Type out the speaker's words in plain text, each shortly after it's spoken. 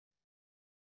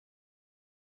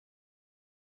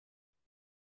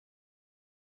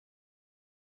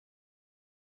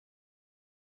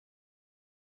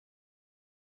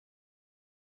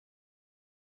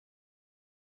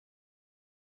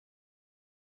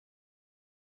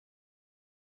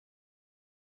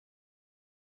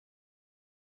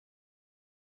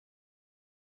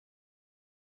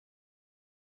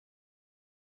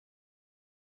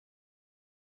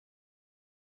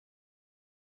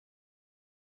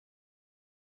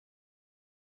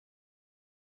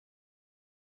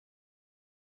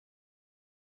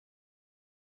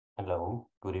Hello,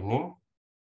 good evening.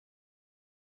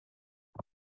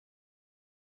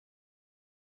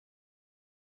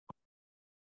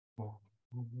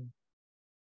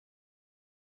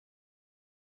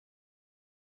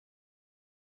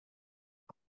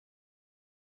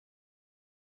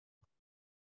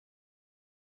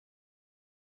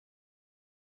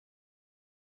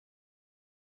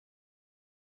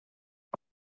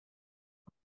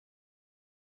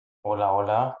 Hola,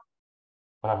 hola.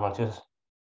 Buenas noches.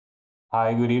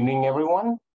 Hi, good evening,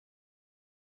 everyone.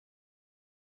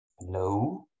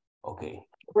 Hello. Okay.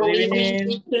 Good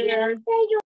evening.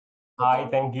 Hi,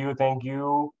 thank you, thank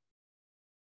you.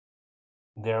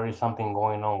 There is something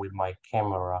going on with my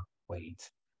camera. Wait.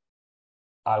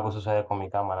 Algo sucede con mi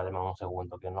cámara. Deme un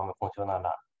segundo que no me funciona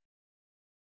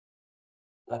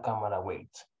la cámara.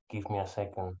 Wait. Give me a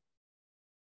second.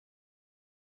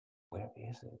 Where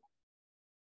is it?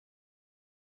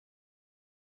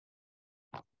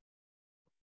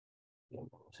 Deme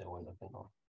un segundo que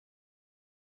no.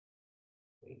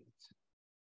 Wait.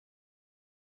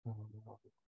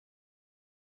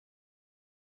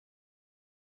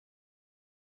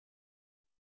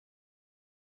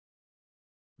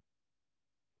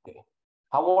 Okay.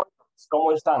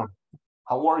 ¿Cómo están?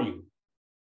 How are you?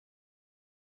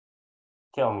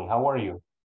 Tell me, how are you?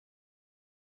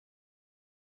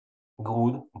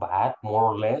 Good, bad, more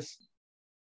or less?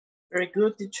 Very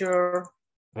good, teacher.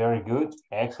 Very good.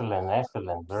 Excellent,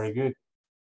 excellent. Very good.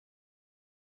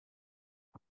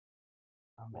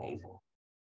 Amazing.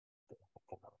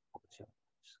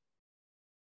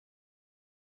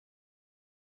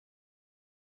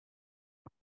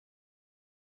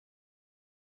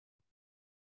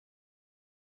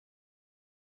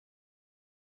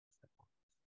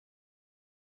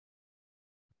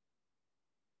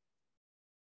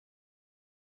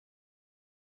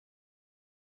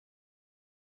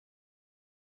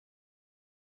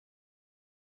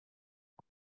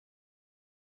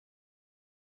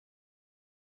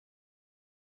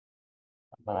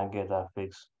 I'm gonna get that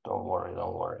fixed. Don't worry,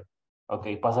 don't worry.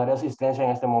 Ok, pasaré asistencia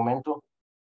en este momento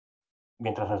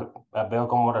mientras veo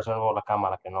cómo resuelvo la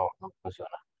cámara que no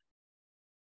funciona.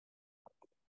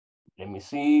 Let me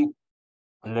see.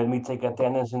 Let me take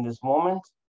attendance in this moment.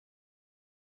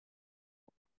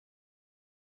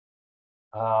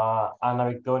 Ana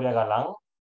Victoria Galán.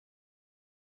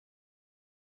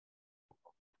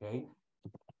 Okay.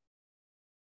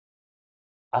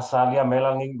 Azalia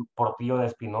Melanie Portillo de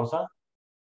Espinosa.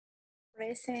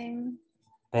 Present.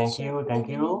 Thank you, thank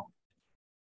you.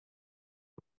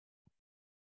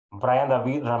 Brian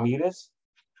David Ramírez.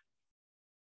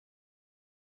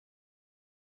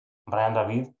 Brian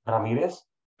David Ramírez.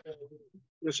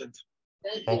 Present.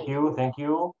 Thank you, thank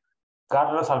you.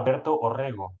 Carlos Alberto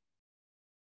Orrego.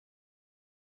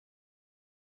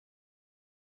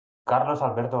 Carlos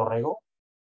Alberto Orrego.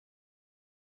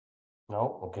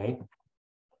 No, okay.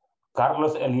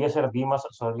 Carlos Eliezer Dimas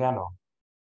Soriano.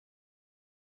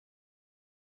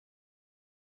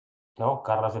 No,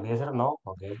 Carlos Eliezer, no,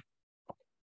 okay.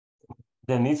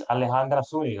 Denise Alejandra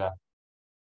Zúñiga.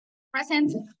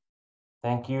 Present.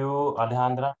 Thank you,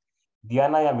 Alejandra.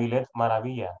 Diana Yamilet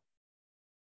Maravilla.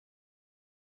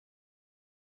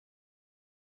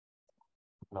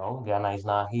 No, Diana is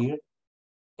not here.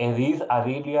 Edith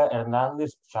Adilia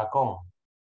Hernández Chacón.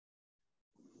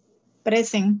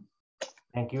 Present.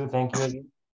 Thank you, Edith.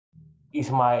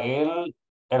 Ismael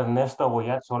Ernesto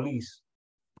Boyat Solís.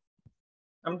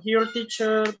 I'm here,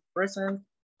 teacher. Present.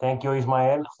 Thank you,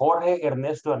 Ismael. Jorge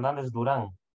Ernesto Hernández Durán.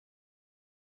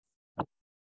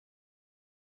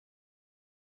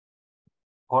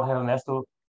 Jorge Ernesto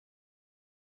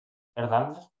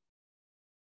Hernández.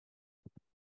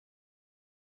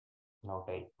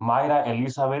 Okay. Mayra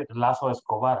Elizabeth Lazo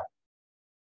Escobar.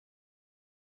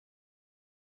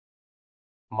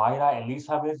 Mayra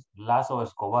Elizabeth Lazo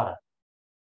Escobar.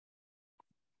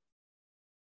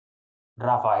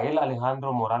 Rafael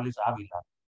Alejandro Morales Ávila.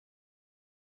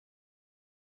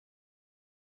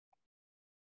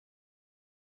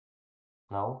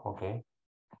 No, ok.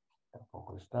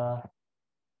 Tampoco está.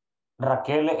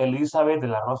 Raquel Elizabeth de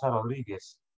la Rosa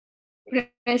Rodríguez.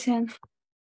 Present.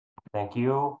 Thank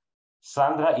you.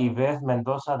 Sandra Yvette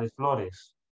Mendoza de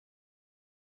Flores.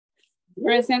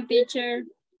 Present, teacher.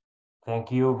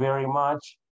 Thank you very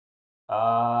much.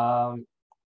 Sara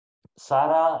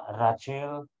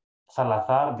Rachel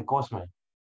Salazar de Cosme.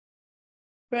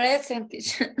 Present,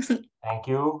 teacher. Thank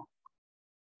you.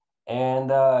 And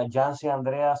Jancy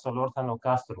Andrea Solórzano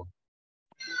Castro.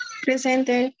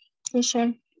 Presente,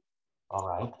 teacher. All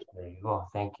right, there you go.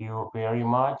 Thank you very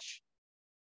much.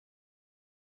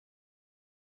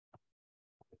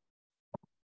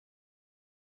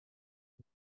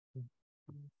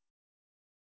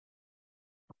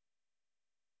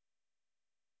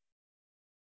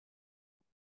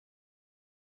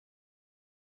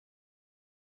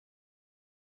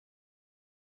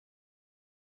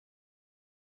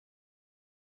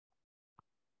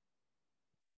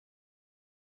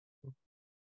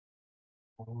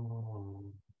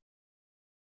 Mm.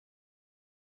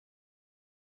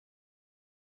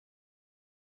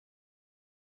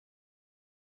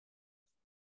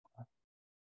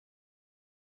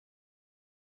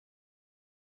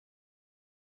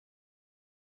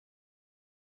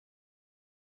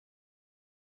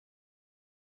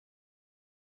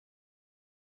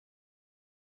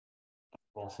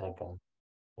 Me acercan.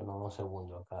 Dame un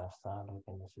segundo. Acá está lo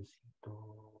que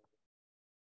necesito.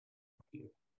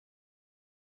 Here.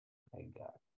 I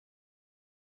got it.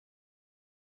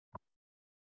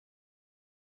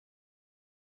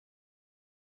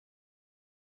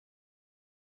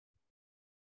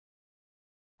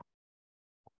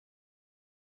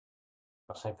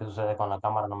 No sé qué sucede con la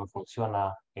cámara, no me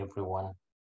funciona, everyone.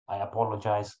 I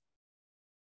apologize.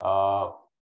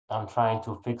 I'm trying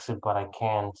to fix it, but I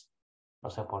can't. No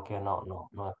sé por qué no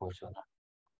me funciona.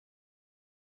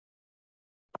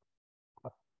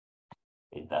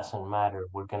 It doesn't matter.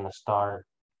 We're gonna start.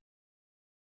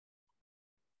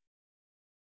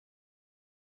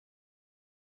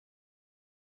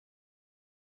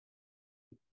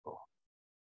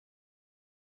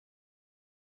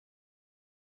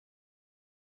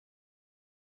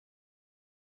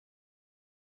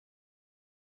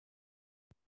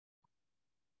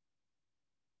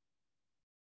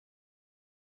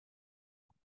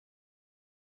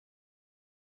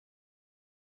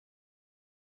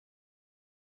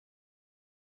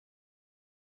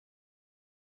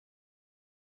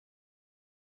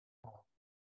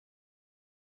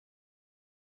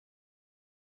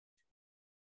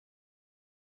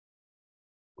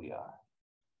 We are.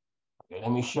 Okay, let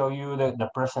me show you the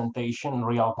presentation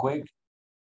real quick.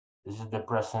 This is the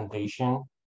presentation.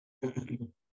 It's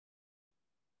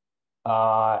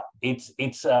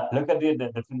look at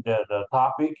the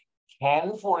topic,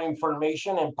 can for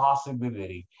information and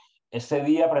possibility. Este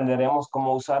día aprenderemos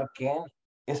cómo usar can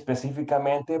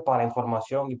específicamente para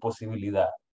información y posibilidad.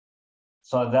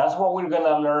 So that's what we're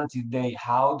gonna learn today,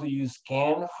 how to use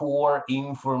can for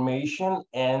information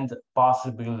and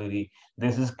possibility.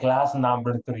 This is class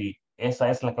number 3. Esa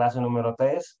es la clase número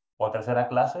 3 o tercera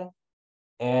clase.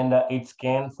 And it's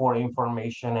can for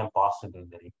information and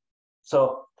possibility.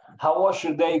 So how was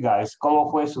your day, guys? ¿Cómo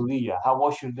fue su día? How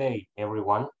was your day,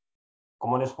 everyone?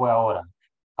 ¿Cómo les fue ahora?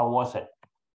 How was it?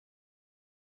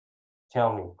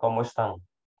 Tell me, ¿cómo están?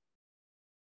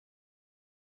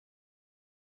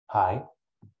 Hi.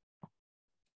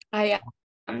 I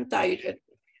am tired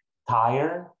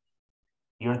Tired?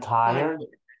 You're tired?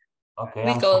 Okay,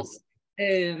 because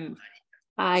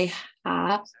I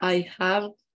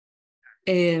have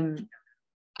a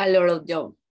lot of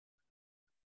job.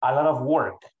 a lot of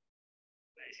work.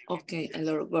 Okay, a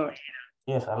lot of work.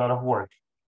 Yes, a lot of work.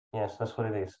 Yes, that's what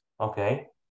it is. Okay.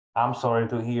 I'm sorry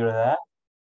to hear that.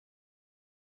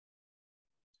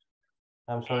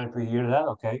 I'm sorry to hear that.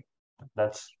 Okay.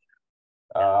 That's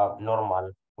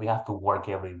normal. We have to work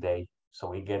every day. So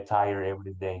we get tired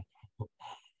every day.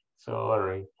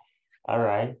 Sorry. All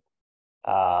right.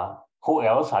 Who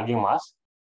else? ¿Alguien más?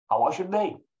 How was your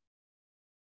day?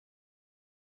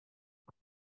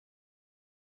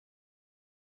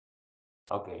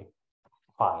 Okay,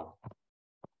 fine.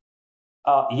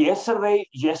 Yesterday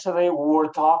we were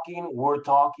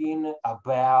talking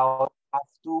about have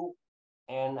to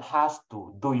and has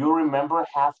to. Do you remember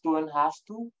have to and has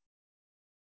to?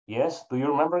 Yes, do you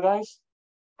remember, guys?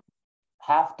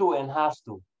 Have to and has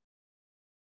to.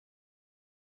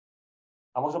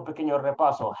 Vamos a un pequeño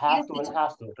repaso. Have to and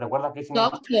has to. ¿Recuerda qué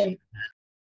significa? Doctor,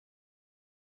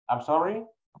 I'm sorry?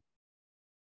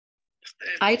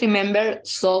 I remember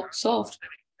soft.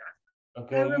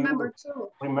 Okay, I remember too.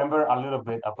 remember a little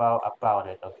bit about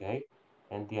it, okay?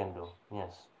 Entiendo,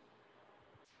 yes.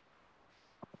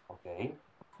 Okay,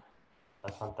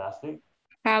 that's fantastic.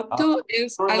 Have to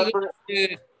es Remember,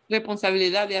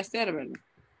 responsabilidad de hacer, ¿verdad?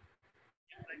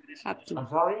 Have to. I'm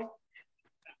sorry?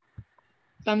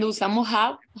 Cuando usamos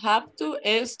have to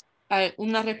es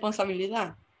una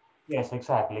responsabilidad. Yes,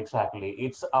 exactly.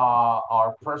 It's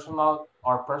our personal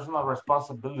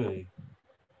responsibility.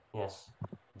 Yes,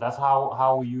 that's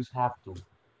how we use have to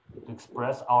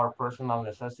express our personal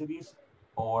necessities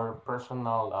or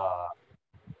personal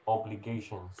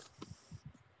obligations.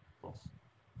 Yes.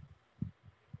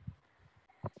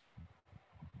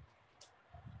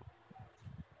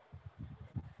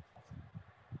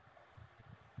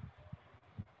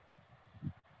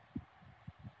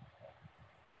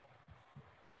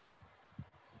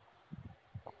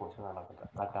 No funciona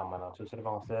la cámara. Si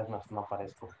observan ustedes, no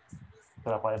aparezco.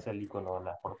 Solo aparece el icono de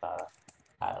la portada.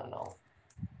 I don't know.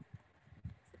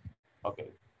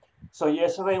 Okay. So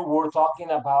yesterday we were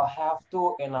talking about have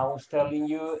to, and I was telling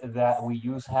you that we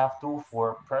use have to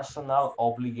for personal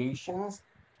obligations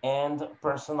and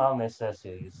personal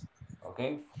necessities,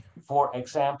 okay? For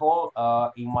example,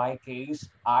 in my case,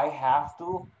 I have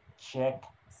to check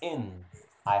in.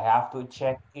 I have to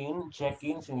check in. Check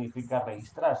in significa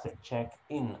registrarse. Check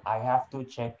in. I have to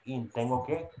check in. Tengo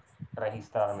que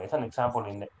registrarme. It's an example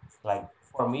in the, like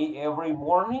for me every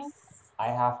morning, I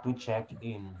have to check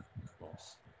in.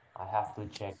 Yes. I have to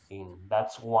check in.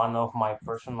 That's one of my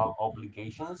personal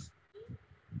obligations.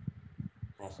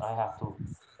 Yes, I have to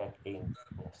check in.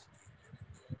 Yes.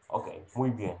 Okay, muy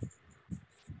bien.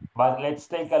 But let's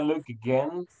take a look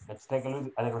again. Let's take a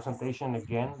look at the presentation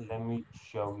again. Let me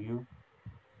show you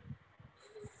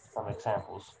some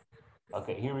examples.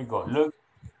 Okay, here we go. Look,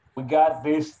 we got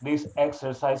this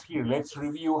exercise here. Let's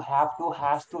review have to,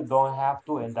 has to, don't have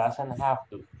to, and doesn't have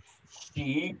to.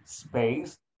 She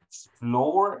space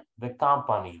explore the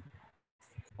company.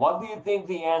 What do you think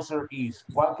the answer is?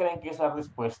 ¿Cuál creen que es la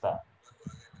respuesta?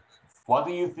 What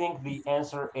do you think the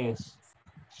answer is?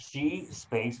 She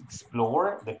space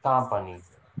explore the company.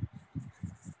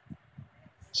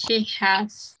 She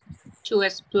has to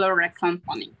explore a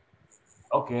company.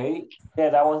 Okay, yeah,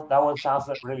 that one sounds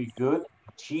really good.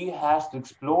 She has to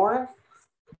explore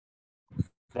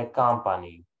the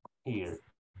company. Here,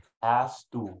 has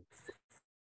to.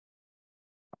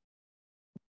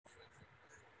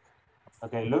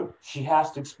 Okay, look, she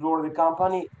has to explore the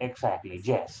company. Exactly,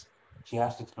 yes. She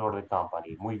has to explore the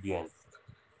company. Muy bien.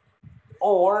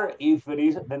 Or if it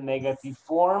is the negative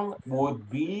form, would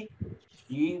be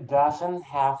she doesn't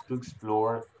have to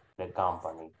explore the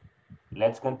company.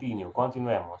 Let's continue.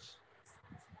 Continuemos.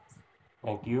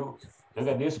 Thank you. Look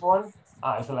at this one.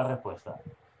 Ah, esa es la respuesta.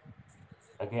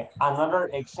 Okay, another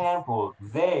example.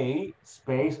 They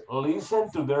space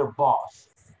listen to their boss.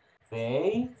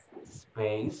 They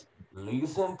space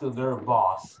listen to their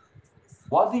boss.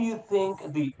 What do you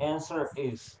think the answer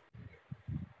is?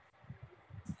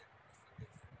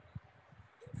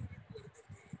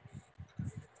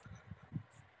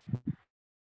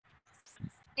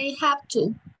 They have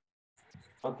to.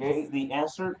 Okay, the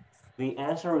answer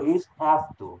is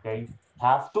have to, okay?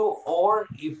 Have to, or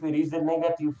if it is the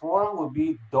negative form, would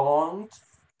be don't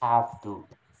have to.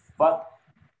 But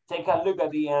take a look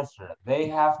at the answer. They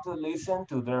have to listen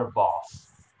to their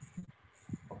boss.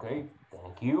 Okay,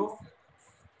 thank you.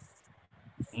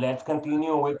 Let's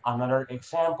continue with another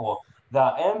example.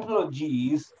 The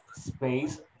employees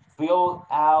space fill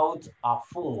out a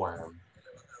form.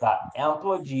 The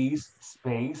employees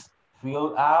space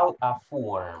fill out a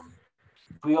form.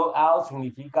 Fill out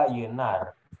significa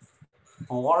llenar.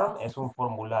 Form es un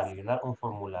formulario, llenar un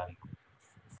formulario.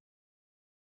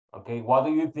 Okay, what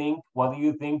do you think? What do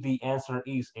you think the answer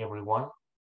is, everyone?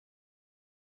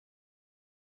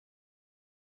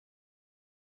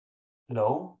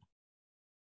 Hello?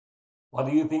 What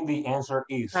do you think the answer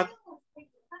is? Have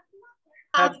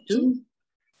to.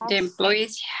 The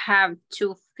employees have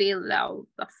to fill out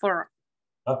a form.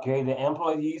 Okay, the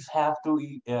employees have to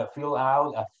fill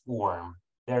out a form.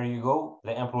 There you go.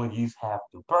 The employees have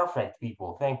to. Perfect,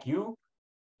 people. Thank you.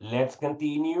 Let's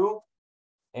continue.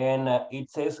 And it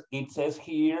says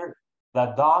here,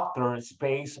 the doctor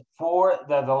pays for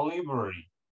the delivery.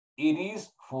 It is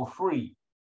for free.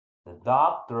 The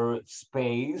doctor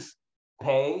pays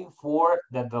pay for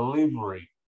the delivery.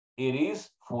 It is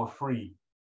for free.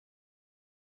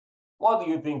 What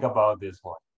do you think about this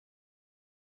one?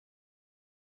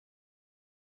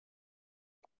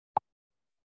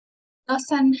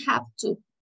 Doesn't have to.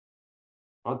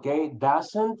 Okay,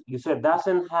 doesn't, you said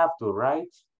doesn't have to, right?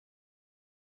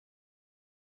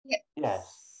 Yeah.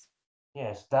 Yes.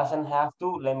 Yes, doesn't have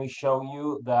to. Let me show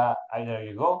you that. There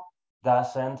you go.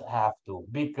 Doesn't have to,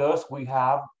 because we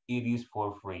have it is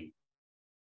for free.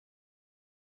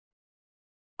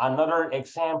 Another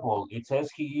example, it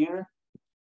says here,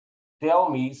 tell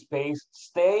me space,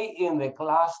 stay in the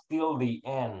class till the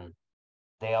end.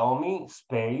 Tell me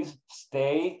space,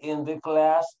 stay in the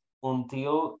class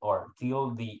until or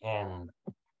till the end.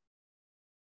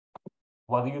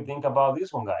 What do you think about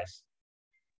this one, guys?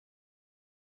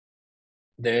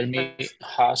 Tell me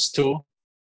has to.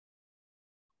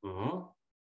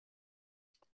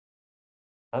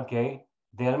 Okay,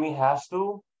 tell me has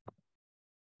to.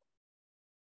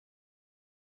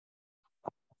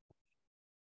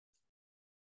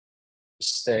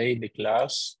 Stay in the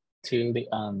class till the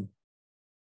end.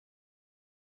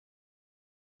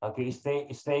 Okay, stay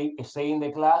in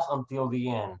the class until the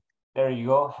end. There you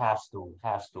go, has to,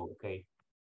 okay.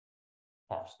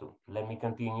 Has to. Let me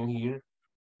continue here.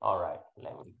 All right,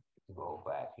 let me go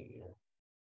back here.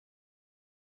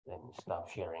 Let me stop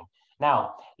sharing.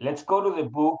 Now, let's go to the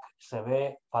book. Se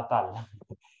ve fatal.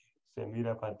 Se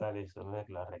mira fatal esto, no es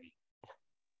la regla.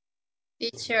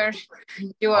 Teacher,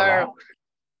 you Hola.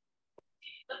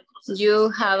 you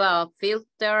have a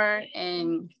filter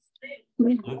and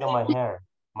Look at my hair.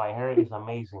 My hair is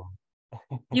amazing.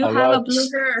 you A have a lot. blue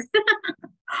hair.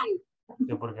 No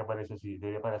sé por qué parece así,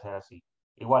 debe parecer así.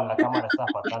 Igual la cámara está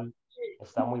fatal.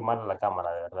 Está muy mal la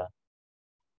cámara, de verdad.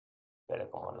 Pero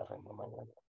como la arreglo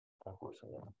mañana. Transcurso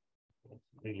ya. It's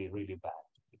really, really bad.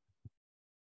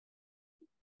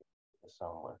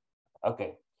 Somewhere.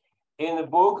 Okay. In the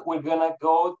book, we're gonna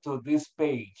go to this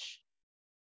page.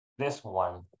 This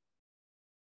one.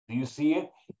 Do you see it?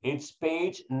 It's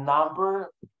page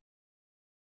number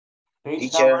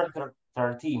Teacher.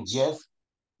 13. Yes,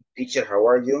 Teacher, how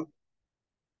are you?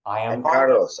 I am I'm fine.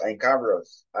 Carlos. I'm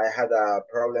Carlos. I had a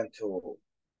problem to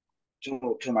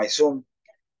my Zoom.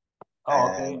 Oh,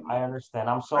 okay, And I understand.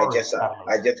 I'm I sorry, just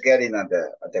Carlos. get in at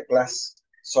the class.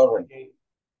 Sorry. Okay.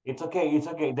 It's okay. It's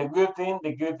okay. The good thing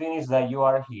is that you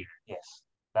are here. Yes,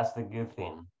 that's the good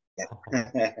thing. Yeah.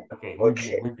 Okay, muy Okay.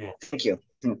 bien, muy bien. Thank you.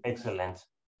 Excellent.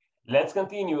 Let's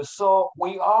continue. So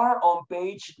we are on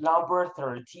page number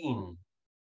 13.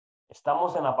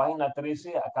 Estamos en la página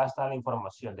 13. Acá está la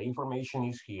información. The information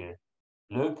is here.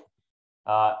 Look,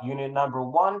 unit number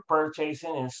 1,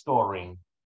 purchasing and storing.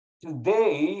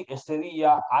 Today, este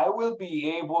día, I will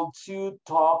be able to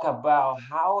talk about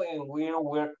how and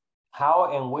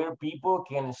where people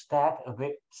can stack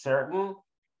the certain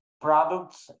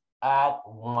products at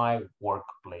my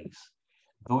workplace.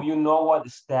 Do you know what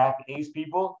stack is,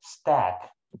 people? Stack.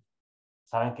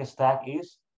 ¿Saben qué stack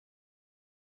is?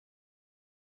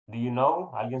 Do you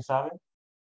know? ¿Alguien sabe?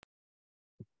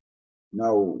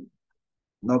 No,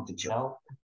 no, teacher. No?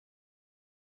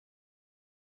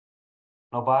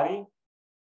 Nobody?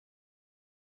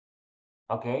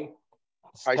 Okay.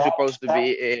 I supposed to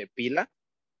be a pila.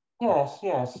 Yes,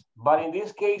 yes. But in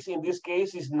this case,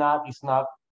 it's not,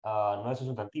 no es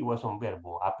sustantivo, es un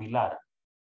verbo, apilar,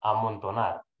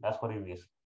 amontonar. That's what it is.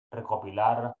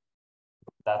 Recopilar,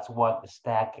 that's what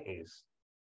stack is.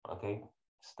 Okay,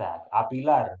 stack.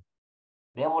 Apilar.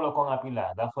 Démoslo con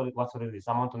apilar. That's what it is.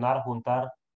 Amontonar, juntar.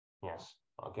 Yes,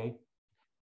 okay.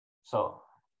 So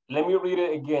let me read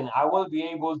it again. I will be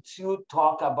able to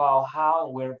talk about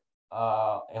how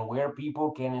and where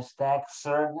people can stack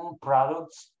certain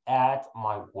products at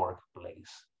my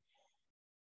workplace.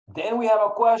 Then we have a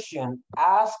question.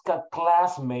 Ask a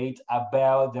classmate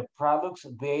about the products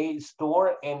they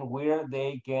store and where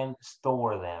they can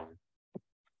store them.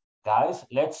 Guys,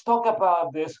 let's talk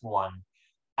about this one.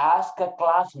 Ask a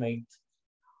classmate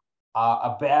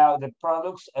about the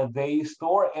products they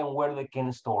store and where they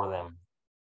can store them.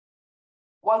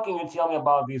 What can you tell me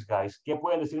about this, guys? ¿Qué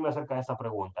pueden decirme acerca de esta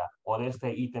pregunta? O de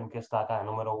este ítem que está acá,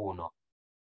 número 1.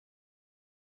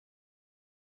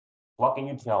 What can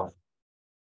you tell me?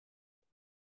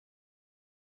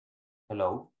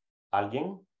 Hello?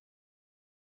 ¿Alguien?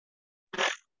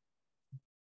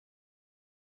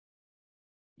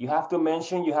 You have to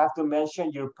mention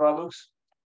your products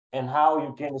and how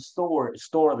you can store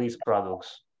these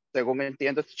products. Según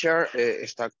entiendo, teacher,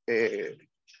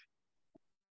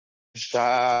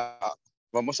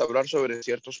 vamos a hablar sobre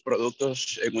ciertos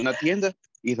productos en una tienda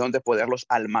y dónde poderlos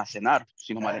almacenar,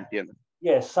 si no mal entiendo.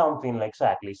 Yes, something like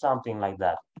that.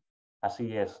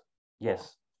 Así es.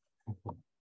 Yes.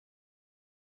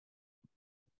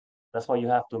 That's why you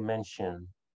have to mention.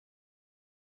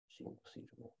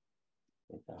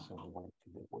 It doesn't work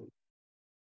the way.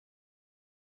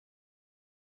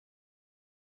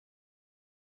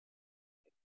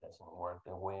 It doesn't work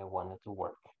the way I want it to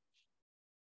work.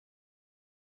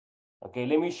 Okay,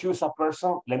 let me choose a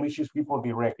person. Let me choose people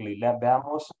directly.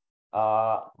 Veamos.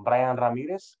 Brian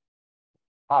Ramirez.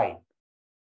 Hi.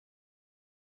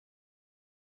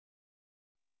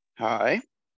 Hi.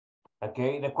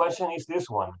 Okay, the question is this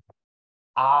one.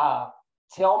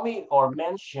 Tell me or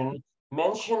mention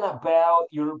about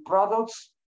your products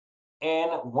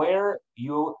and where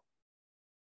you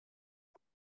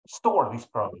store these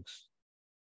products.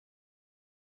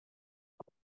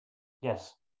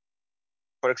 Yes.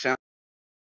 For example,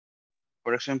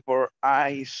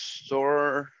 I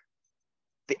store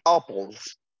the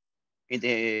apples in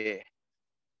the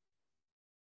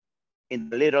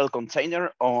little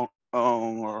container or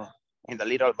in the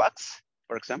little box,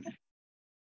 for example.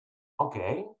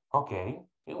 Okay,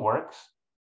 it works.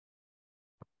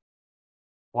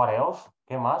 What else?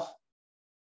 ¿Qué más?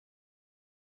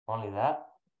 Only that?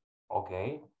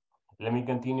 Okay. Let me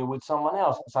continue with someone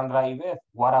else. Sandra Yvette,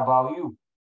 what about you?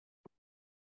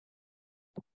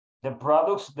 The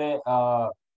products that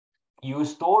you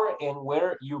store and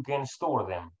where you can store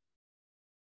them.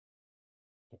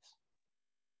 Yes.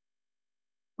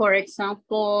 For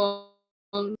example,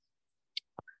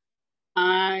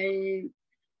 I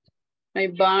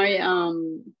buy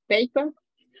paper.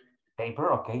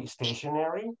 Paper, okay.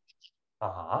 Stationery.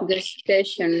 The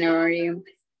stationery.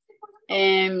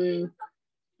 And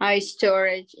I store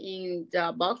it in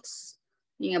the box,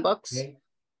 in a box. Okay.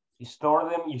 You store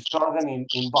them in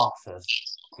boxes.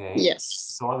 Okay. Yes.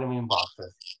 Store them in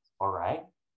boxes. All right.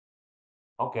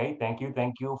 Okay, thank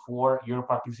you for your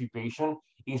participation.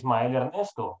 Ismael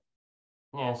Ernesto.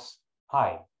 Yes.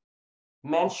 Hi.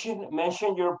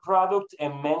 Mention your product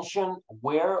and mention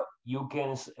where you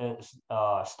can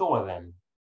store them.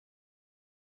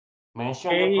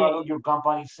 Mention the product your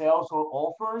company sells or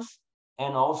offers,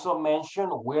 and also mention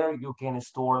where you can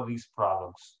store these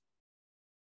products.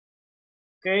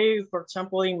 Okay, for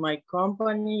example, in my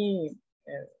company,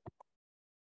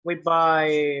 we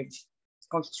buy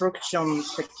construction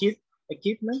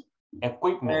equipment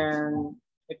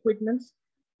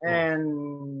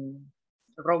and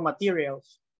raw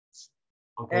materials.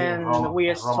 Okay, and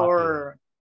we store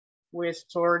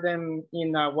them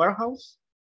in a warehouse.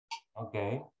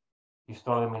 Okay, you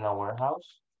store them in a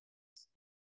warehouse.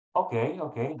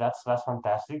 Okay, that's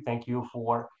fantastic. Thank you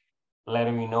for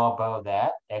letting me know about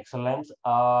that. Excellent.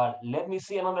 Let me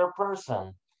see another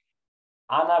person.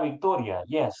 Ana Victoria,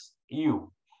 yes,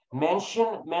 you.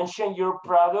 Mention your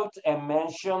product and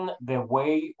mention the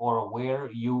way or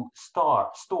where you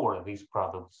store these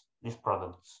products.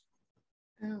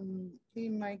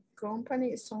 In my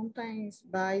company, sometimes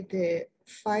buy the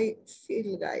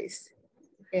field guys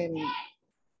and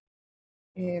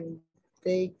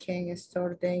they can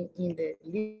store them in the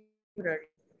library.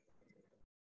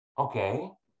 Okay,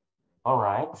 all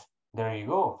right, there you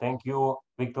go. Thank you,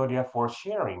 Victoria, for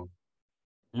sharing.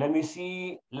 Let me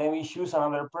choose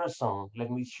another person.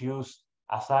 Let me choose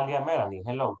Azalia Melanie.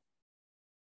 Hello.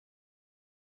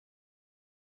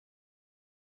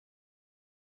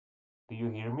 Do you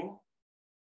hear me?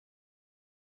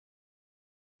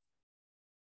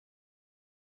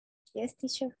 Yes,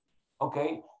 teacher.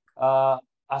 Okay.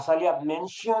 Azalia,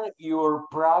 mention your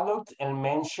product and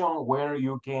mention where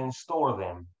you can store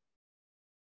them.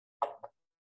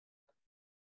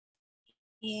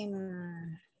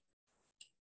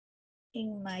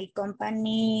 In my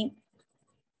company,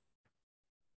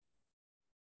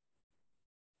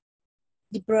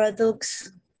 the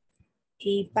products,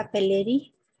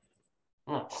 papelería.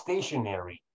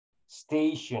 Stationery.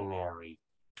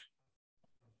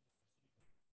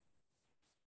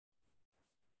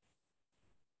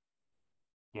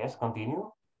 Yes,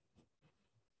 continue.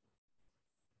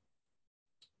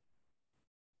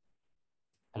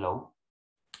 Hello,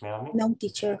 Melanie? No,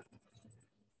 teacher.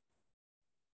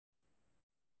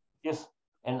 Yes,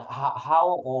 and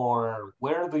how or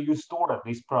where do you store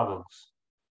these products?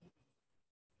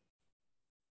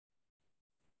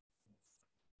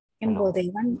 En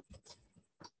bodega.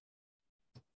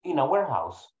 In a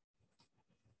warehouse?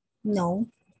 No.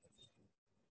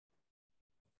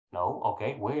 No,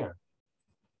 okay, where?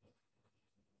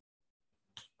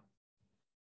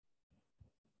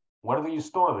 Where do you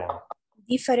store them?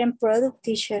 Different product,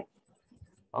 teacher.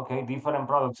 Okay, different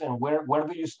products. And where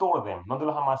do you store them? ¿Dónde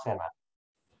los almacena?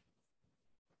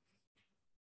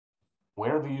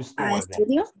 Where do you store them?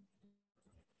 Studio.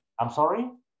 I'm sorry?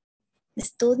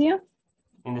 Studio.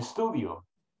 In the studio?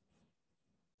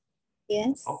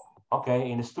 Yes. Oh,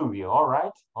 okay, in the studio. All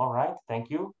right, thank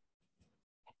you.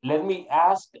 Let me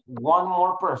ask one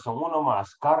more person, uno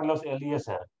más, Carlos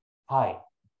Eliezer. Hi.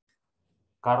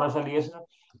 Carlos Eliezer,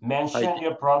 mention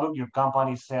your product your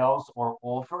company sells or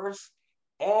offers,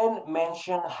 and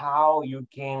mention how you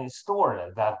can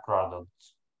store that product.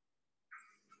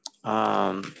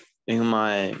 In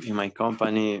my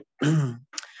company,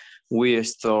 we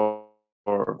store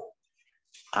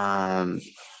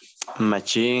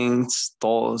machines,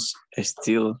 tools,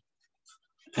 steel,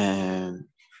 and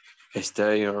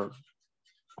stereo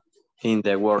in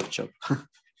the workshop.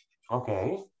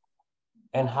 Okay.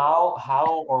 And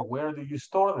how or where do you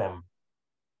store them?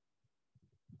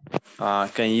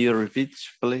 Can you repeat,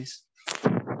 please?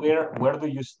 Where do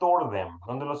you store them?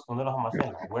 ¿Dónde los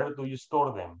almacena? Where do you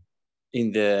store them?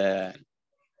 In the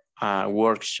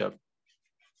workshop,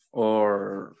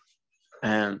 or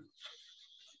I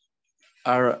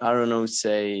don't know,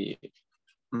 say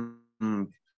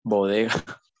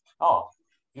bodega. Oh,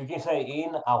 you can say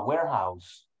in a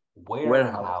warehouse.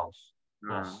 Warehouse.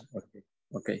 Yes.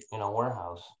 Okay. In a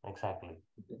warehouse, exactly.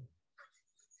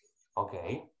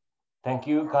 Okay. Thank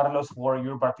you, Carlos, for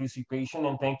your participation,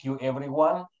 and thank you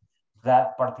everyone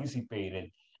that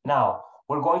participated. Now,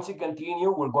 we're going to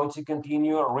continue. We're going to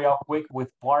continue real quick with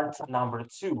part number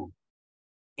 2.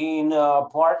 In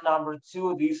part number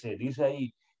 2, dice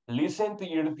ahí, listen to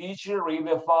your teacher, read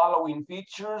the following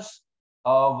features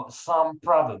of some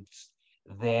products.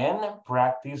 Then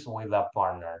practice with a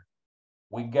partner.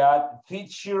 We got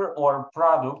feature or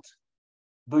product.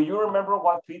 Do you remember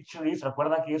what feature is?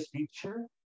 ¿Recuerda qué es feature?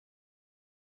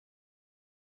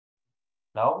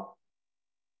 No?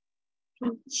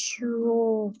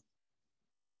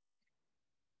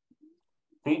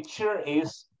 Feature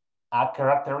is a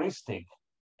characteristic,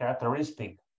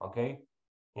 okay?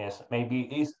 Yes, maybe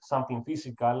it's something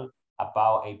physical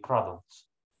about a product,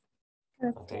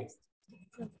 okay?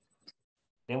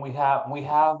 Then we have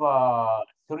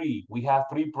three. We have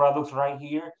 3 products right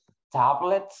here: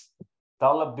 tablets,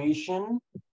 television,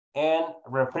 and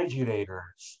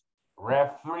refrigerators.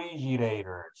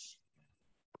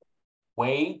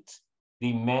 Weight,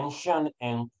 dimension,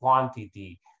 and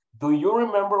quantity. Do you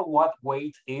remember what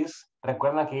weight is?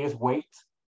 ¿Recuerdan qué es weight?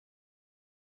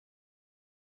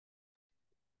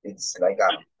 It's like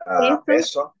a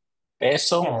peso.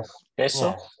 Peso. Yes. Peso.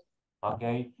 Yes.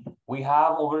 Okay. We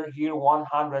have over here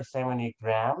 170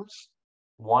 grams.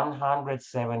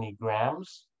 170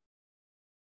 grams.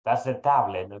 That's the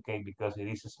tablet, okay, because it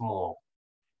is small.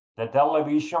 The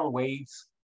television weighs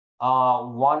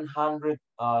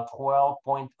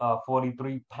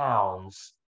 112.43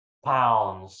 pounds.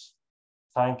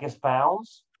 ¿Saben qué es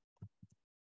pounds?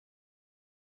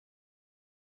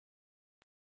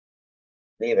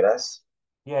 Libras.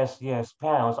 Yes,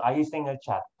 pounds. Ahí está en el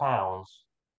chat, pounds.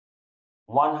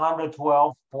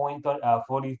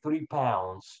 112.43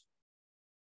 pounds.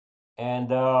 And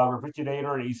the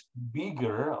refrigerator is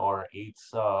bigger, or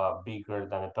it's bigger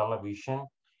than a television.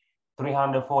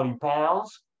 340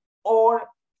 pounds or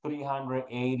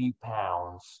 380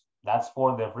 pounds. That's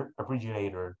for the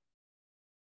refrigerator.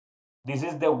 This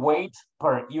is the weight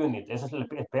per unit. Ese es el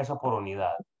peso por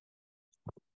unidad.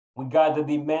 We got the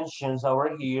dimensions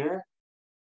over here.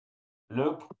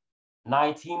 Look,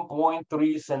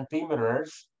 19.3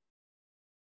 centimeters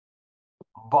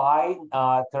by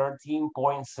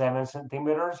 13.7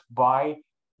 centimeters by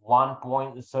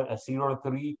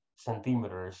 1.03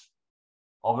 centimeters.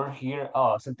 Over here,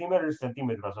 centimeters,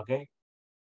 okay?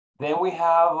 Then we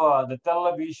have the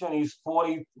television is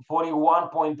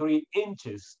 41.3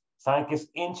 inches. ¿Saben qué es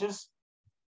inches?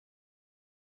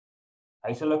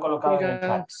 Ahí se lo he colocado en el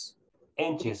chat.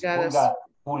 Inches,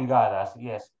 pulgadas.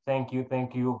 Yes, thank you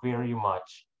very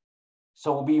much.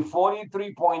 So will be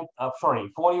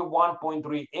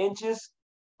 41.3 inches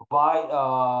by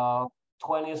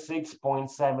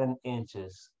 26.7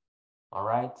 inches. All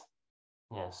right.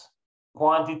 Yes.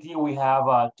 Quantity, we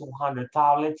have 200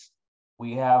 tablets,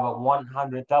 we have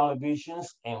 100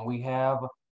 televisions, and we have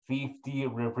 50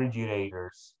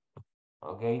 refrigerators.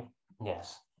 Okay.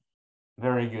 Yes.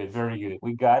 Very good.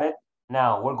 We got it.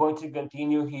 Now we're going to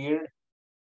continue here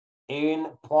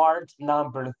in part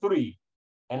number 3.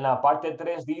 En la parte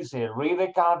 3 dice, read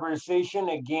the conversation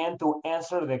again to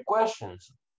answer the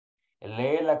questions.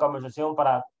 Lee la conversación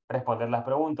para responder las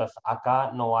preguntas.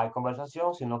 Acá no hay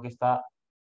conversación, sino que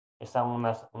están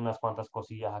unas cuantas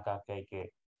cosillas acá que hay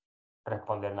que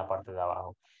responder en la parte de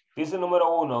abajo. Dice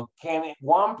número 1, can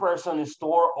one person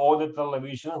store all the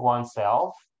televisions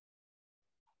oneself?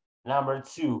 Number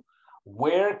 2,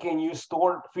 where can you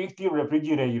store 50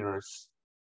 refrigerators?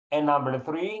 And number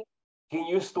 3, can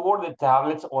you store the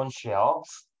tablets on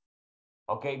shelves?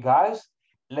 Okay, guys,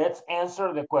 let's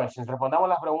answer the questions. Respondamos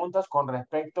las preguntas con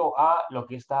respecto a lo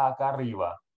que está acá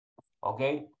arriba.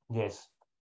 Okay, yes.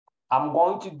 I'm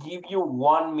going to give you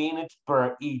 1 minute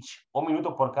per each. 1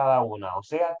 minuto por cada una. O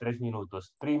sea, 3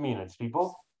 minutos. 3 minutes,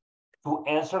 people, to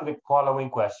answer the following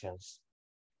questions.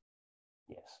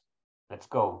 Yes. Let's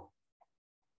go.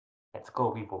 Let's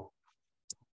go, people.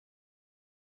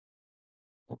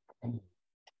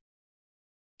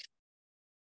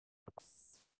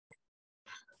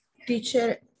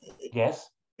 Teacher,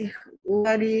 Yes.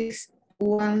 what is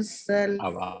oneself?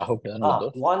 Abajo quedan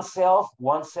los dos.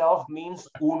 Oneself means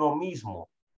uno mismo.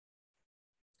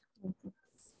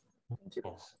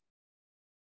 Yes.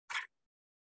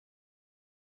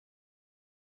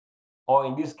 O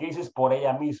en this case es por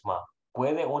ella misma.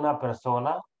 ¿Puede una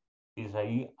persona, dice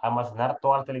ahí, almacenar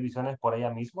todas las televisiones por ella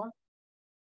misma?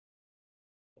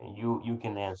 And you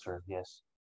can answer, yes.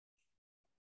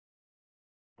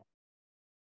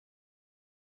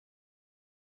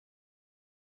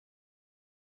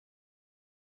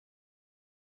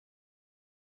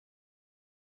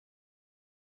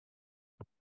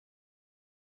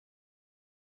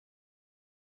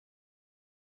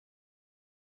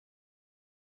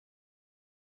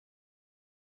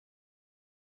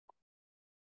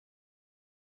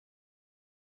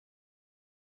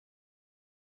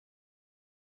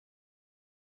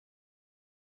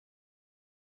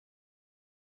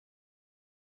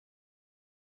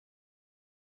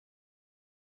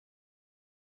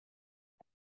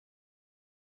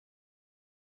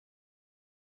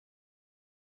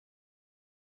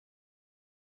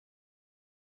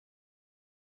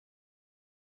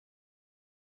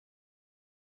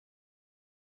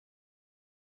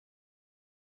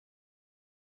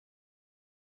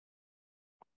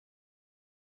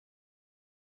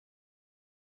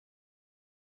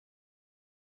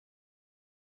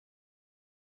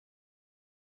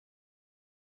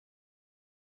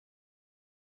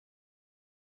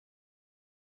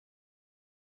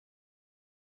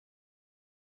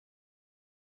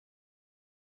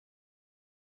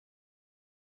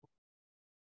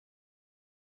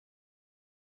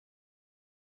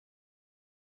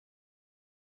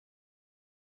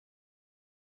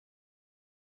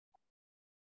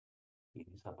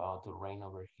 It's about to rain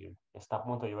over here. Está a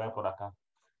punto de llover por acá.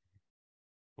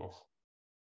 Yes.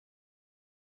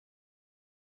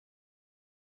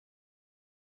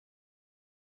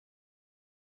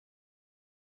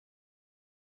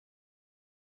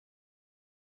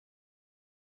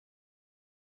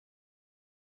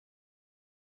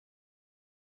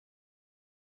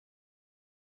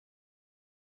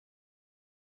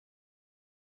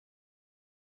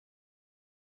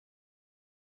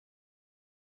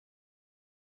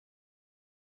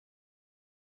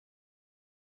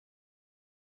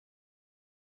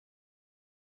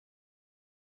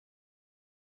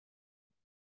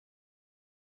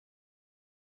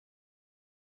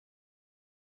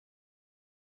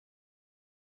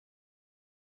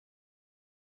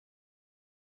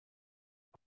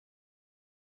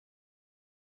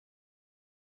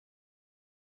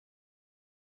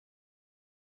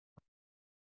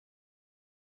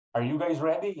 Are you guys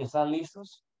ready? ¿Están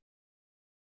listos?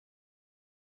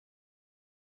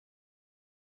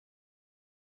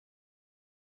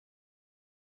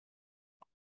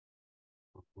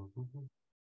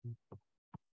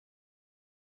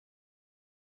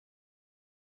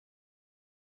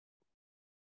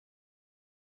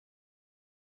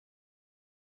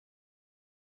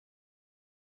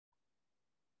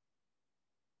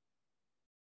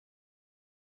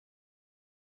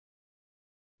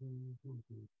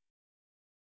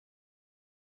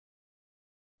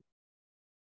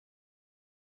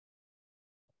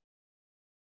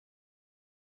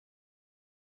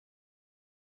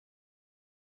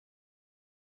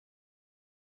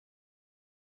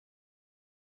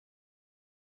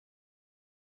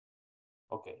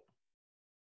 Okay.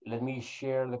 Let me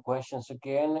share the questions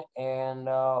again, and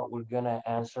we're gonna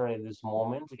answer in this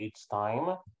moment. It's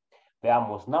time.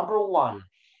 Veamos. Number one,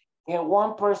 can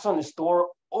one person store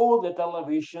all the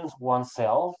televisions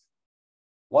oneself?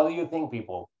 What do you think,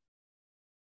 people?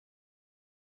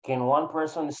 Can one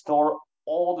person store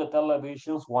all the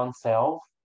televisions oneself?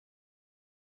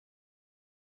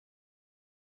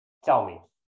 Tell me,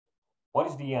 what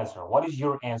is the answer? What is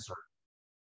your answer?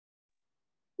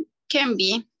 Can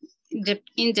be.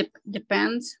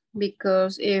 Depends,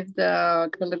 because if the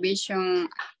television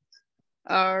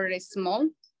are small.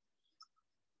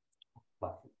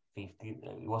 But 50,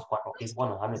 it's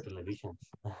 100 televisions.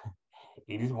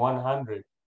 It is 100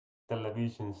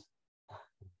 televisions.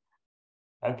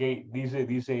 Okay,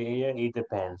 dice ella, it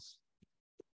depends.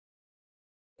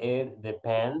 It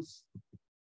depends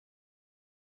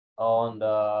on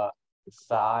the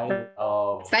size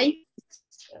of... Size?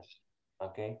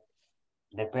 Okay.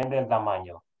 Depende del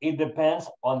tamaño. It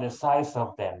depends on the size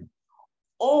of them.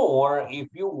 Or if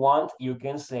you want, you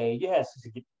can say yes.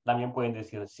 También pueden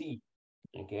decir sí.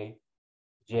 Okay.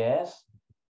 Yes.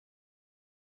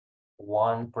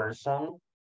 One person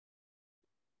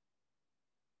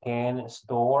can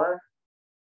store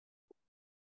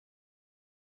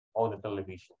all the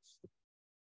televisions.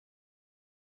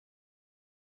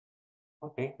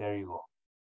 Okay, there you go.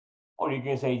 Or you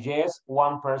can say yes,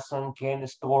 one person can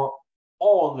store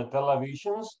all the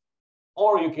televisions.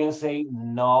 Or you can say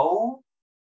no,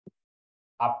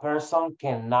 a person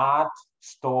cannot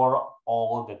store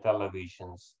all the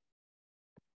televisions.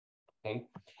 Okay.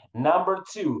 Number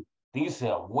two, dice,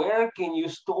 where can you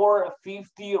store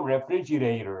 50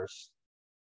 refrigerators?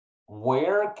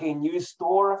 Where can you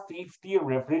store 50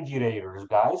 refrigerators,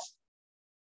 guys?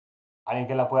 ¿Alguien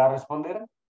que la pueda responder?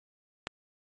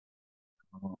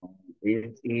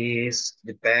 It is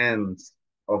depends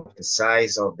of the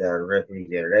size of the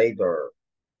refrigerator,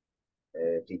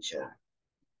 teacher.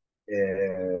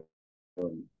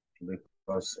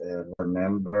 Because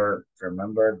remember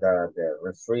that the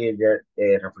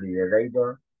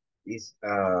refrigerator is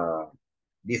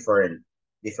different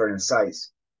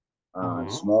size.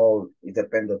 Small, it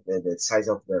depends on the size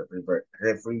of the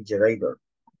refrigerator.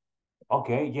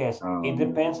 Okay, yes, it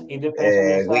depends on the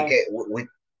size.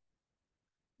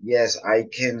 Yes, I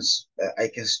can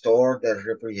store the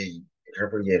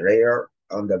refrigerator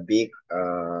on the big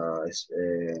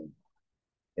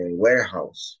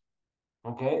warehouse.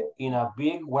 Okay, in a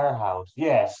big warehouse,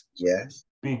 yes. Yes.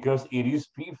 Because it is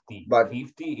 50. But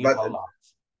 50 is a lot.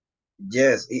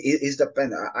 Yes, it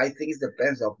depends. I think it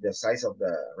depends of the size of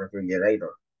the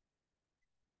refrigerator.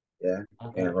 Yeah.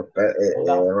 Okay.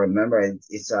 Remember,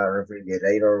 it's a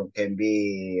refrigerator can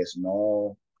be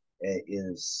small,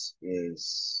 is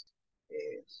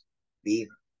big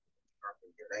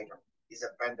refrigerator. It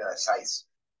depends on the size.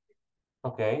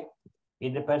 Okay,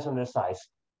 it depends on the size.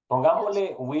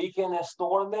 Pongámosle, we can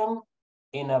store them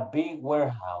in a big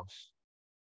warehouse.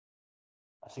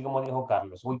 Así como dijo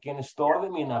Carlos, we can store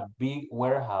them in a big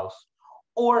warehouse.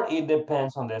 or it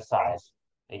depends on the size.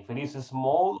 If it is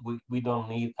small, we don't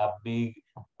need a big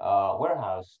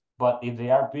warehouse. But if they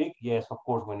are big, yes, of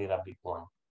course, we need a big one.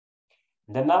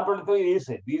 The number 3 is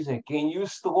it. Dice, can you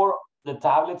store the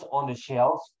tablets on the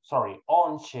shelves? Sorry,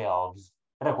 on shelves.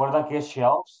 ¿Recuerdan qué es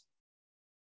shelves?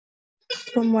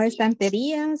 Como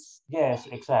estanterías. Yes,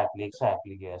 exactly,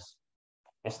 yes.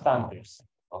 Estantes.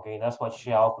 Okay, that's what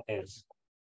shelf is.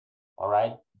 All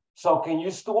right. So can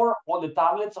you store all the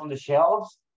tablets on the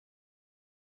shelves?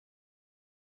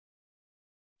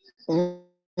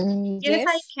 Yes.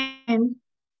 I can.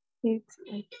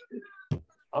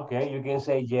 Okay, you can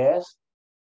say yes.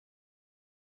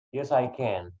 Yes, I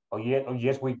can. Or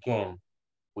yes, we can.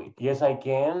 Yes, I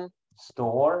can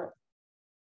store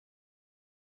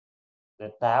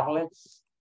the tablets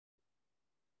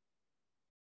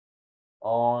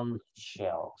on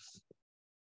shelves.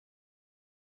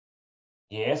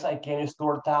 Yes, I can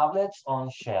store tablets on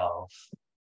shelves.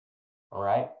 All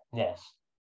right. Yes.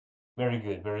 Very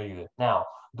good, very good. Now,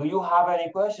 do you have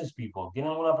any questions, people? ¿Tienen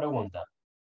alguna pregunta?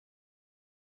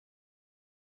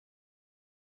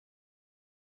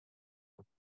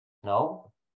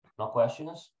 No? No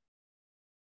questions?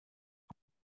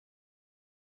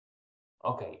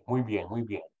 Okay, muy bien, muy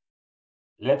bien.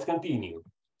 Let's continue.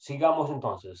 Sigamos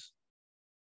entonces.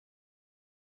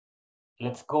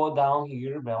 Let's go down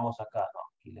here. Veamos acá. No,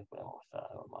 aquí les voy a mostrar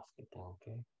algo más que tengo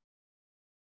que.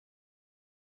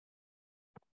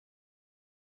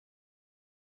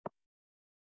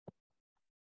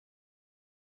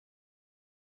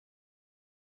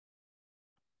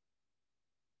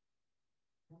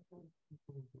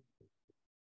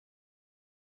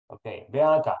 Ok,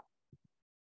 vean acá.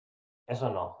 Eso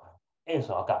no.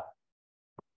 Eso acá.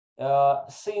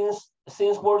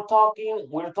 Since we're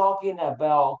talking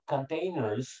about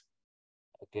containers.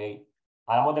 Ok.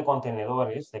 Hablamos de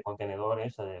contenedores de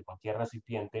cualquier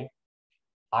recipiente.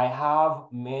 I have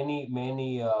many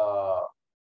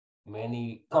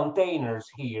containers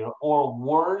here, or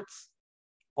words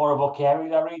or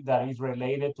vocabulary that is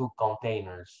related to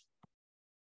containers.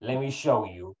 Let me show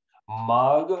you.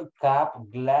 Mug, cup,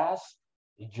 glass,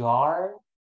 jar,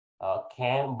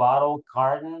 can, bottle,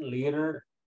 carton, liter,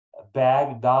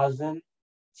 bag, dozen,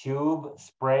 tube,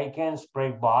 spray can,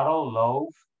 spray bottle,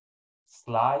 loaf,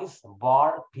 slice,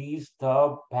 bar, piece,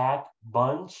 tub, pack,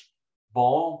 bunch,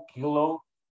 bowl, kilo,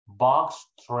 box,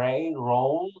 tray,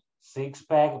 roll,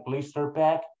 six-pack, blister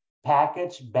pack,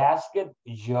 package, basket,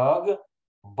 jug,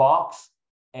 box,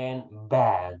 and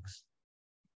bags.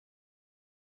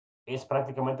 Es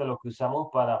prácticamente lo que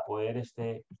usamos para poder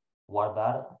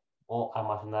guardar o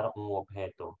almacenar un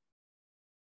objeto.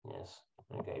 Yes,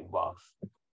 okay, box.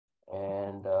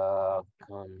 And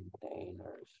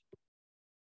containers.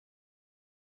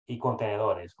 Y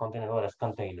contenedores,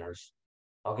 containers.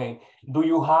 Okay, do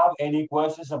you have any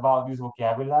questions about this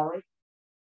vocabulary?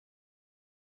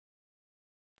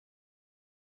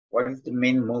 What is the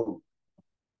main move?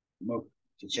 Move,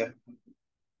 teacher.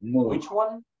 Move. Which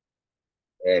one?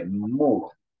 Move.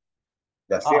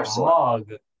 The first one.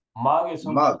 Mug. Mug is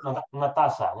Mug. Una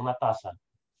taza, una taza.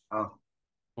 Oh.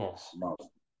 Yes. Mug.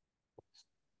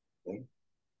 Okay.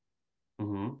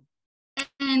 Mm-hmm.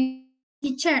 And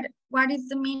teacher, what is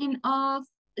the meaning of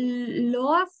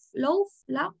loaf?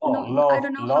 Oh, No, loaf. I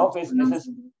don't know Loaf how to is pronounce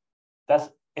it. that's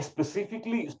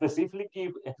specifically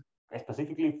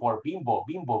for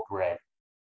bimbo bread.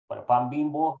 Para pan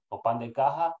bimbo o pan de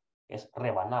caja es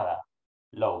rebanada.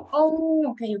 Loaf.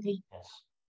 Oh, okay. Yes.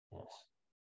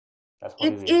 That's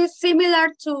what It is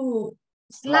similar to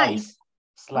slice.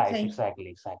 Slice, okay.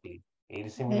 exactly. It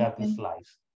is similar to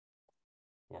slice.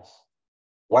 Yes.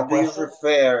 What do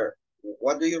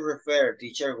you refer,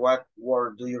 teacher? What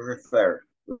word do you refer?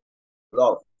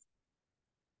 Loaf.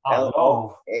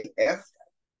 L-O-A-F?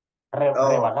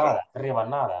 Rebanada.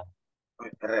 Rebanada.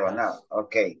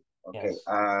 Okay. Yes.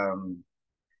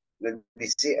 Let me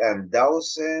see.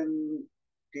 Dozen,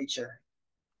 teacher.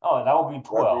 Oh, that would be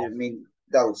 12. What do you mean,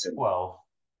 dozen? 12.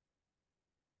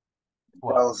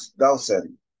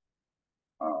 Dozen.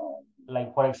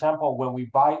 Like, for example, when we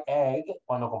buy egg,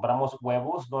 cuando compramos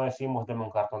huevos, no decimos deme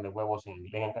un cartón de huevos en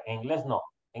inglés, no.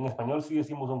 En español sí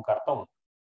decimos un cartón.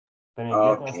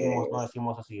 Pero en inglés no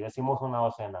decimos así, decimos una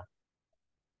docena.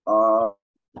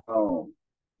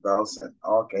 Dozen,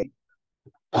 okay.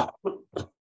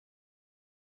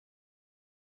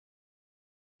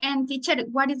 And teacher,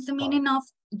 what is the meaning of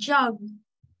jug?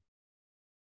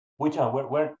 Which one?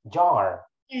 Where jar?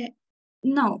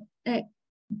 No,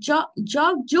 jug.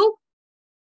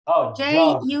 Oh,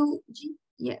 J-U-G,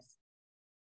 yes.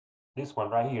 This one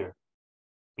right here.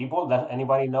 People, does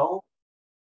anybody know?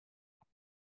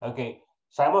 Okay,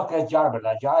 Sabemos que es jar,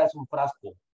 ¿verdad? Jar es un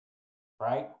frasco,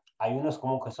 right? Hay unos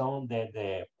como que son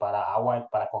para agua,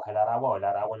 para congelar agua o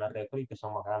helar agua en la refri que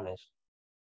son más grandes.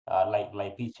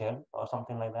 Like pitcher or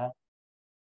something like that.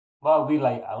 Well, be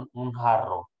like un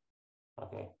jarro.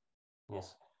 Okay.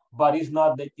 Yes. But it's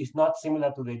not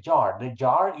similar to the jar. The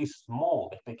jar is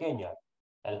small, es pequeña.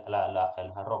 El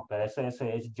jarrón. Pero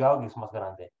ese jug es más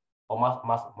grande. O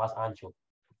más ancho.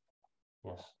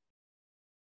 Yes.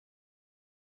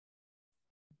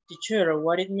 Teacher,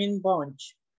 what it mean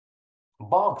bunch?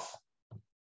 Box.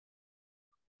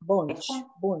 Bunch.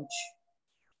 Bunch.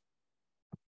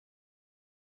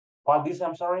 What this,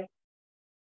 I'm sorry?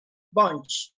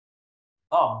 Bunch.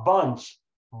 Oh, bunch.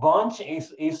 Bunch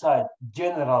is a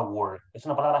general word. Es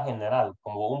una palabra general,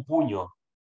 como un puño.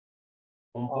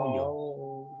 Un puño.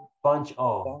 Oh, Bunch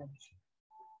of. bunch.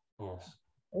 Yes.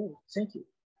 Oh, thank you.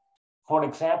 For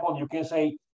example, you can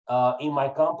say, in my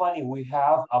company, we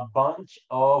have a bunch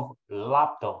of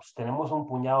laptops. Tenemos un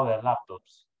puñado de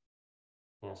laptops.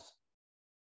 Yes.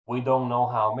 We don't know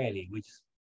how many, which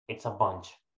it's a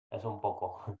bunch. Es un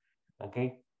poco.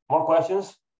 Okay. More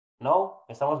questions? No?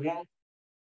 ¿Estamos bien?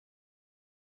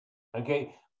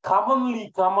 Okay.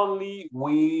 Commonly,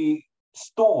 we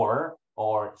store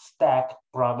or stack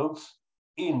products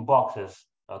in boxes.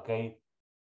 Okay.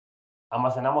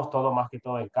 Almacenamos todo más que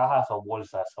todo en cajas o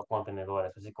bolsas o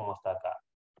contenedores, así como está acá.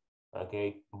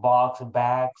 Okay. Box,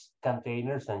 bags,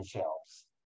 containers, and shelves.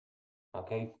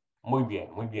 Okay. Muy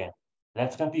bien, muy bien.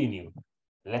 Let's continue.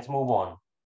 Let's move on.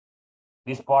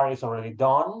 This part is already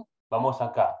done. Vamos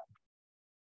acá.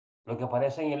 Lo que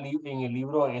aparece en el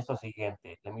libro es lo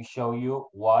siguiente. Let me show you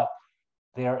what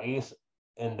there is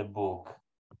in the book.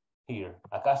 Here.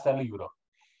 Acá está el libro.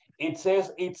 It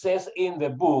says in the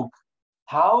book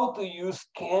how to use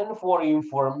can for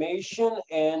information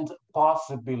and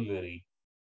possibility.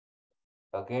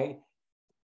 Okay.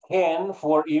 Can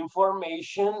for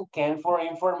information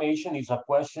is a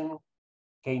question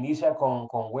que inicia con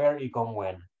where y con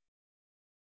when.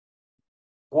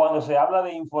 Cuando se habla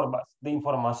de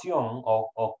información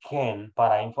o can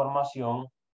para información,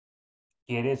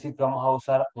 quiere decir que vamos a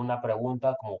usar una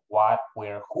pregunta como what,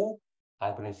 where, who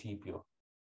al principio.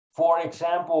 For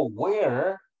example,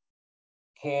 where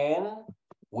can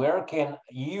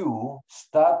you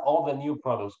stock all the new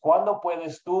products? ¿Cuándo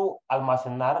puedes tú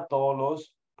almacenar todos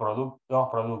los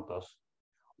productos?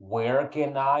 Where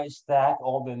can I stack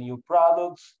all the new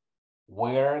products?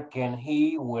 Where can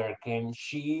he, where can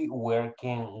she, where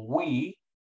can we,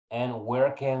 and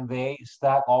where can they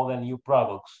stack all the new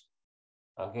products?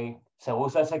 Okay. Se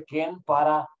usa ese can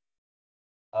para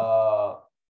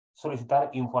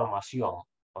solicitar información,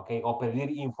 okay, o pedir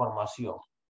información.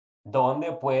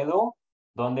 ¿Dónde puedo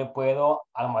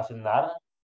almacenar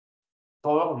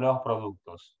todos los nuevos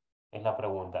productos? Es la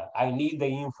pregunta. I need the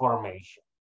information.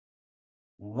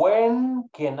 When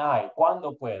can I?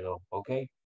 ¿Cuándo puedo? Okay.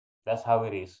 That's how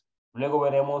it is. Luego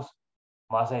veremos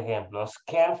más ejemplos.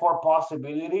 Can for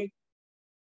possibility.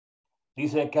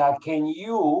 Dice acá, can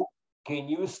you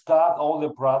stock all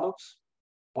the products?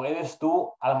 ¿Puedes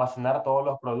tú almacenar todos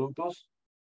los productos?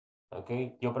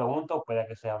 Ok, yo pregunto para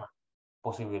que sea una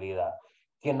posibilidad.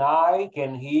 Can I,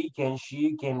 can he, can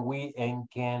she, can we, and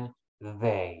can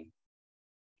they?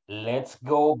 Let's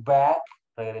go back.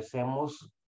 Regresemos.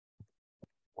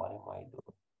 What am I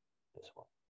doing? This one.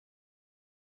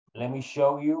 Let me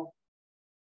show you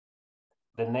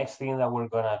the next thing that we're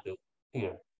gonna do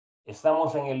here.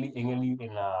 Estamos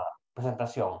en la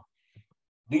presentación.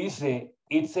 Dice,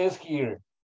 it says here,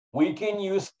 we can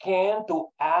use can to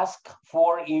ask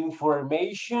for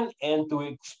information and to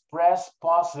express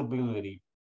possibility.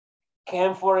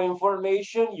 Can for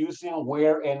information using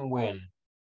where and when.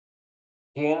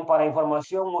 Can para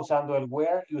información usando el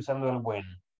where y usando el when.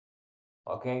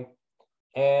 Okay.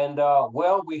 And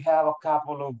well, we have a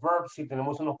couple of verbs. Si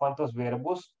tenemos unos cuantos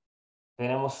verbos.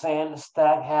 Tenemos send,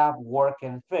 stack, have, work,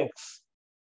 and fix.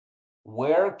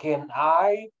 Where can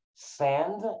I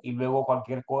send? Y luego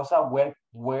cualquier cosa.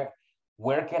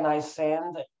 Where can I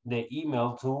send the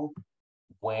email to?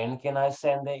 When can I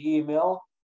send the email?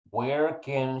 Where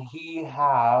can he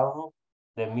have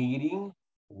the meeting?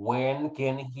 When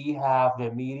can he have the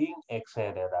meeting?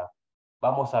 Etc.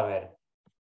 Vamos a ver.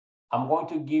 I'm going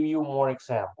to give you more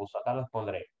examples. Acá los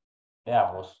pondré.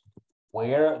 Veamos.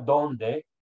 Where, dónde.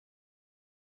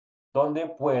 ¿Dónde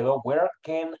puedo? Where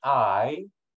can I?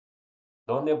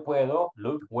 ¿Dónde puedo?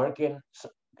 Look, where can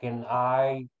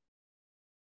I?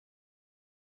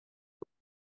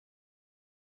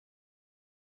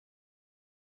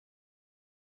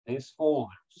 These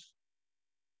folders.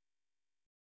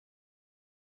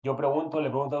 Yo le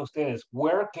pregunto a ustedes,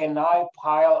 where can I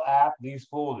pile up these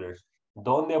folders?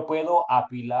 ¿Dónde puedo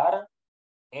apilar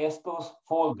estos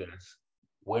folders?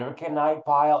 Where can I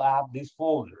pile up these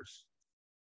folders?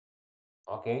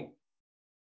 Ok.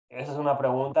 Esa es una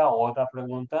pregunta o otra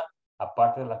pregunta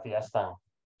aparte de las que ya están.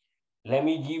 Let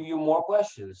me give you more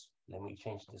questions. Let me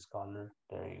change this color.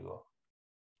 There you go.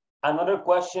 Another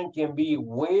question can be,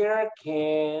 where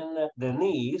can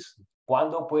Denise,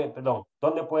 ¿dónde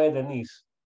puede Denise?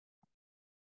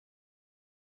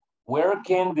 Where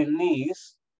can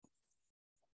Denise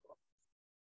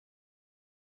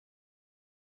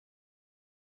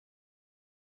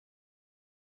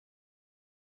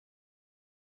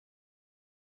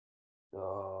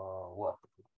what?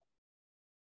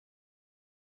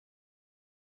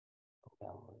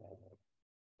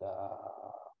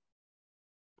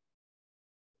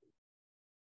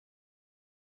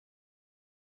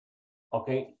 Ok,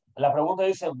 la pregunta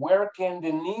dice, where can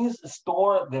Denise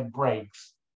store the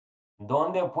brakes?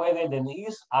 ¿Dónde puede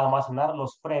Denise almacenar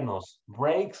los frenos?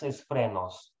 Brakes es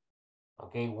frenos.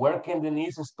 Ok, where can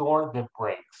Denise store the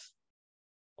brakes?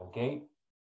 Ok,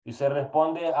 y se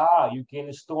responde, you can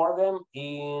store them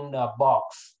in a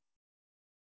box.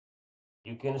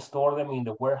 You can store them in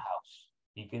the warehouse.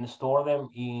 You can store them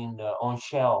in on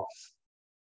shelves.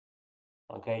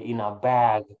 Okay, in a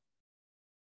bag.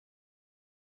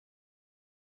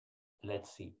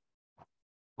 Let's see.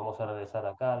 Vamos a regresar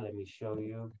acá. Let me show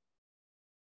you.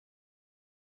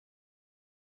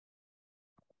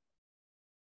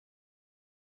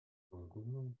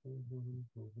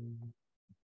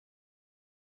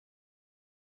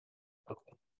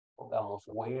 Okay. Pongamos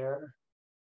where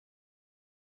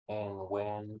and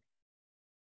when.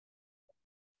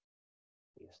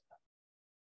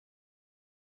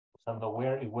 Usando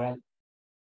where y when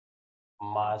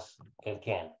más el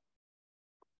can.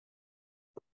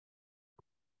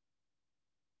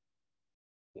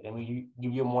 Let me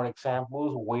give you more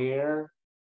examples. Where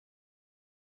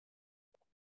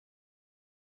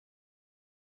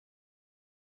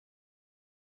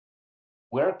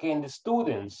can the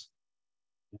students?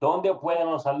 ¿Dónde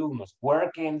pueden los alumnos? Where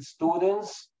can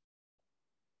students?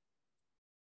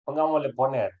 Pongámosle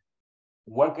poner.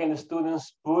 Where can the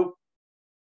students put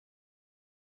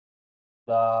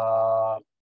the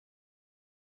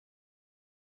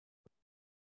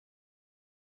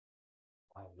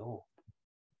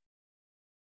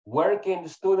where can the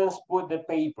students put the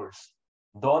papers?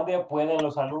 ¿Dónde pueden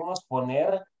los alumnos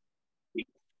poner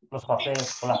los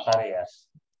papeles con las tareas?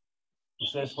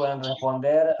 Ustedes pueden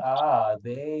responder,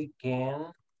 they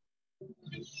can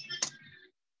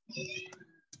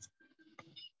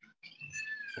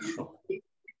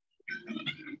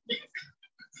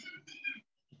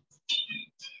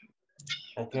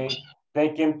okay, they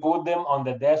can put them on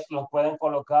the desk, los pueden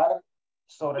colocar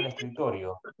sobre el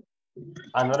escritorio.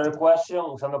 Another question,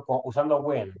 usando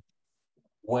when.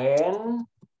 When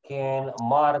can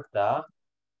Marta,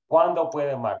 ¿cuándo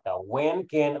puede Marta? When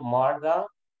can Marta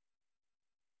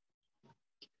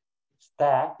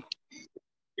stack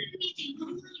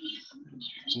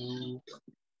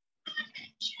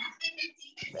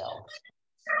belts?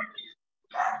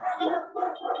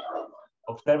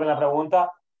 Observen la pregunta.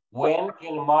 When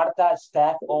can Marta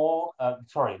stack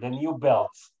the new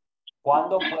belts?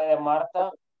 ¿Cuándo puede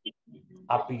Marta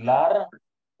apilar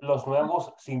los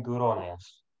nuevos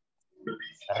cinturones?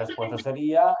 La respuesta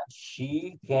sería,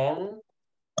 she can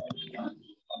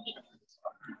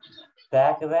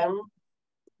stack the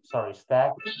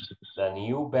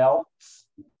new belts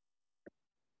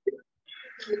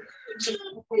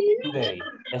today,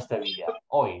 este día,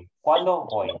 hoy. ¿Cuándo?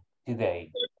 Hoy,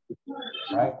 today,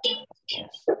 right?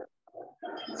 Yes.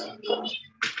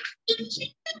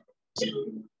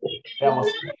 Veamos.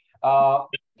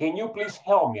 Can you please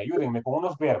help me? Ayúdenme con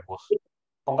unos verbos.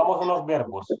 Pongamos unos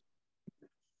verbos.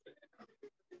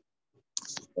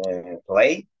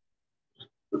 Play.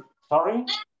 Sorry?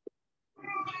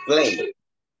 Play.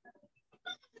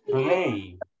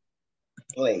 Play.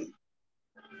 Play.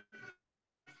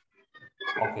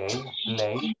 Ok,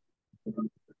 play.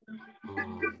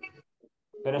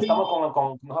 Pero estamos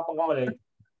no pongámosle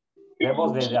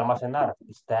verbos de almacenar.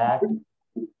 Stack.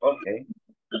 Ok.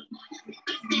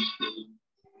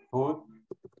 Put.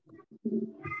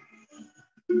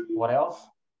 What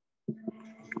else?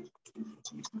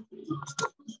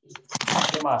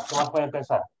 ¿Qué más? ¿Qué más pueden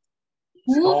pensar?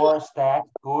 Store, stack,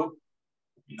 put.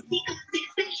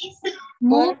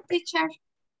 Move, teacher.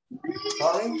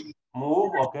 Sorry?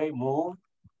 Move, okay, move.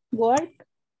 Work.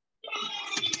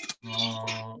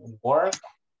 Work.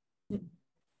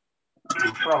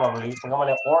 Probably,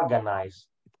 pongámosle organize.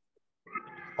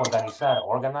 Organizar,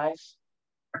 organize.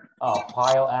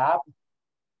 Pile up,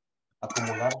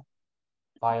 acumular,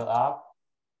 pile up.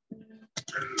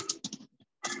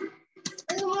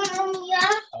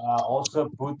 Also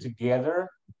put together.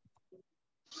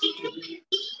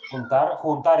 Juntar,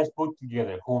 juntar is put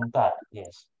together. Juntar,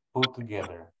 yes, put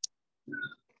together.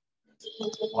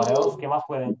 What else? ¿Qué más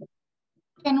pueden?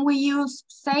 Can we use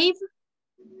save?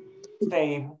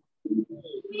 Save.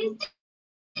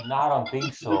 No, I don't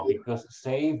think so, because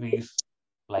save is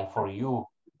like for you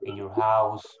in your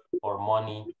house or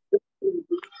money.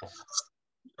 Yes.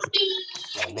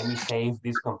 Like, let me save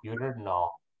this computer.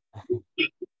 No.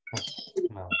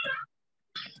 No.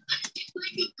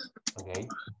 Okay.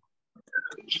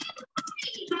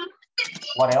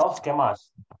 What else? ¿Qué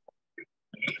más?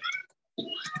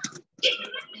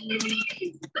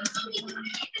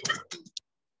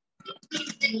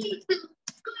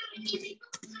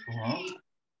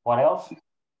 What else?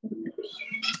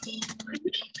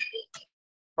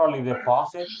 Probably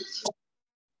deposit.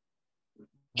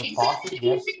 Deposit,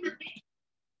 yes.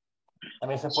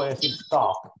 También se puede decir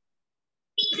stock.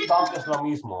 Stock es lo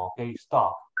mismo, okay?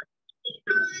 Stock.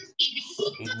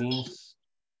 It means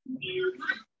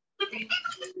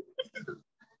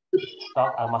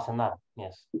stock, almacenar,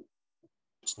 yes.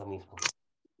 Lo mismo.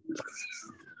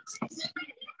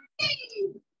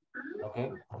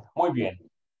 Okay, muy bien.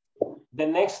 The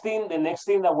next thing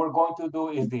that we're going to do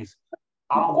is this.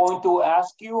 I'm going to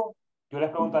ask you, yo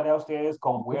les preguntaré a ustedes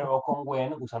con where o con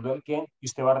when, usando el can, y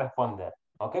usted va a responder,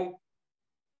 okay?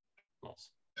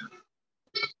 Yes.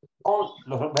 Con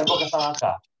los verbos que están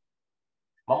acá.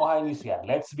 Vamos a iniciar.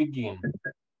 Let's begin.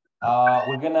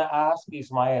 We're gonna ask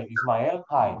Ismael. Ismael,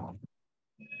 hi.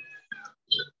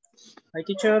 Hi,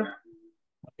 teacher.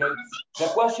 Okay. The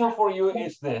question for you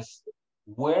is this: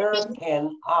 Where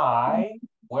can I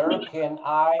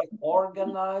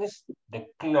organize the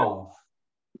clothes?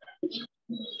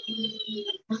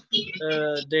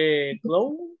 The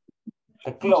clothes.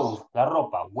 The clothes, la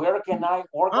ropa. Where can I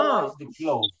organize the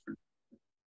clothes?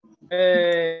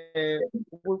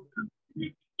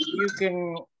 You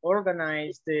can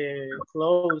organize the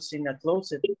clothes in a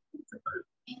closet.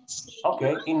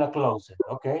 Okay, in a closet.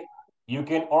 Okay. You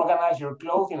can organize your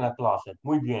clothes in a closet.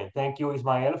 Muy bien. Thank you,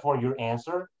 Ismael, for your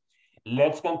answer.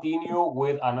 Let's continue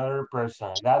with another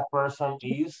person. That person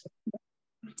is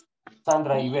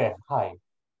Sandra Iber. Hi.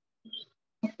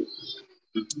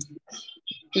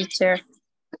 Teacher.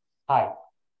 Hi.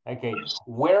 Okay.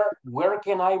 Where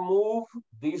can I move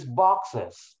these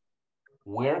boxes?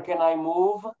 Where can I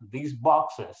move these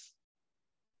boxes?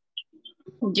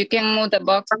 You can move the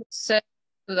boxes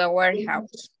to the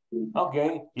warehouse.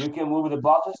 Okay, you can move the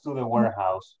boxes to the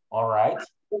warehouse. All right.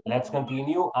 Let's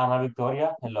continue. Ana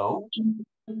Victoria, hello.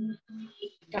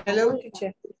 Hello,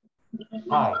 teacher.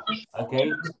 Hi.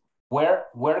 Okay. Where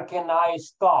can I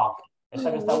stock?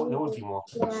 Esta que está de último.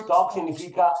 Stock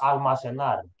significa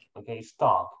almacenar. Okay,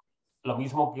 stock. Lo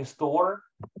mismo que store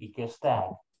y que stack.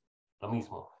 Lo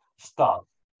mismo. Stock.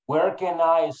 Where can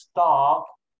I stock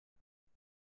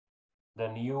the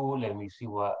new, let me see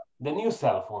what, the new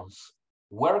cell phones?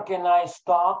 Where can I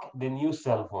stock the new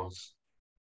cell phones?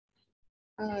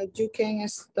 You can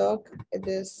stock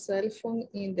the cell phone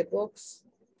in the box.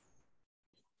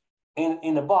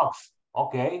 In the box.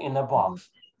 Okay, in the box.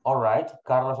 All right.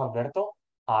 Carlos Alberto,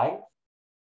 hi.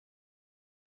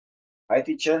 Hi,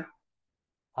 teacher.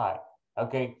 Hi.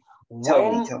 Okay.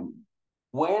 Tell me.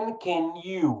 When can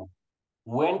you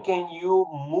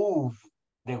move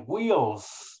the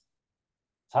wheels?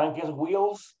 ¿Saben qué es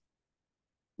wheels?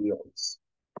 Wheels.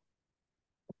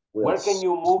 Where can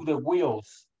you move the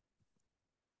wheels?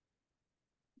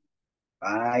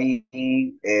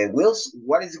 Wheels.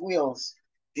 What is wheels,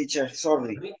 teacher?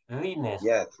 Sorry. Rines.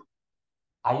 Yes.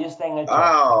 Ahí está en el chat.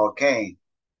 Ah, okay.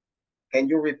 Can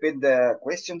you repeat the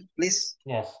question, please?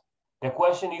 Yes. The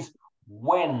question is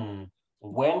when.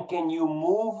 When can you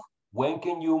move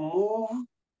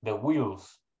the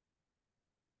wheels?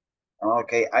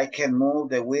 Okay, I can move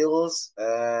the wheels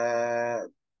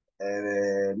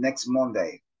next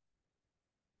Monday.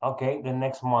 Okay, the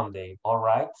next Monday. All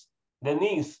right.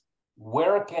 Denise,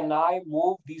 where can I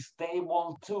move this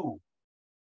table to?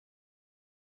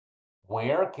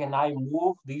 Where can I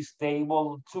move this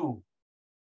table to?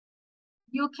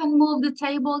 You can move the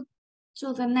table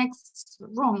to the next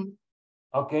room.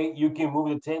 Okay, you can move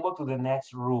the table to the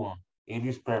next room. It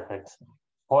is perfect.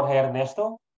 Jorge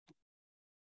Ernesto?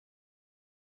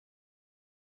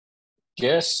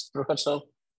 Yes, Professor.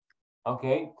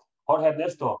 Okay, Jorge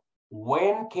Ernesto,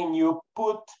 when can you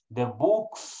put the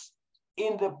books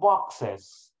in the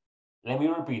boxes? Let me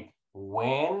repeat.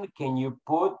 When can you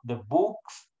put the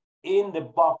books in the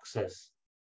boxes?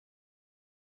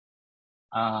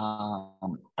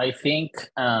 I think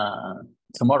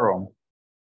tomorrow.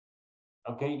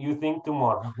 Okay, you think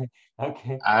tomorrow. Okay.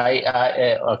 Okay.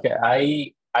 I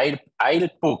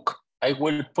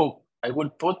will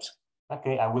put.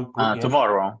 Okay, I will put yes.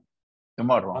 Tomorrow.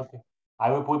 Okay.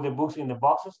 I will put the books in the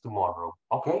boxes tomorrow.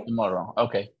 Okay. Tomorrow.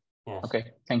 Okay. Yes. Okay.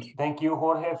 Thank you. Thank you,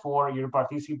 Jorge, for your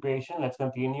participation. Let's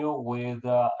continue with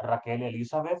Raquel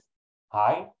Elizabeth.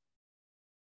 Hi.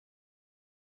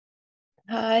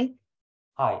 Hi.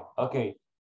 Hi. Okay.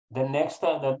 The next,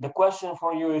 the question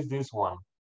for you is this one.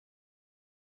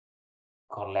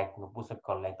 Collect. No puse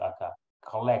collect acá.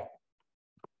 Collect.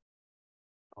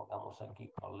 Pongamos aquí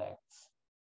collects.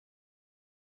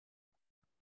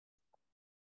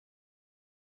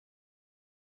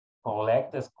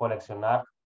 Collect es coleccionar.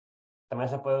 También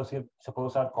se puede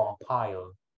usar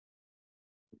compile.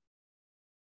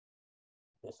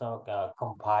 So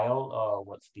compile,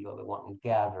 what's the other one?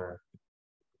 Gather.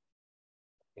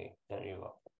 Okay, there you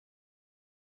go.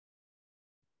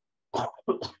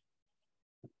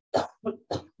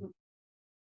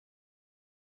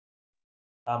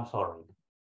 I'm sorry.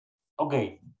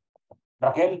 Okay.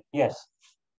 Raquel, yes.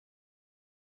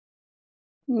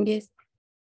 Yes.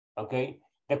 Okay.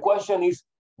 The question is,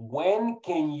 when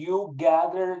can you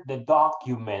gather the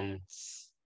documents?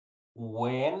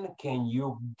 When can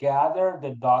you gather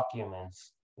the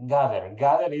documents? Gather.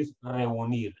 Gather is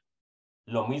reunir.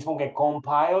 Lo mismo que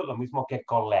compile, lo mismo que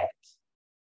collect.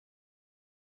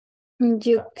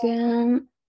 You can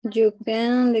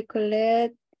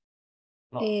collect.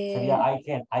 No, sería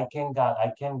I can gather.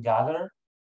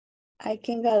 I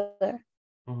can gather.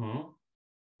 Mm-hmm.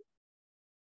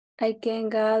 I can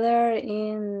gather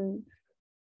in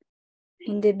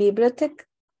the bibliothèque.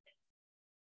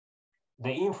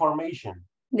 The information.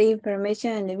 The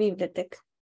information in the bibliothèque.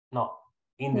 No,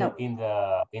 in the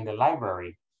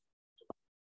library.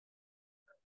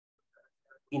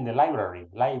 In the library.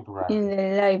 In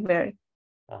the library.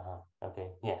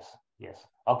 Okay. Yes. Yes.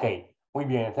 Okay. Muy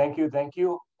bien. Thank you. Thank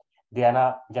you.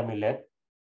 Diana Yamilet.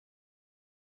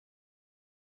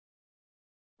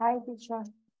 Hi, teacher.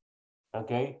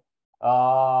 Okay.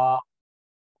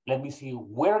 Let me see.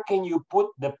 Where can you put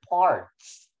the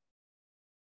parts?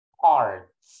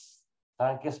 Parts.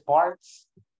 ¿Saben qué es parts?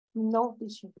 No,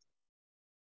 teacher.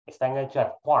 Está en el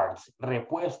chat. Parts.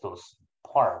 Repuestos.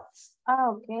 Parts.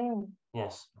 Okay.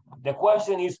 Yes. The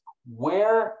question is,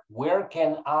 where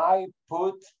can I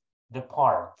put the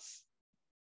parts?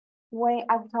 When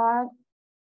I can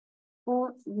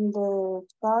put the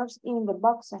parts in the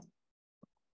boxes.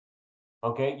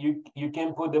 Okay, you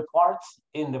can put the parts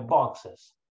in the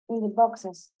boxes. In the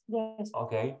boxes, yes.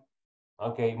 Okay.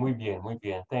 Okay, muy bien, muy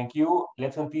bien. Thank you.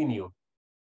 Let's continue.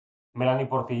 Melanie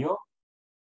Portillo.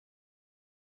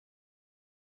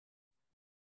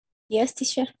 Yes,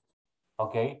 teacher.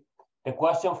 Okay. The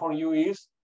question for you is,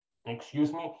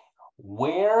 excuse me,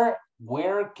 where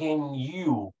can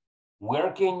you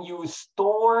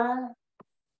store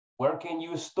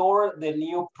the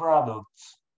new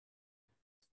products?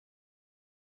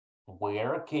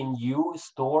 Where can you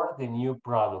store the new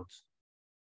products?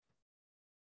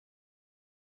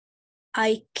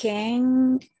 I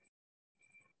can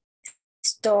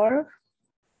store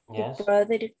Yes.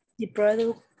 the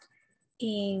product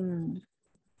in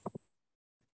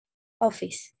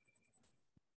office.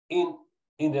 In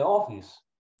the office.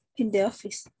 In the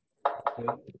office.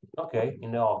 Okay,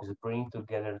 in the office. Bring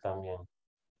together también.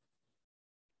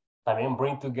 También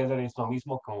bring together es lo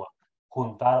mismo como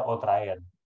juntar o traer.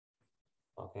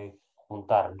 Okay,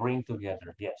 juntar, bring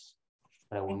together, yes.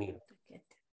 Reunir.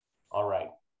 All right.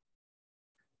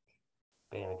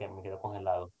 Me quedo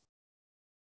congelado.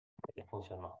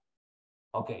 Funcionó.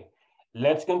 Okay,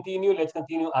 let's continue.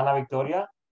 Ana Victoria.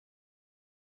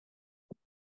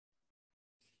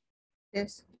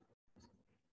 Yes.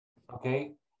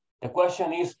 Okay, the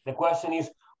question is,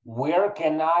 where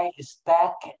can I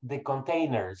stack the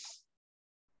containers?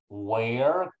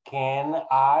 Where can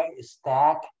I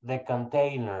stack the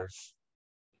containers?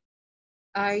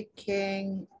 I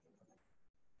can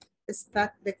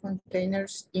stack the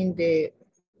containers in the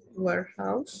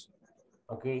warehouse.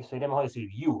 Okay, sería mejor decir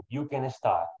you can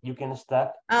stack.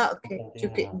 Okay,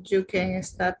 you can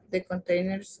stack the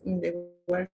containers in the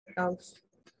warehouse.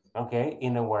 Okay,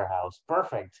 in the warehouse.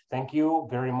 Perfect. Thank you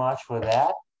very much for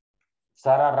that.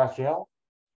 Sarah Rachel.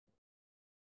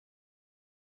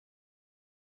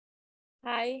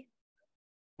 Hi.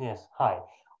 Yes, hi.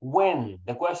 When,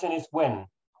 the question is when.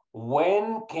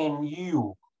 When can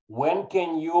you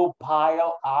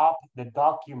pile up the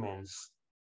documents?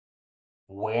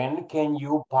 When can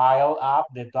you pile up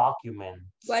the documents?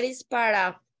 What is pile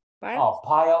up? Oh,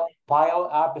 pile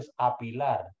up es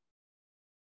apilar.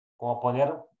 Como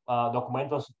poner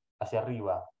documentos hacia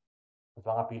arriba. Los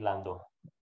van apilando.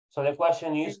 So the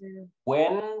question is,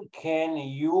 when can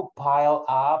you pile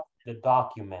up the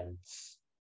documents?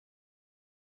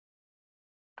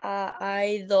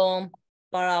 I don't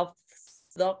pile up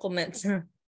documents. No,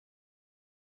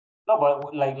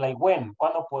 but like when?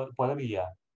 ¿Cuándo podría?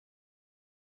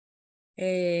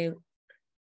 I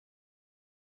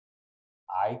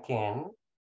can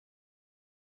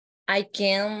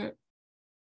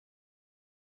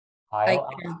pile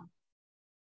up.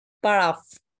 Pile up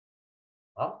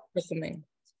Huh? document.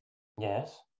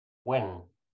 Yes. When?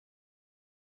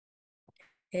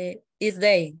 Is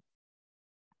day.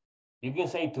 You can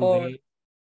say today,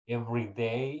 every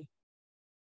day.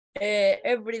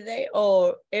 Every day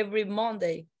or every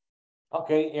Monday.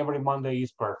 Okay, every Monday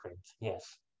is perfect.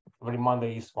 Yes, every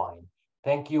Monday is fine.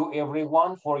 Thank you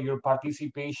everyone for your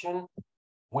participation.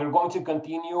 We're going to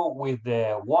continue with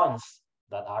the ones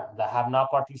that have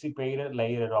not participated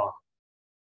later on.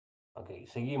 Okay,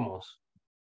 seguimos.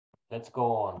 Let's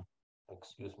go on.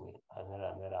 Excuse me.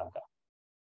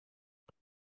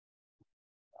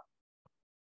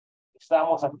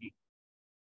 Estamos aquí.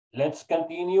 Let's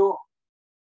continue.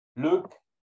 Look,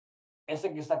 este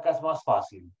que está acá es más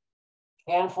fácil.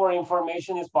 Can for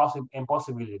information is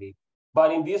possibility.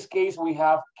 But in this case, we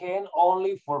have can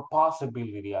only for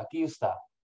possibility. Aquí está.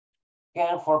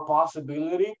 Can for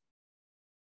possibility.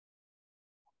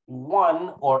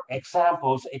 One or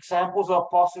examples. Examples of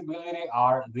possibility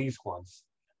are these ones.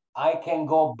 I can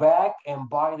go back and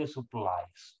buy the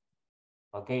supplies.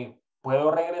 Okay.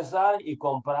 Puedo regresar y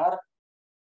comprar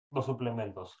los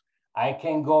suplementos. I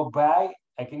can go back,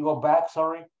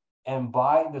 and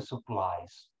buy the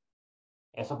supplies.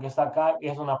 Eso que está acá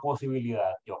es una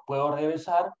posibilidad. Yo puedo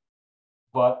regresar,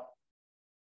 but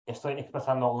estoy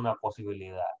expresando una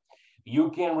posibilidad.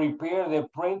 You can repair the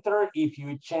printer if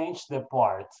you change the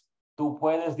parts. Tú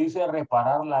puedes, dice,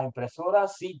 reparar la impresora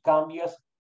si cambias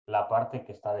la parte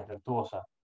que está defectuosa.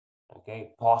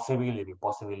 Okay, possibility,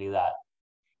 posibilidad.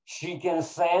 She can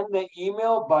send the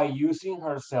email by using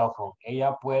her cell phone.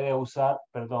 Ella puede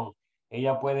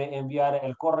enviar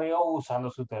el correo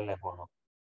usando su teléfono.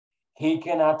 He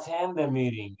can attend the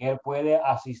meeting. Él puede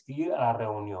asistir a la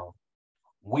reunión.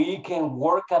 We can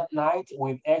work at night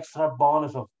with extra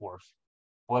bonus, of course.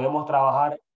 Podemos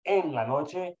trabajar en la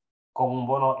noche con un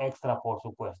bono extra, por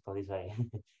supuesto, dice ahí.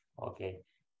 Ok,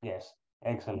 yes,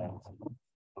 excellent.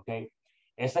 Ok,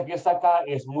 este que está acá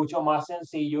es mucho más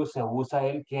sencillo. Se usa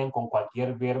el can con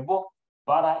cualquier verbo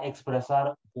para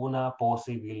expresar una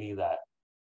posibilidad.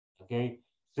 Ok,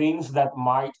 things that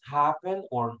might happen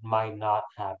or might not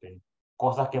happen.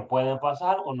 Cosas que pueden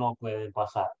pasar o no pueden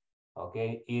pasar. Ok,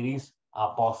 it is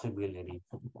a possibility.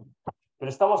 Pero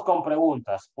estamos con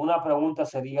preguntas. Una pregunta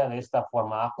sería de esta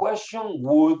forma. A question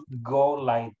would go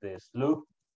like this. Look,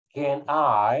 can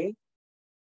I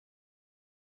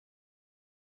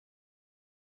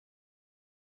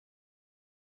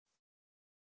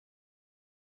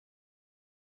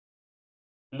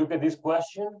look at this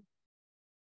question?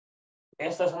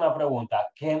 Esta es una pregunta.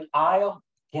 Can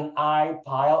I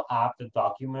pile up the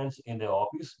documents in the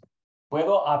office?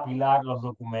 ¿Puedo apilar los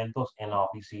documentos en la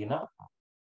oficina?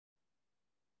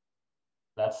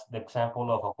 That's the example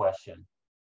of a question.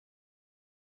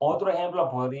 Otro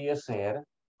ejemplo podría ser,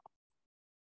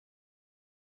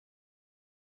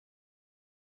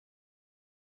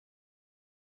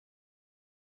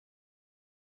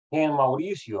 can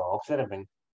Mauricio, observen,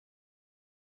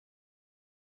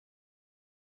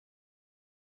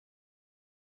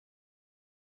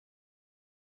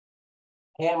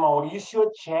 can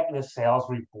Mauricio check the sales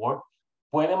report?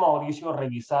 ¿Puede Mauricio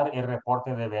revisar el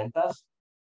reporte de ventas?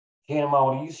 Can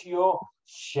Mauricio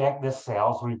check the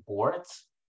sales reports?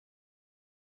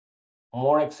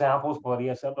 More examples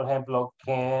podría ser, por ejemplo,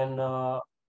 can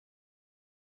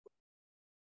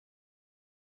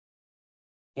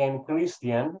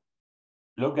Christian,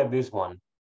 look at this one.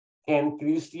 Can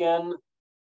Christian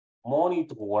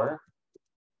monitor?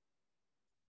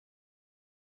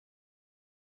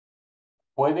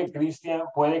 ¿Puede Christian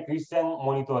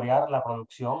monitorear la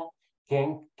producción?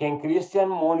 Can Christian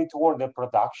monitor the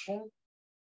production?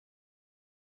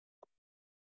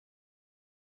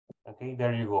 Okay,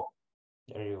 there you go.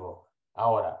 There you go.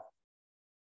 Ahora,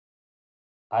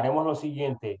 haremos lo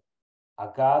siguiente.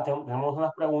 Acá tenemos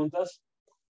unas preguntas.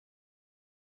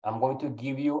 I'm going to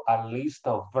give you a list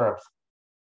of verbs.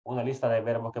 Una lista de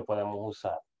verbos que podemos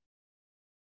usar.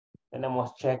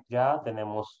 Tenemos check ya,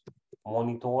 tenemos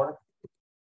monitor.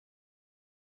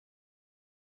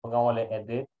 Pongámosle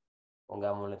edit.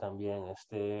 Pongámosle también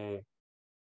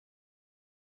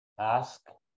ask,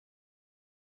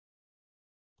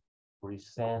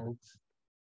 present,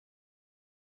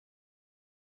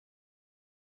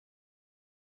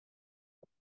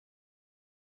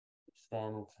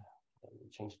 present, let me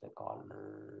change the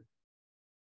color.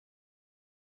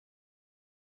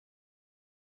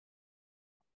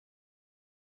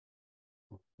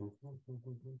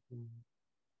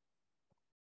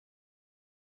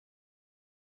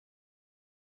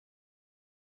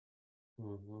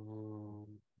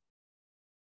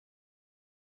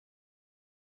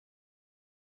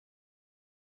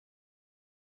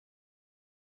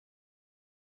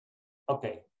 Ok,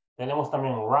 tenemos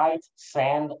también write,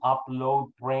 send,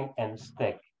 upload, print, and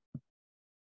stick.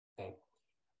 Okay.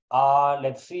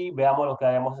 Let's see, veamos lo que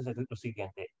haremos es lo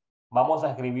siguiente. Vamos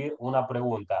a escribir una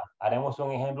pregunta. Haremos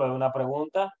un ejemplo de una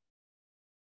pregunta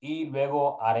y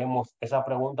luego haremos esa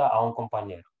pregunta a un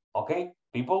compañero. Ok,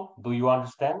 people, do you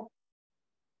understand?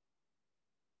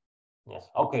 Yes,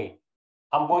 okay.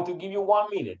 I'm going to give you 1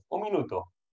 minute, un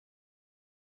minuto.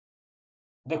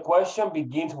 The question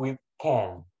begins with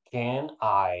can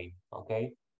I,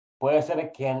 okay? Puede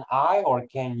ser can I or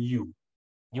can you,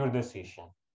 your decision.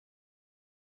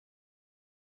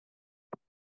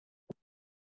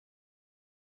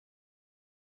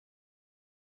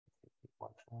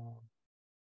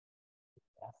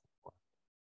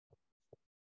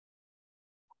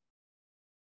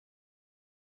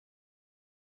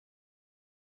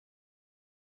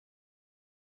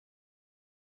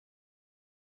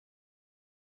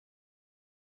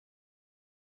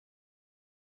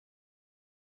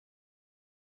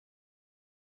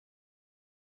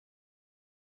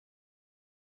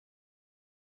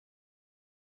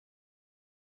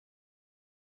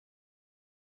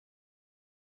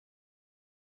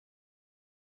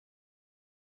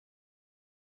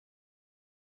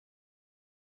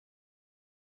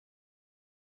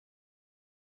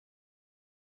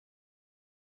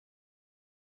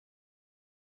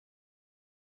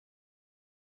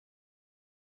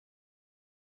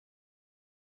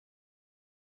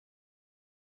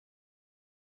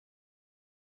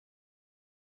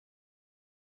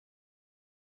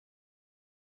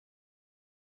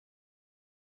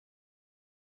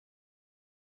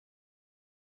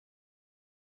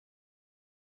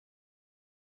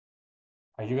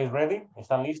 Are you guys ready?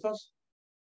 ¿Están listos?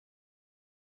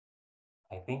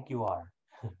 I think you are.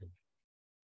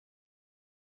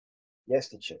 Yes,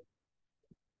 teacher.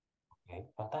 Okay,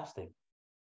 fantastic.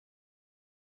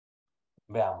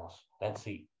 Veamos. Let's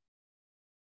see.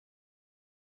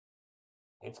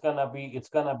 It's gonna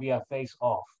be a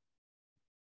face-off.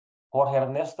 Jorge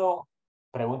Ernesto,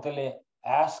 pregúntele,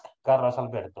 ask Carlos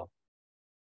Alberto.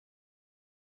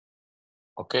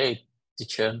 Okay,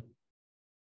 teacher.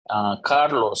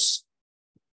 Carlos,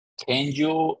 can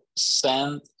you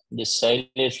send the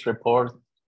sales report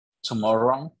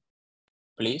tomorrow,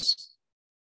 please?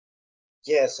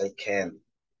 Yes, I can.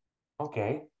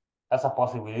 Okay, that's a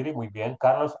possibility. Muy bien.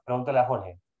 Carlos, pregúntele a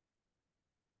Jorge.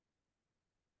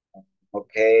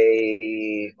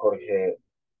 Okay, Jorge.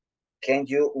 Can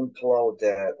you unplug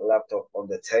the laptop on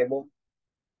the table?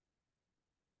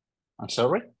 I'm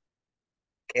sorry?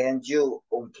 Can you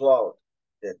unplug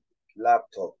the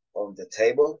laptop on the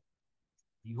table?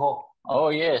 Dijo, Oh,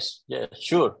 yes,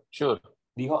 sure.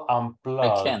 dijo I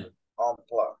unplug. can.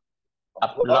 Unplug.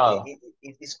 Upload. Okay,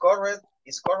 it's correct.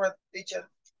 It's correct, teacher.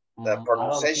 The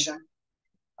pronunciation.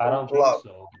 I don't think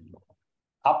so.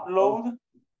 Upload.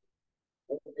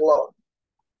 Unplug.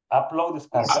 Upload es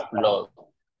cargar. Upload.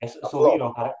 Es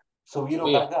Upload. subir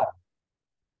o cargar.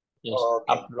 Yes,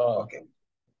 Okay. upload.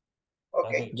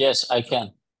 Okay. Yes, I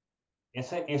can.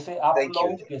 Ese Thank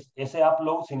you.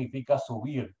 upload significa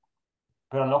subir,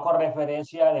 pero no con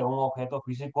referencia de un objeto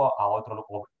físico a otro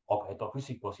objeto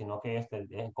físico, sino que es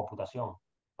en computación.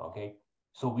 Okay.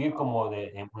 Subir como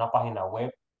de una página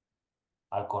web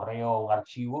al correo un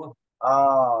archivo.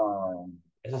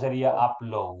 Eso sería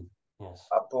upload. Yes.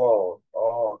 Upload.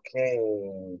 Okay.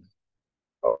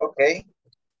 Okay.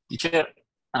 Teacher,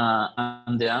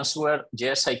 and the answer,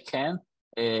 yes, I can,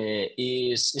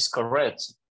 is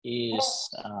correct.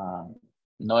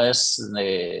 No es,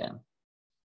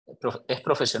 es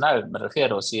profesional, me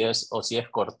refiero, si es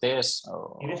cortés.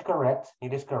 It is correct.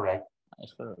 It is correct.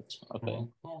 It's correct. Okay.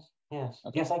 Yes.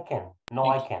 Okay. Yes, I can. No,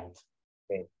 I can't.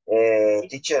 Okay.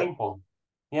 Teacher. Simple.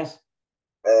 Yes.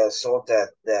 So that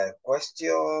the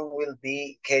question will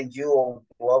be, can you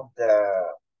unplug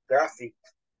the graphic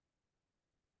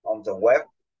on the web?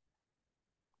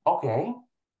 Okay.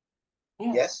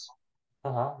 Yes.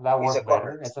 That works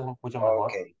better. Eso es mucho mejor.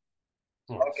 Okay.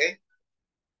 Yes. Okay.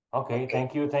 Okay.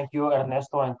 Thank you,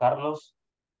 Ernesto and Carlos,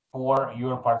 for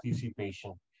your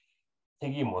participation.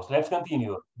 Seguimos. Let's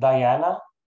continue. Diana,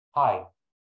 hi.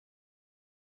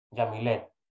 Yamilet.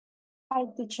 Hi,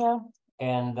 teacher.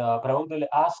 And pregúntele,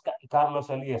 ask Carlos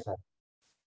Eliezer.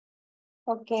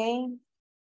 Okay.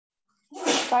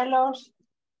 Carlos.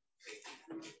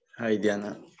 Hi,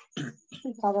 Diana.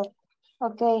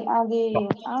 Okay, and the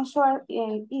answer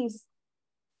is,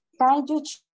 can you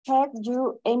check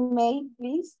your email,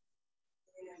 please?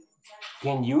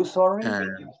 Can you, sorry?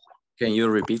 Can you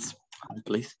repeat,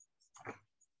 please?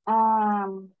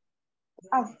 Can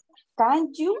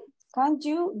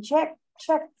you check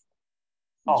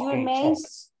your Okay,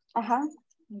 mails?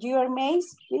 Your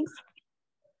mails, please.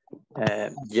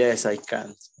 Yes, I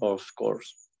can, of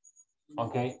course.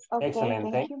 Okay, Okay,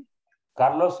 excellent. thank you.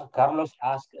 Carlos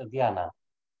asked Diana.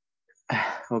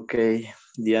 Okay,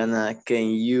 Diana,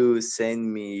 can you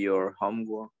send me your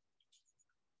homework?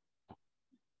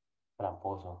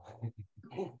 Tramposo.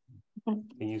 Can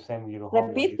you send me your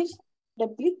homework? Repeat.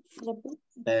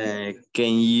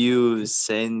 Can you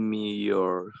send me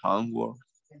your homework,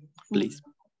 please?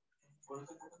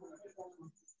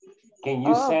 Can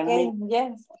you send me?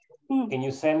 Yes. Can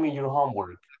you send me your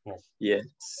homework? Yes.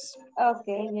 Yes.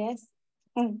 Okay, yes.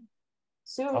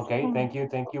 Sure. Okay, thank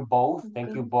you both.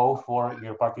 Thank you both for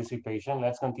your participation.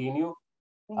 Let's continue.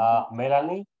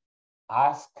 Melanie,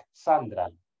 ask Sandra.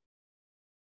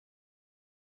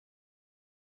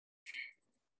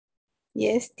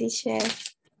 Yes, teacher.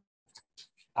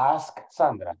 Ask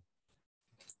Sandra.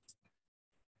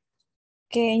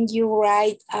 Can you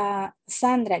write,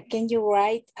 Sandra, can you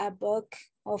write a book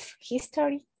of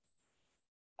history?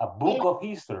 A book of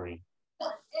history.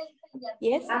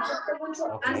 Yes.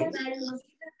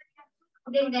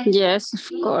 Okay. Yes, of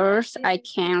course, I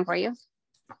can read.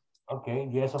 Okay,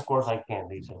 yes, of course I can,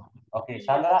 Lisa. Okay,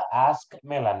 Sandra, ask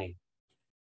Melanie.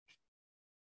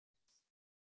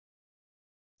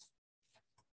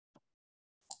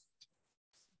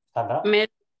 Sandra? Melanie,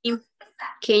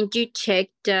 can you check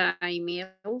the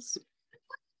emails?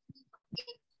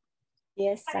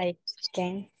 Yes, I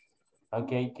can.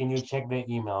 Okay, can you check the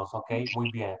emails? Okay, muy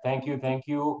bien. Thank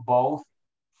you both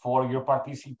for your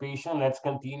participation. Let's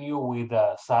continue with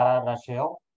Sarah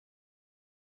Rachel.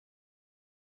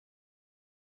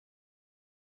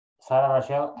 Sarah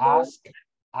Rachel,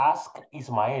 ask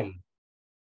Ismael.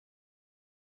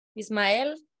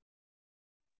 Ismael,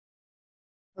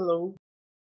 Hello.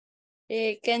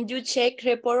 can you check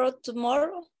report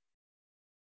tomorrow?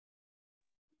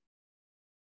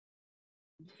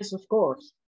 Yes, of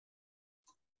course.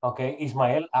 Okay,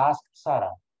 Ismael, ask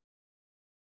Sarah.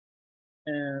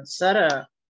 Sarah,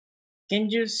 can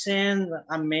you send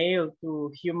a mail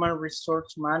to Human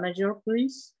Resource Manager,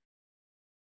 please?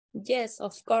 Yes,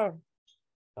 of course.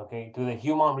 Okay, to the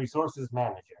Human Resources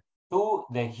Manager. To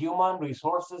the Human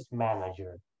Resources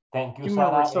Manager. Thank you,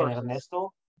 Sarah and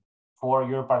Ernesto, for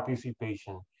your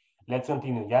participation. Let's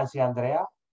continue. Yancy Andrea,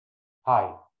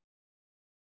 hi.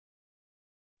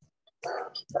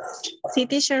 Sí,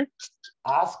 teacher.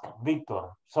 Ask Victor.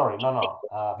 Sorry, no.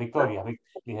 Victoria.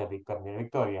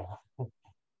 Victoria.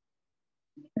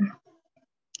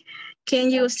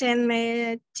 Can you send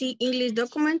me the English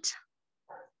document?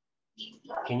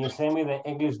 Can you send me the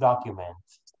English document?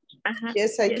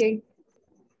 Yes, I can.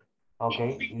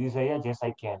 Okay, you say yes,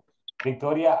 I can.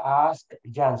 Victoria, ask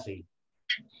Jancy.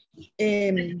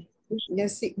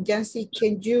 Jancy,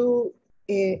 can you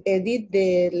edit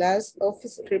the last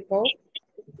office report?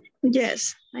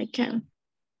 Yes, I can.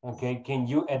 Okay, can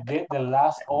you edit the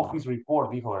last office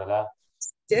report, dijo, ¿verdad?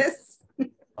 Yes.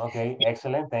 Okay,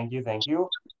 excellent. Thank you.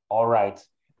 All right.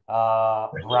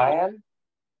 Brian.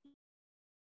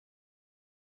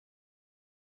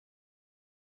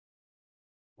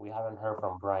 We haven't heard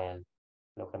from Brian.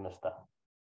 Lo que no está.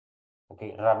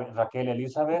 Okay, Raquel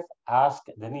Elizabeth, ask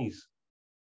Denise.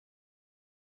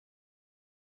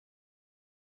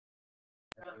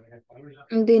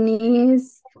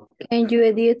 Denise, can you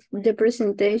edit the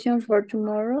presentation for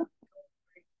tomorrow?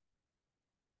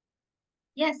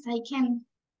 Yes, I can.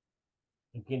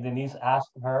 Okay, Denise, ask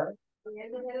her.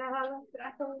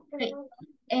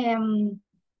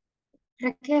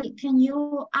 Raquel, can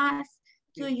you ask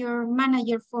to your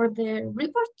manager for the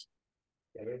report?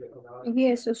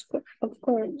 Yes, of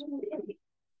course.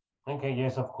 Okay,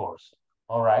 yes, of course.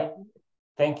 All right.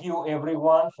 Thank you,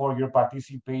 everyone, for your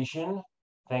participation.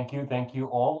 Thank you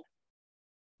all.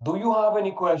 Do you have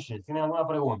any questions? ¿Tienen alguna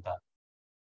pregunta?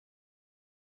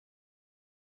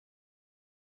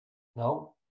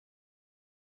 No.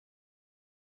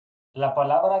 La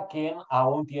palabra can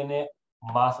aún tiene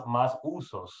más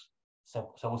usos. Se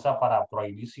usa para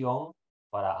prohibición,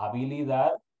 para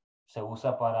habilidad, se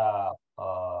usa para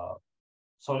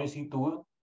solicitud,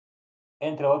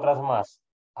 entre otras más.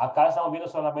 Acá estamos viendo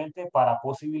solamente para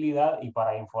posibilidad y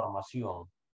para información.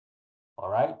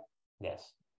 All right?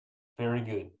 Yes. Very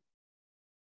good.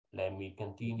 Let me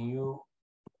continue.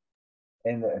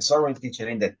 And sorry, teacher,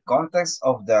 in the context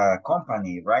of the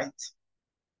company, right?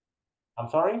 I'm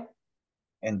sorry?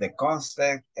 In the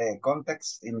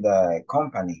context in the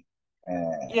company.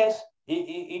 Yes,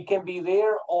 it can be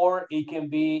there or it can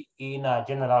be in a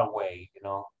general way, you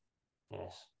know.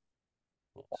 Yes.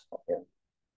 Yes. Okay.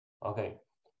 Okay.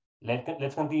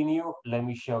 Let's continue. Let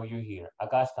me show you here.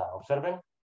 Acá está. Observen.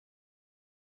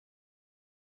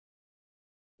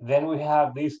 Then we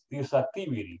have this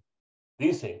activity.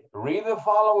 Dice, read the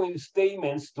following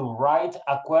statements to write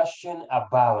a question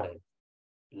about it.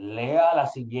 Lea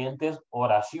las siguientes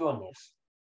oraciones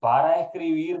para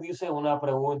escribir, dice, una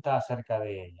pregunta acerca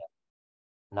de ella.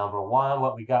 Number one,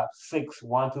 what we got, 6,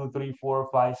 1, 2, 3, 4,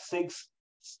 5, 6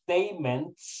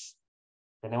 statements.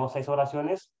 Tenemos 6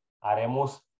 oraciones.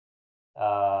 Haremos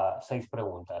 6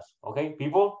 preguntas. Okay,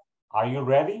 people, are you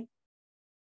ready?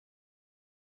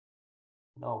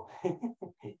 No.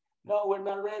 No, we're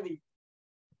not ready.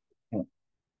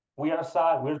 We are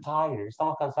sad, we're tired,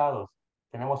 estamos cansados.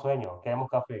 Tenemos sueño, queremos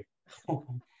café.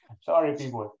 Sorry,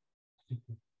 people.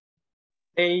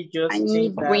 They just I think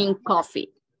need that green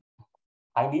coffee.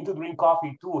 I need to drink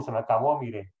coffee too. Se me acabó,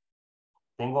 mire.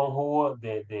 Tengo un jugo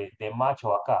de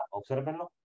macho acá. Obsérvenlo.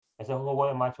 Ese es un jugo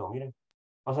de macho, miren.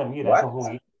 No se mira, es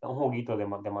What? un juguito de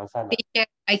manzana. Teacher,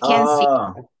 I can see.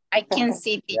 Ah, I can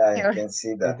see, yeah, I teacher. can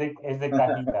see Es that. de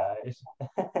cajita. Yes.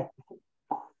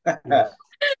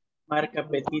 marca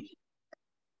petit.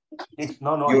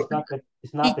 No, You,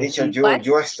 it's not teacher, petite. What?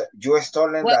 you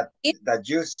stolen What? that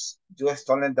juice. You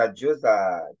stolen that juice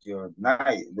that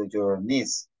your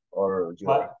niece or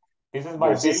But this is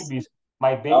your sister.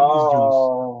 my baby's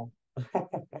Oh, juice.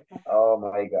 oh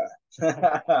my God.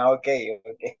 Okay,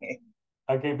 okay.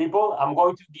 Okay, people, I'm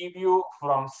going to give you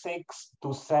from 6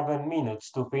 to 7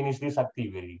 minutes to finish this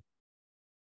activity.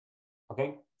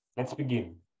 Okay, let's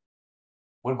begin.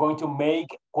 We're going to make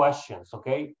questions,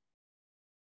 okay?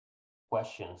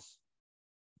 Questions.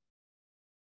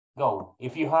 Go.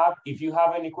 If you have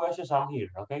any questions, I'm here,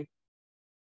 okay?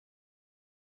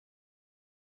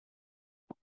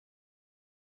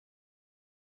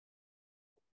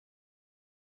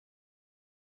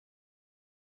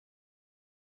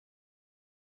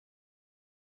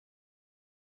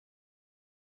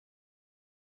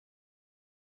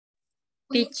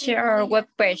 Teacher, what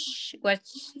page? What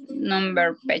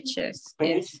number pages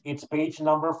is? It's page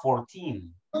number 14.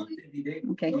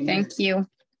 Okay, thank you.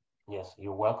 Yes,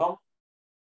 you're welcome.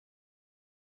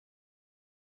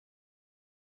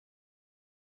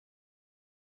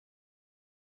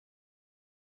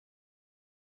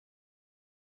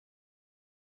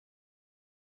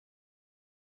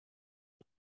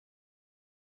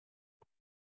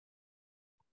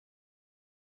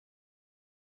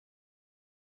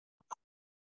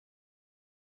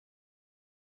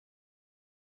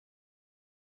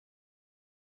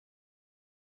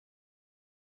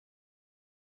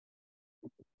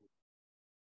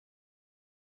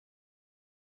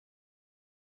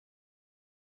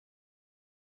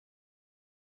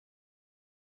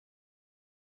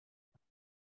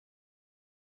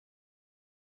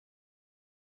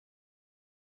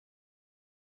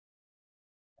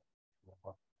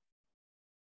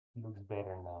 Looks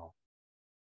better now.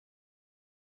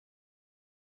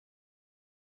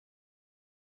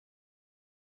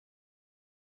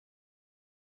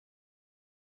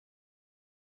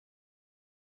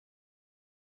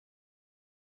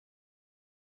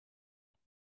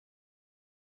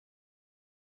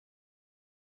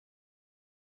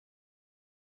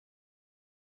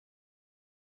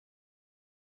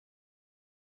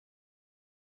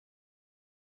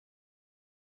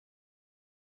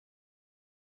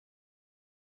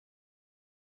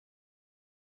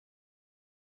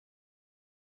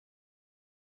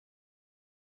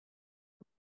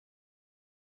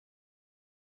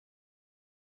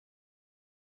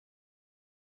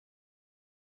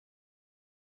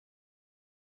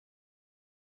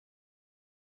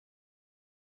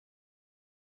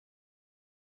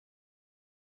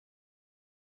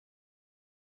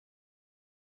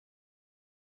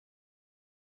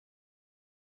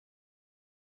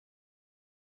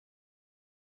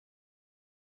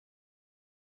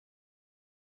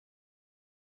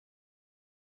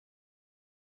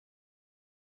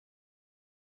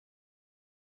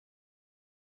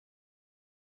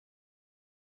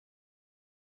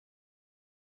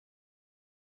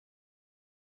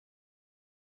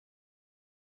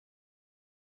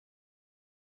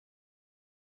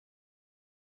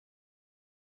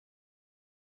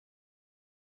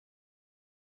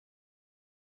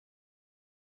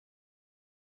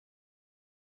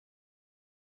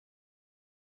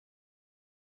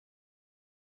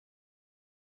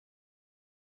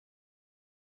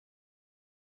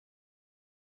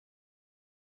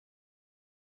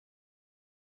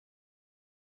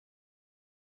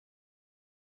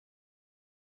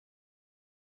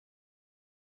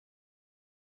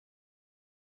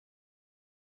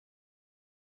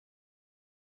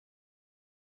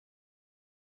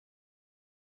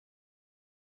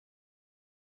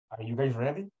 Are you guys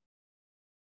ready?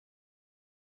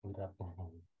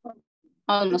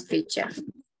 Almost, teacher.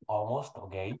 Almost,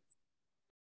 okay.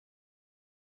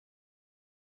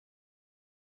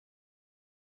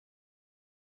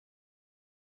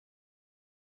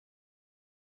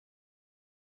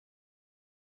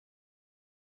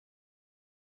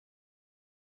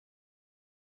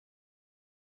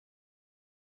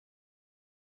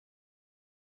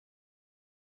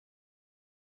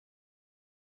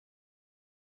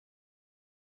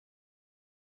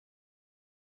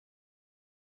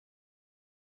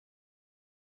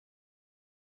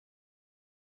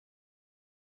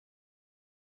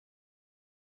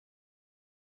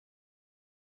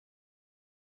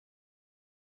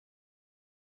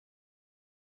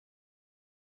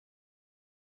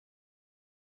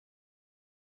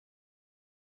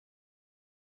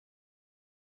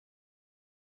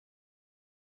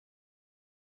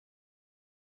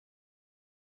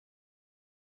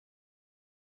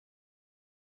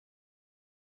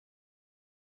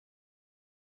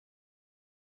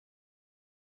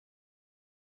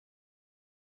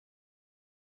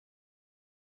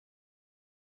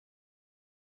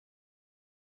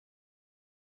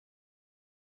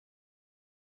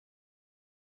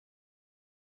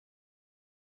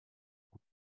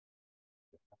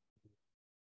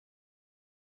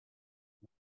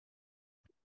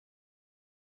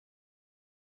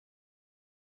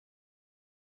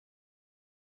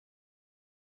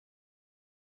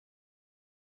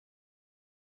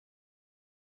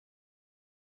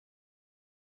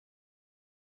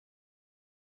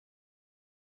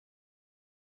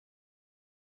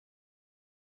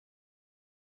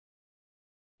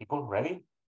 People ready?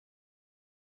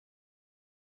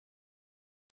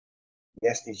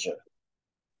 Yes, teacher.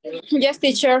 Yes,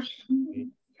 teacher.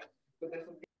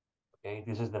 Okay,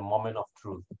 this is the moment of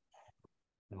truth.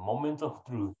 The moment of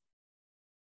truth.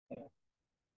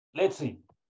 Let's see.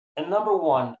 And number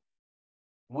one,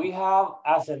 we have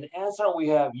as an answer, we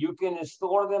have you can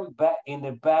store them back in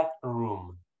the back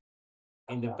room.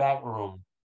 In the back room.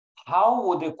 How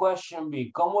would the question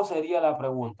be? ¿Cómo sería la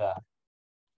pregunta?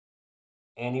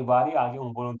 Anybody, alguien,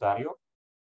 un voluntario?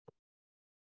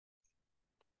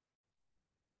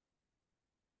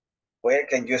 Where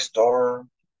can you store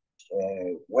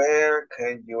the where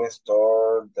can you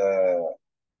store them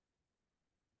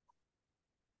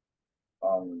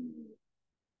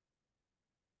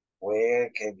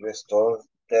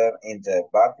in the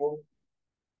bathroom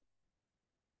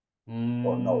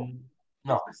or no?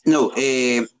 No. No,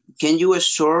 can you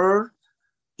store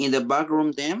in the back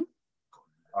room them?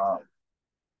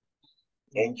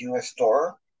 Can you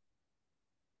store?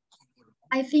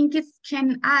 I think it's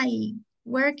can I.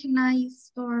 Where can I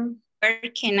store? Where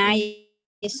can I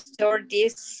store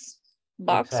this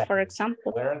box, Exactly. for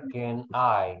example? Where can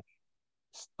I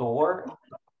store?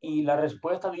 Y la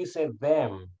respuesta dice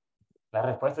them. La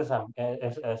respuesta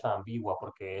es ambigua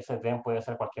porque ese them puede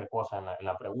ser cualquier cosa en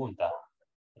la pregunta.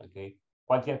 Okay.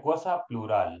 Cualquier cosa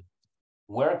plural.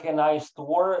 Where can I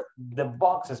store the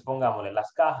boxes? Pongámosle,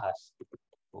 las cajas.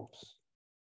 Oops.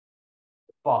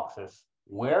 Boxes.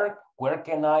 Where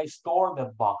can I store the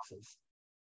boxes?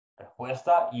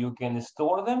 Respuesta, you can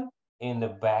store them in the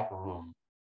back room.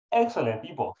 Excellent,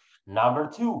 people. Number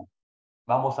two.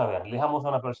 Vamos a ver, dejamos a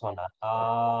una persona.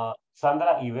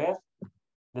 Sandra y Beth.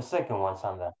 The second one,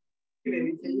 Sandra.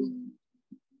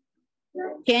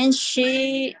 Can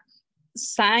she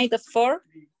sign the form?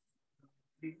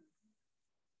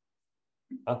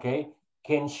 Okay.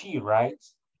 Can she, right?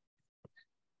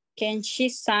 Can she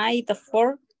sign the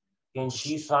form? Can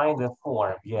she sign the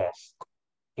form? Yes.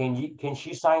 Can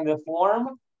she sign the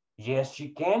form? Yes, she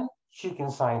can. She can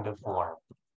sign the form.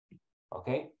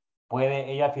 Okay. ¿Puede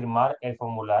ella firmar el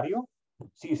formulario?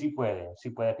 Sí, sí puede. Sí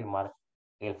puede firmar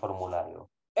el formulario.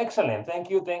 Excellent. Thank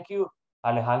you. Thank you.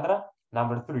 Alejandra,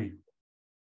 number three.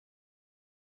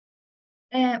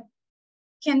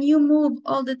 Can you move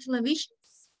all the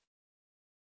televisions?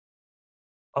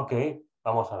 Okay.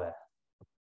 Vamos a ver.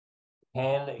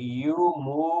 Can you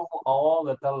move all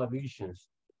the televisions?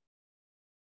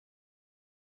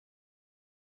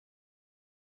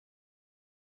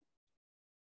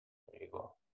 There you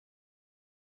go.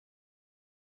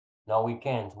 No, we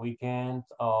can't. We can't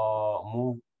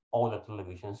move all the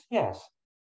televisions. Yes.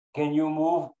 Can you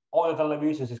move all the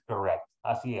televisions is correct.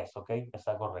 Así es, okay?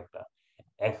 Está correcta.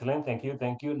 Excellent. Thank you.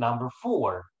 Thank you. Number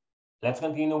four. Let's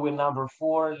continue with number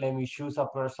four. Let me choose a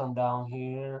person down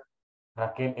here.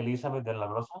 Raquel Elizabeth de la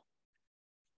Rosa.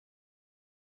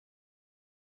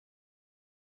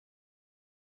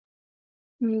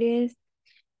 Yes.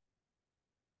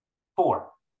 Four.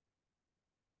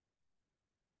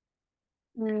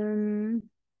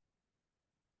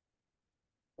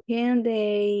 Can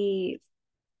they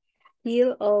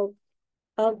fill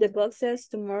of the boxes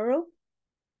tomorrow?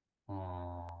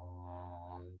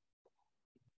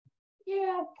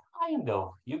 Yeah, kind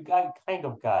of. You kind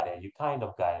of got it. You kind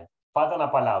of got it. Falta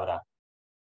una palabra.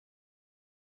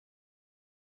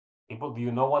 People, do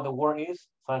you know what the word is?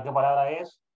 ¿Saben qué palabra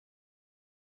es?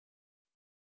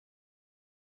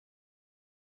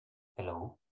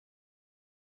 Hello.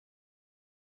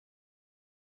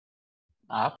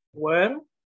 Where?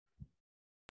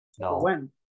 No.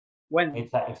 When?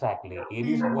 Exactly. It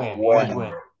is when. When. It is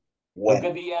when. When.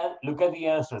 Look at the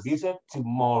answer. This is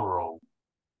tomorrow.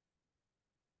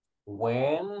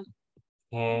 When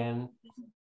can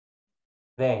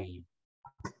they?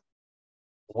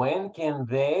 When can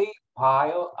they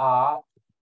pile up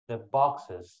the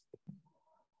boxes?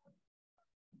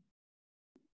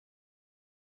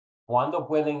 ¿Cuándo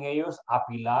pueden ellos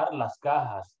apilar las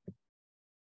cajas?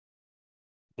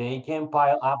 They can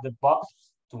pile up the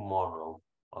boxes tomorrow.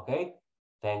 Okay.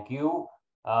 Thank you.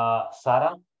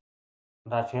 Sarah,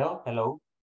 Rachel, hello.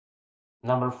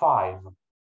 Number 5.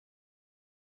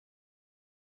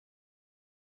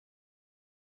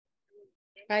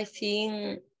 I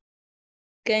think,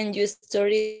 can you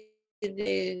study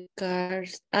the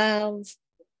cars out?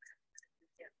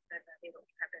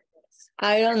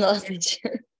 I don't know.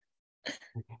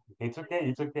 It's okay,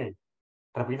 it's okay.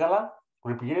 Repítala,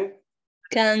 repeat it.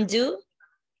 Can you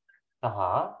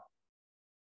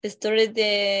study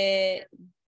the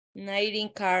nighting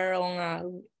car on a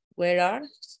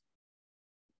warehouse?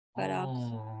 Kind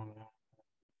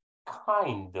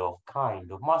of,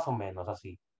 más o menos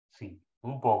así, sí,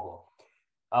 un poco.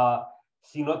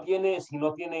 Si no tiene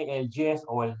el yes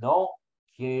o el no,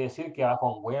 quiere decir que va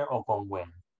con where o con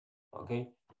when, ¿ok?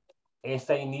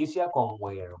 Esta inicia con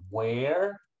where.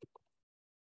 Where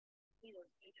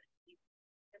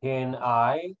can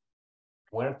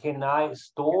I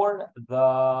store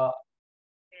the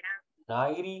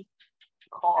 90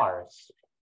 cars?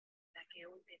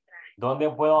 ¿Dónde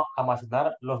puedo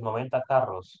almacenar los 90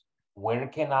 carros? Where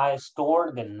can I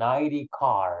store the 90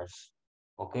 cars?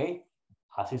 ¿Ok?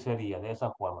 Así sería, de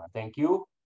esa forma. Thank you.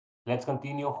 Let's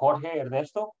continue. Jorge,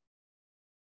 Ernesto.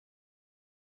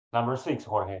 Number 6,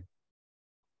 Jorge.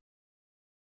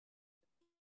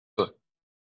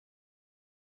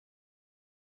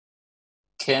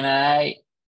 Can I,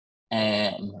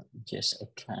 yes, I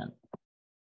can.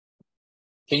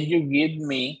 Can you give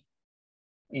me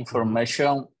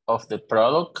information of the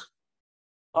product?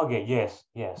 Okay, yes.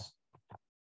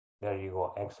 There you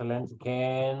go. Excellent.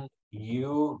 Can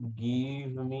you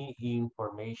give me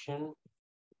information?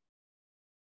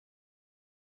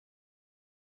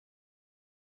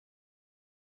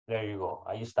 There you go.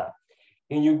 Ahí está.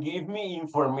 Can you give me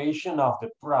information of the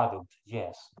product?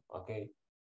 Yes. Okay.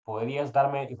 ¿Podrías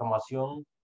darme información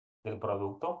del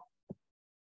producto?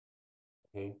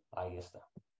 Okay, ahí está.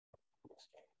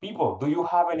 People, do you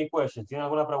have any questions? ¿Tienen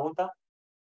alguna pregunta?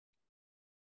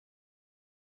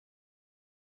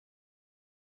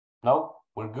 No?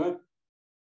 We're good?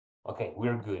 Okay,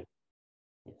 we're good.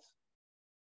 Yes.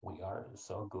 We are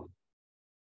so good.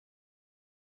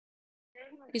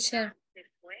 Teacher.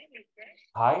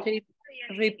 Hi?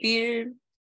 Repeat,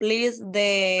 please,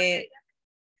 the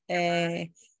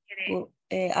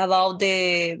about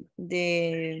the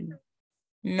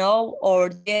no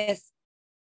or yes.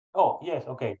 Oh, yes,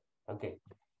 okay.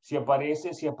 Si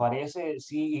aparece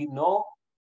sí y no,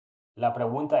 la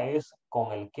pregunta es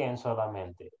con el can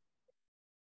solamente.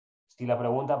 Si la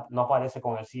pregunta no aparece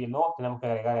con el sí y no, tenemos que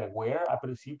agregar el where al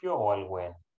principio o el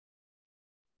when.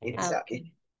 It's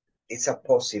a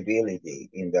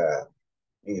possibility in the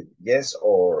yes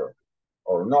or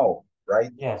no,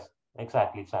 right? Yes,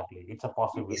 exactly. It's a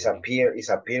possibility. It's appear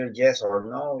yes or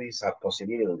no, it's a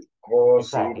possibility.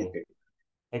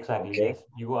 Exactly, okay. Yes,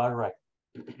 you are right.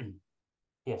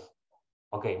 Yes.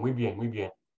 Okay, muy bien.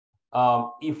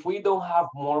 If we don't have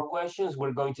more questions,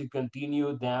 we're going to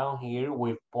continue down here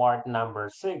with part number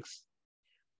 6.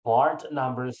 Part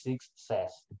number 6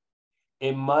 says,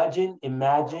 Imagine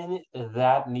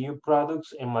that new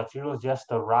products and materials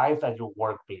just arrived at your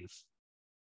workplace.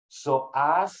 So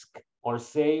ask or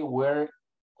say where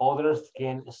others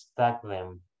can stack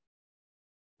them.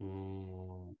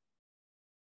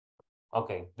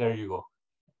 Okay, there you go.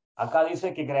 Acá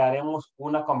dice que crearemos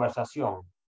una conversación.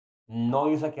 No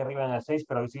dice aquí arriba en el 6,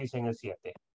 pero sí dice en el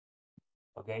 7.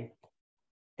 Okay.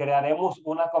 Crearemos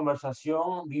una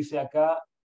conversación, dice acá,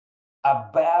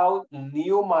 about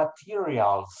new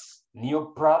materials,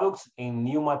 new products and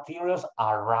new materials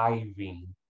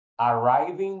arriving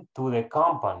to the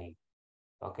company.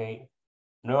 Okay.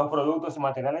 Nuevos productos y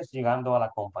materiales llegando a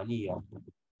la compañía.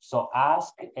 So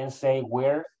ask and say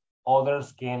where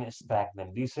others can stack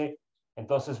them. Dice,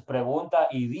 entonces pregunta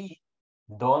y di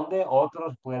dónde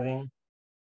otros pueden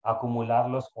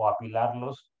acumularlos o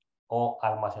apilarlos o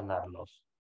almacenarlos.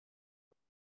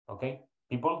 Okay,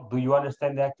 people, do you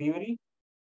understand the activity?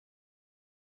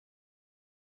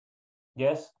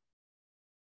 Yes?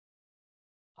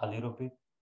 A little bit?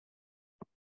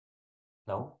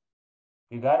 No?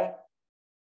 You got it?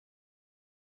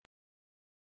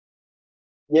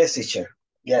 Yes, teacher.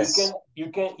 Yes. You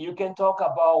can talk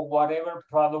about whatever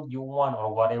product you want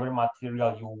or whatever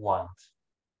material you want.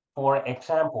 For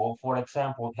example,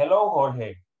 hello,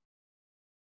 Jorge.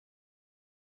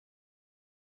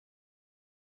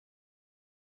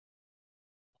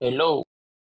 Hello.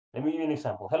 Let me give you an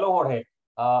example. Hello, Jorge.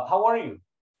 How are you?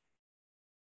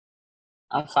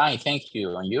 I'm fine, thank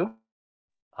you. And you?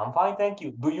 I'm fine, thank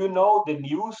you. Do you know the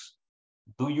news?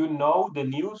 Do you know the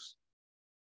news?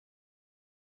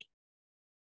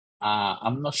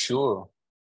 I'm not sure.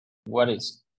 What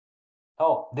is?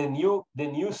 Oh, the new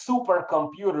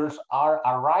supercomputers are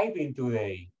arriving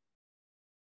today.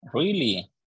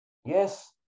 Really?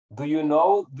 Yes. Do you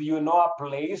know a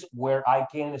place where I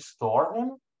can store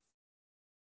them?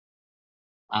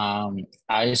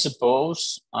 I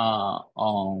suppose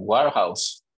on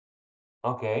warehouse.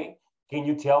 Okay. Can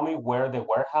you tell me where the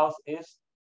warehouse is?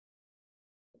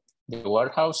 The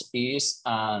warehouse is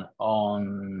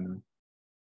on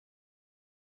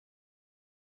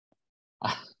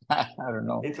I don't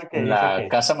know. It's okay, En it's la okay.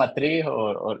 casa matriz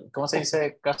o ¿cómo se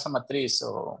dice casa matriz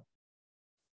o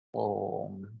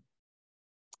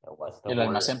What's the el word?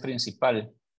 almacén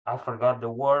principal? I forgot the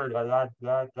word.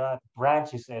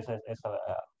 Branch is a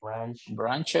branch.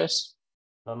 Branches.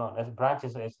 No, es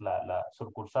branches es la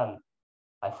sucursal.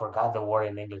 I forgot the word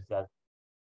in English. That,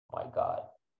 my God.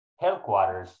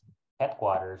 Headquarters.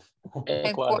 Headquarters.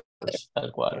 Yeah.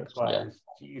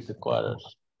 Jeez.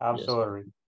 Headquarters. I'm Yes. sorry.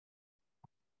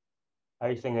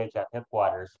 Ahí está en el chat.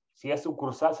 Headquarters. Si es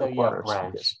sucursal sería Headquarters,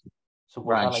 branch. yes.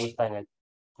 Sucursal Branch. ahí está en el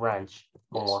branch.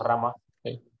 Como Yes. rama.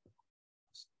 Okay.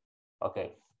 Ok.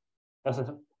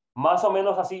 Entonces, más o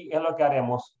menos así es lo que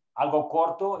haremos. Algo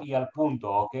corto y al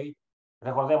punto, ¿ok?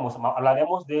 Recordemos,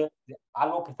 hablaremos de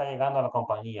algo que está llegando a la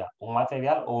compañía, un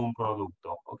material o un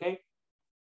producto, ¿ok?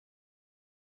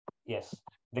 Yes.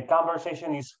 The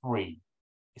conversation is free.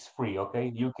 It's free,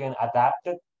 okay? You can adapt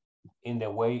it in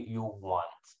the way you want.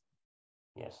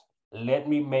 Yes. Let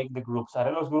me make the groups.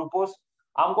 Haré los grupos.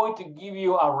 I'm going to give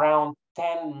you around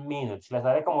 10 minutes. Les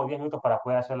daré como 10 minutos para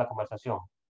poder hacer la conversación.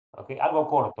 ¿Ok? Algo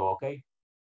corto, ¿ok?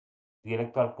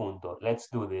 Directo al punto. Let's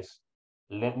do this.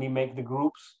 Let me make the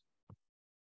groups.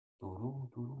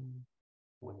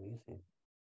 Where is it?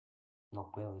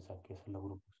 No puedo decir que son los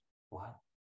grupos. What?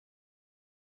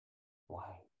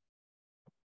 Why?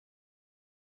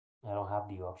 I don't have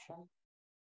the option.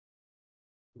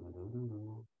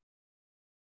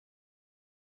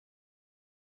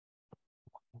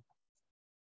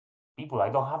 People, I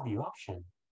don't have the option.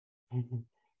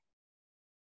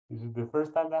 This is the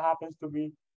first time that happens to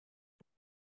me.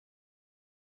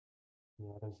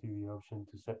 I don't see the option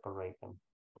to separate them.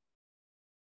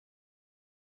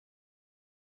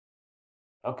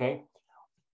 Okay.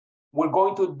 We're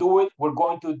going to do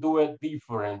it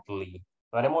differently.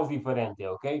 Lo haremos diferente,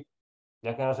 ¿ok?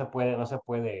 Ya que no se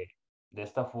puede de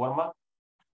esta forma.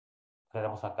 Lo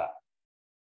haremos acá.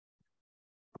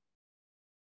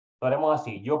 Lo haremos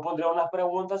así. Yo pondré unas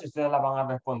preguntas y ustedes las van a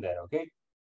responder, ¿ok?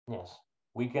 Yes.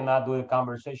 We cannot do the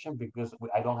conversation because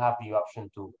I don't have the option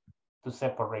to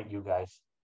separate you guys.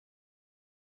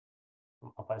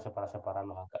 Aparece para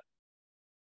separarlos acá.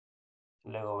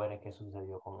 Luego veré qué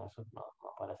sucedió con eso. No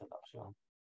aparece la opción.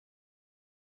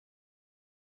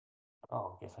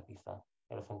 Oh, yes, aquí está.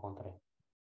 Ya los encontré.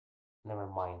 Never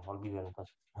mind. Olvídalo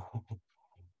entonces.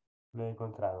 Lo he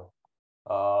encontrado.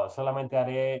 Solamente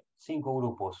haré 5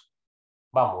 grupos.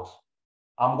 Vamos.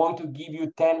 I'm going to give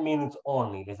you 10 minutes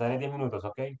only. Les daré 10 minutos,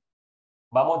 ¿ok?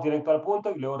 Vamos directo al punto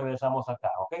y luego regresamos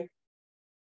acá, ¿ok?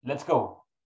 Let's go.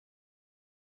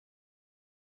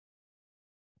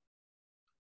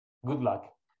 Good luck.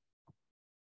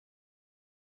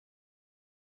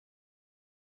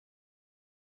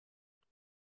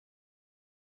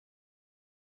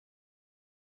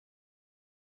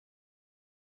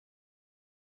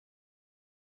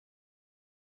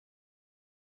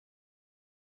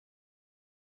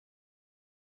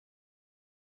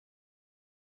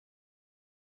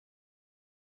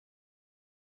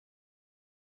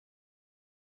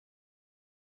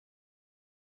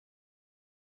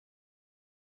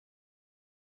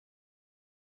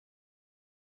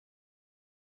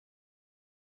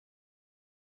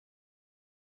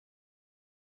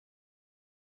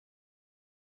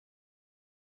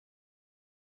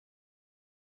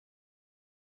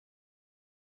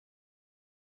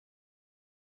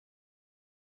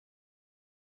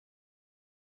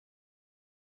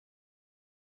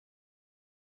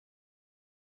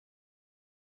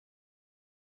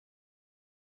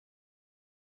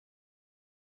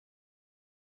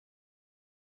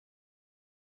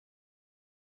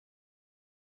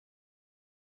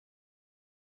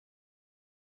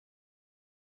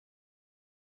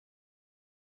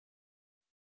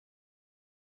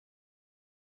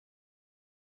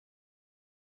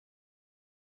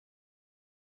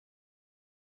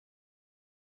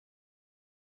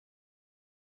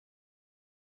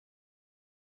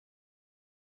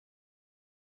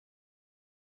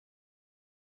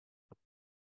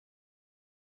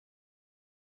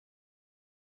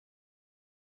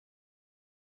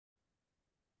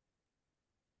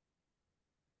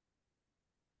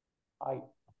 Hi.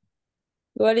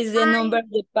 What is the Hi. number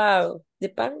de pago? ¿De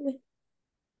pago?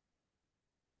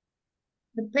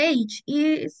 The page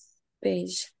is,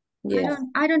 Page. Yes.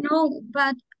 I don't know,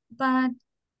 but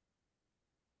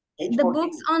Page the 14.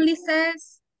 books only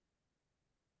says,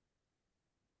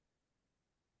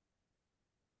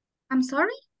 I'm sorry?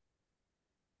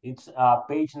 It's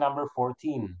page number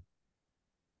 14.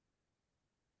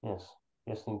 Yes,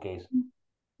 just in case.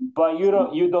 But you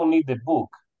don't need the book.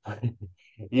 You don't need,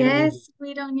 Yes,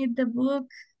 we don't need the book.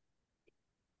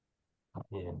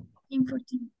 yeah.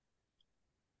 Important.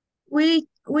 We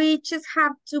just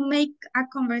have to make a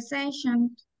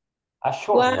conversation A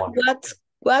short one.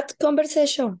 What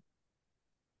conversation?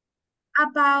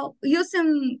 about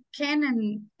using can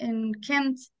and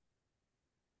can't.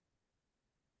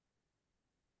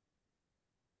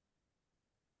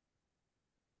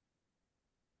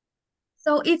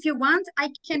 So if you want,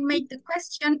 I can make the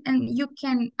question and you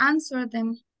can answer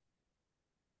them.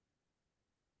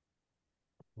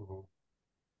 Mhm.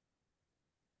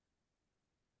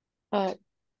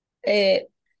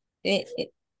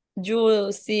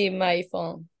 You see my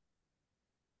phone.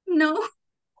 No,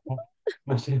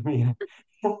 No sé, mira.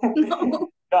 no.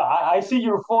 No, I see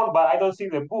your phone, but I don't see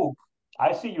the book.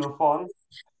 I see your phone.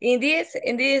 In this,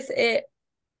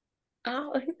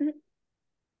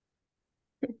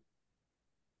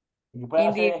 Lo que puedes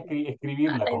hacer es indeed.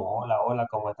 escribirla como hola, hola,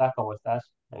 ¿cómo estás? ¿Cómo estás?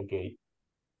 Okay.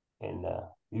 And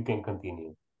you can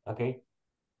continue. Okay?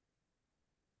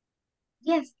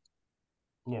 Yes.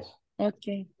 Yes.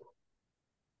 Okay.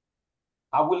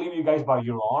 I will leave you guys by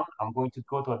your own. I'm going to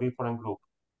go to a different group.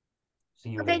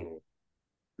 See you Okay. later.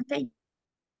 Okay.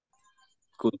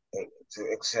 Good.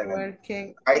 Excellent.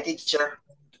 Working. Hi, teacher.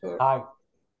 Hi.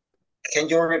 Can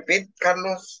you repeat,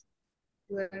 Carlos?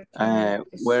 Where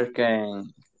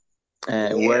can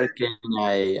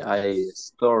I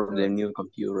store the new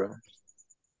computer?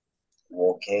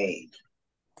 Okay.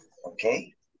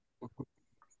 Okay.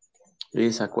 It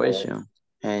is a question,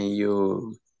 and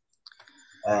you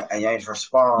I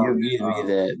respond. give me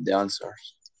the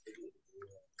answers,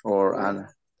 or Anna.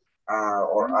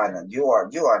 Or Anna. You are.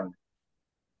 You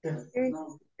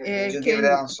give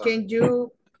the answer. Can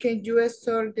you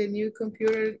store the new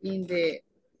computer in the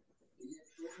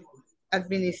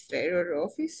administrator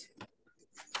office?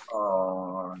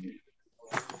 No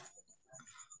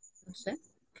sé.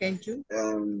 Can you?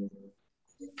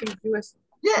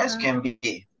 Yes, can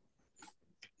be.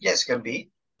 Yes, can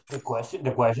be. The question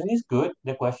is good.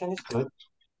 The question is good.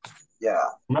 Yeah.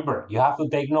 Remember, you have to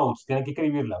take notes. Tienen que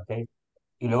escribirla, ¿ok?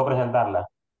 Y luego presentarla.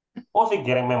 O si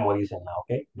quieren, memorícenla, ¿ok?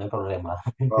 No hay problema.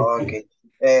 Okay.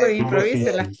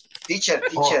 Teacher,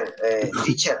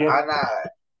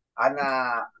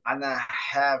 Anna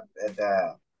have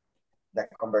the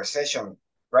conversation.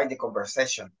 Write the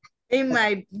conversation. In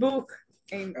my book.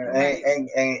 In his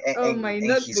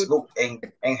book, in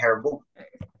her book.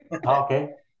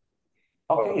 Okay.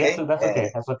 Okay, yes, that's okay.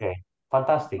 That's okay.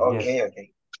 Fantastic. Okay, yes.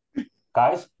 okay.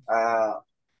 Guys,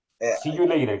 see you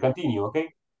later. Continue, okay?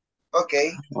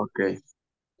 Okay. Okay.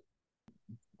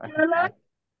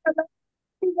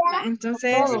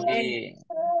 Entonces,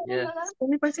 Yes.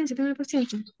 tenme paciencia, tenme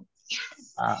paciencia.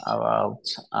 About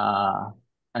a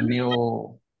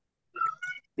new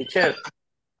teacher.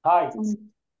 Hi.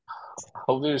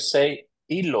 How do you say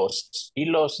hilos?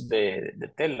 Hilos de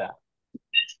tela.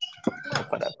 O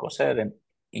para coser en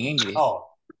English. Oh,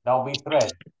 that'll be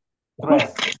thread. Thread.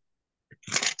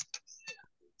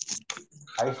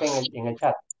 Ahí está en el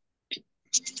chat.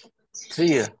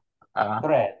 Thread.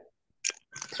 Thread.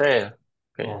 Thread.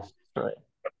 Okay. Yes. Thread.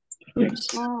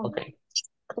 Okay.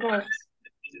 Threads.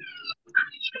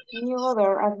 New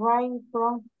order arriving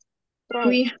from threads.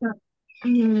 We have,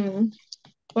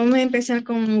 vamos a empezar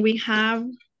con we have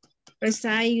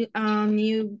received a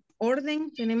new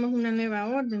orden. Tenemos una nueva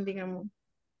orden, digamos.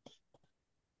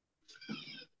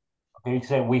 Okay, you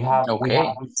say we have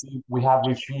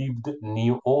received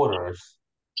new orders.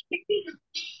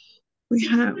 We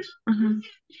have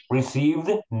Received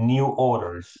new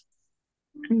orders.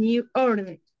 new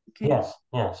order. Okay. Yes,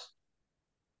 yes.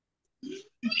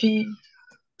 Okay.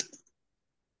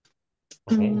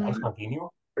 Okay, let's continue.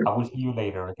 I will see you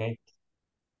later, okay?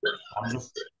 I'm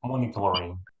just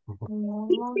monitoring. Okay.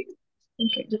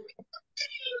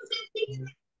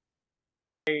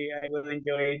 I will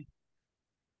enjoy.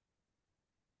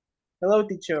 Hello,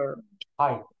 teacher.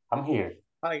 Hi, I'm here.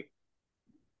 Hi.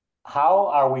 How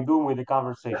are we doing with the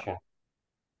conversation?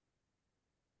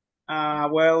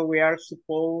 Well, we are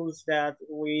supposed that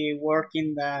we work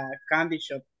in the candy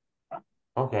shop.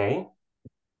 Okay.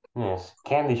 Yes,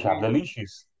 candy shop,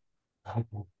 delicious.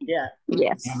 Yeah.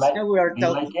 Yes. And we are do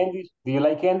you like candies? Do you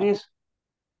like candies?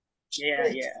 Yeah,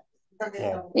 yeah.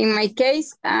 Yeah. In my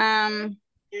case, no,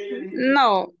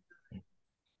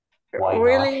 Why not?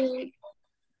 really,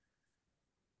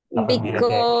 Pues mire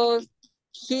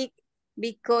que,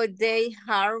 because they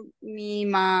harm me,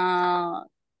 how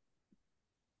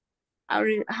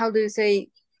do you say,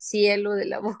 cielo de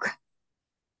la boca?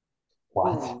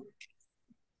 what?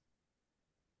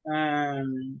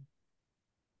 The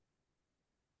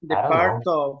I don't part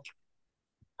know.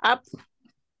 of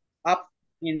Up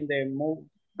in the mouth.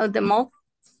 of the mouth.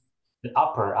 The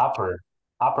upper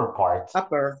part.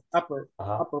 Upper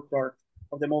Uh-huh. part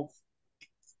of the mouth.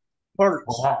 Hurts.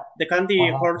 What The candy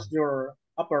happened? hurts your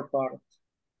upper part.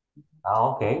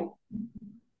 Ah, okay.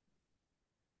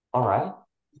 All right.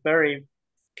 Very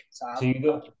sad. So you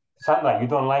don't, Sandra, you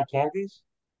don't like candies?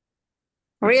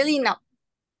 Really, no.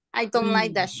 I don't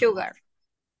like the sugar.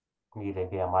 Mire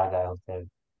que amarga es usted.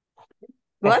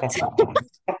 What?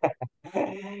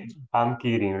 I'm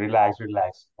kidding. Relax,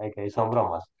 relax. Okay, son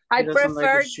bromas. I doesn't like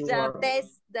prefer the sugar.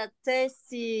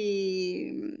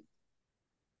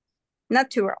 the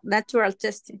natural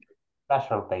testing.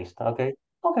 Natural taste. Okay.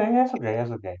 Okay, that's okay.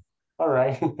 That's okay. All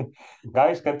right.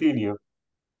 Guys, continue.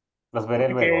 Los veré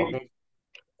luego, Okay. okay?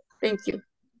 Thank you.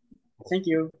 Thank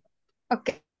you.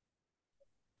 Okay.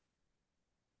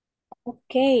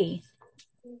 Okay.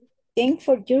 Thanks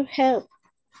for your help,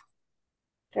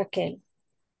 Raquel.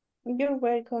 You're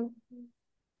welcome.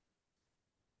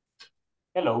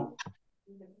 Hello.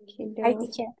 Hi,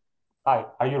 teacher. Hi.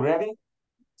 Are you ready?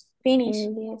 Finish.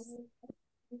 Yes.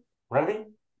 Ready?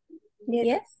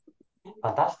 Yes.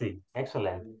 Fantastic.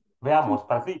 Excellent. Veamos,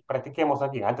 practiquemos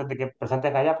aquí. Antes de que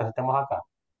presenten allá, presentemos acá.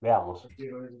 Veamos.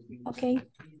 Okay.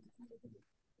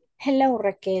 Hello,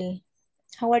 Raquel.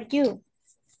 How are you?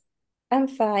 I'm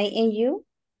fine. And you?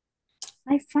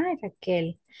 I'm fine,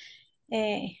 Raquel.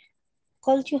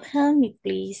 Could you help me,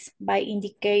 please, by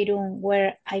indicating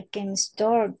where I can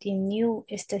store the new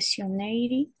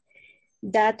stationery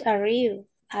that arrived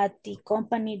at the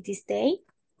company this day?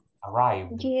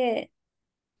 Arrived. Yeah.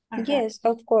 Alright. Yes,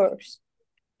 of course.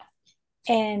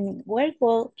 And where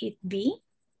will it be?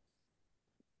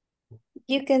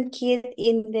 You can keep it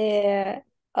in the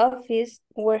office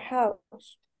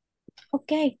warehouse.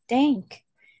 Okay, thank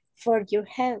for your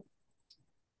help.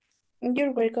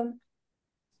 You're welcome.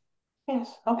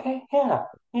 Yes, okay,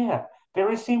 yeah.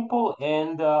 Very simple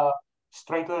and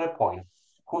straight to the point.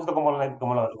 Justo como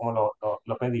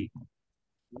lo pedí.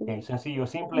 Okay, sencillo,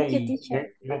 simple Thank you, y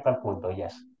teacher. directo al punto,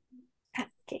 yes.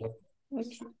 Okay,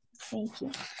 Okay. thank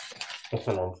you.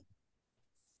 Excelente.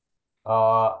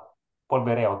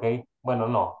 Volveré, ok. Bueno,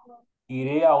 no.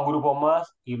 Iré a un grupo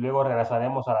más y luego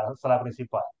regresaremos a la sala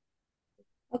principal.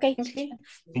 Okay, Okay. teacher.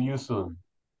 See you soon.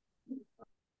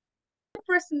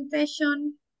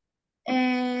 Presentation.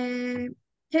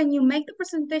 Can you make the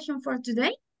presentation for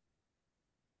today?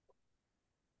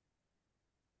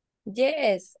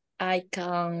 Yes, I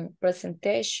can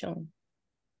presentation.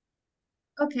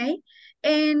 Okay.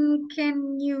 And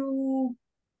can you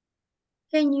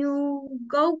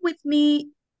go with me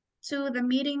to the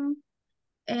meeting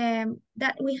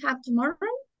that we have tomorrow?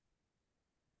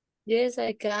 Yes,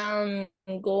 I can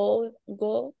go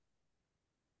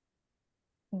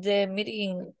the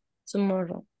meeting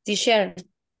tomorrow. Teacher,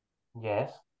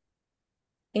 Yes.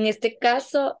 en este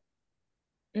caso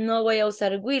no voy a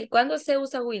usar will. ¿Cuándo se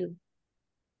usa will?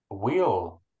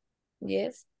 Will.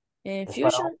 Yes. En Es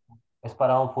future,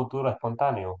 para un futuro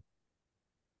espontáneo.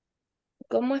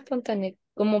 ¿cómo espontáneo?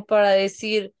 Como para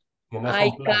decir Que no es I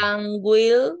un plan. can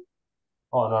will.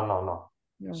 Oh, no.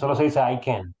 No, Solo se dice I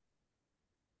can.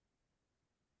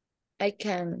 I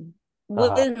can.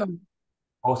 Ajá. Will no.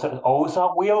 O usa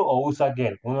will o usa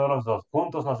again. Uno de los dos.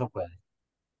 Juntos no se puede.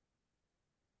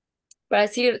 Para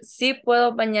decir sí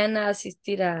puedo mañana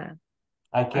asistir a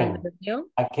I la can.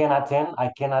 reunión. I can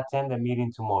attend the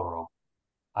meeting tomorrow.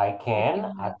 I can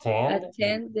attend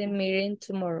Attend the meeting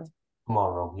tomorrow.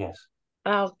 tomorrow. Yes.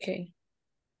 Ah, okay.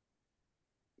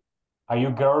 Are you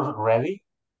girls ready?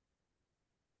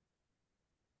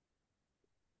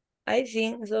 I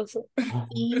think so.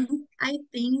 I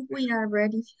think we are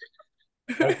ready.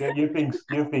 Okay, you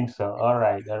think so. All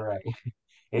right.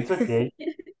 It's okay.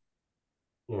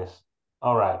 Yes.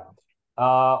 All right.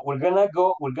 We're gonna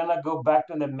go back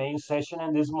to the main session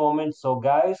in this moment. So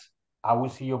guys, I will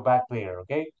see you back later,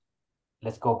 okay?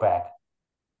 Let's go back.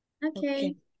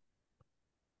 Okay.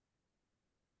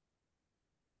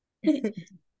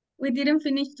 We didn't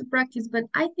finish the practice, but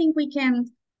I think we can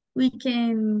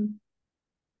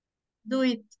do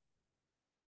it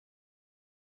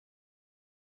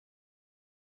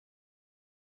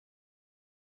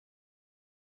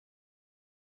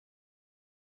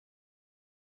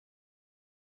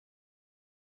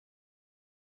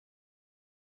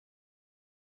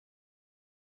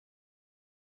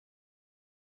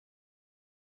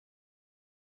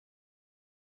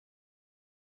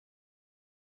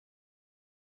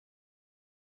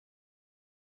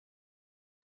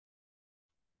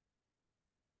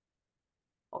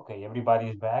Okay, everybody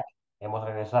is back. Hemos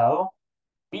regresado.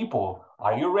 People,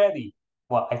 are you ready?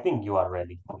 Well, I think you are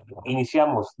ready.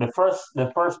 Iniciamos. The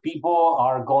first people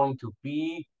are going to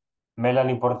be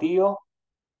Melanie Portillo.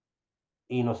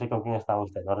 Y no sé con quién estaba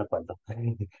usted, no recuerdo.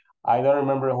 I don't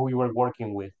remember who you were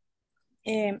working with.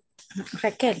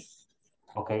 Raquel.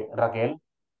 Okay, Raquel.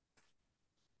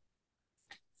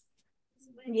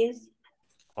 Yes.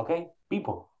 Okay,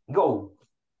 people, go.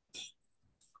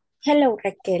 Hello,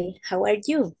 Raquel. How are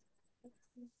you?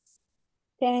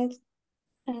 Thanks.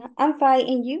 I'm fine,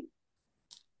 and you?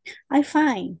 I'm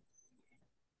fine.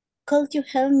 Could you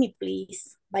help me,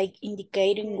 please, by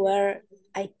indicating where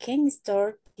I can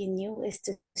store the new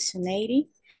stationery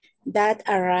that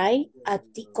arrived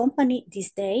at the company this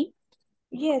day?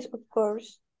 Yes, of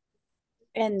course.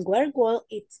 And where will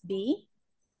it be?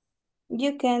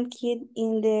 You can keep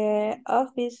in the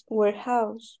office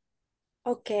warehouse.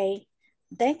 Okay.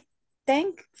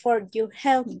 Thank for your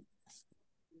help.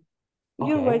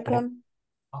 You're Okay, welcome.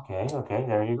 okay,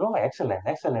 there you go.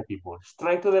 Excellent, people.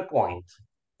 Straight to the point.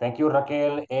 Thank you,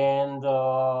 Raquel, and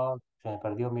se me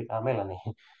perdió Melanie.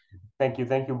 Thank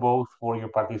you both for your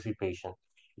participation.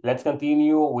 Let's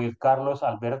continue with Carlos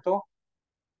Alberto.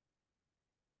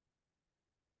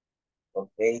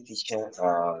 Okay, teacher.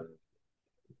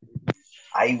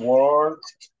 I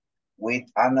worked with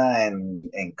Anna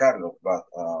and Carlos, but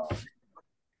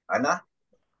Anna?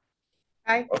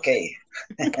 Hi. Okay.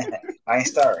 I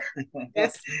start.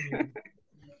 Yes.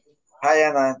 Hi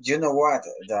Anna, you know what?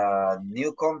 The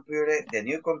new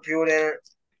computer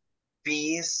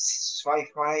piece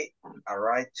Wi-Fi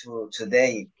arrived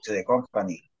today to the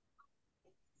company.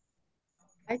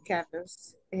 Hi,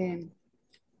 Carlos.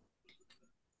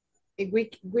 We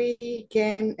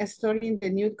can store in the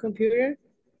new computer.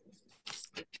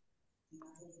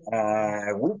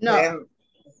 We No. can.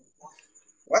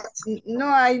 What? No,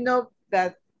 I know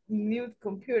that new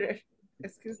computer.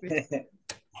 Excuse me.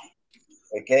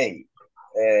 Okay.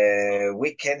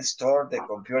 We can store the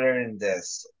computer in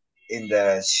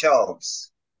the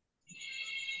shelves.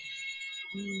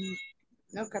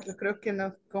 No, Carlos, creo que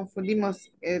nos confundimos.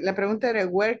 La pregunta era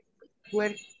where.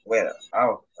 Well,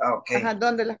 okay. Ajá,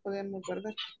 ¿dónde las podemos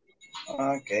guardar?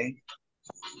 Okay.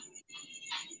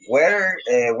 Where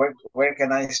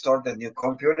can I store the new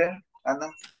computer,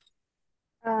 Anna?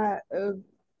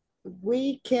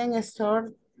 We can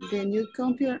store the new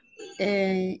computer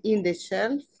in the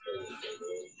shelf.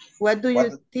 What do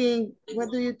you think? What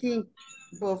do you think,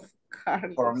 both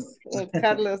Carlos? Well,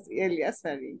 Carlos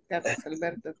Eliazar and Carlos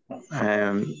Alberto.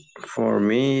 For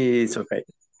me, it's okay.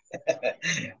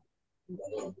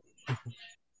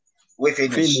 We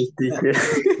finished.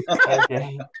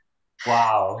 Okay.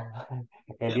 Wow.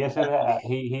 Eliezer,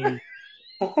 he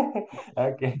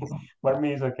okay. For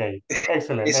me, it's okay.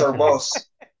 Excellent. He's our boss.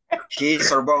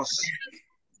 He's our boss.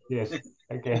 Yes.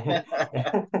 Okay.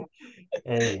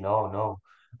 Hey, no.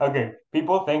 Okay,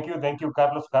 people, thank you,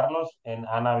 Carlos, and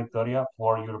Ana Victoria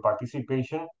for your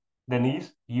participation.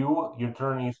 Denise, your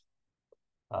turn is,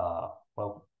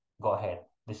 well, go ahead.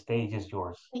 The stage is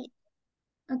yours.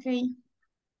 Okay.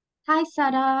 Hi,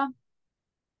 Sarah.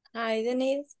 Hi,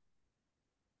 Denise.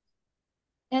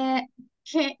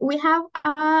 We have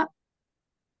a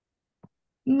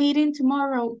meeting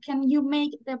tomorrow. Can you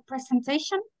make the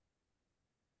presentation?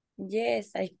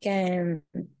 Yes, I can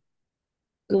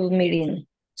do meeting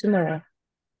tomorrow.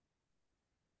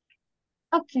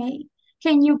 Okay.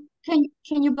 Can you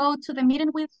go to the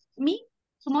meeting with me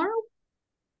tomorrow?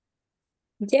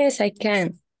 Yes, I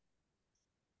can.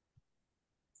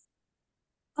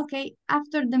 Okay.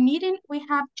 After the meeting, we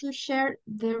have to share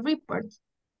the report.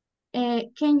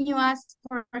 Can you ask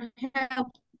for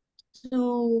help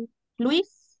to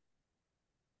Luis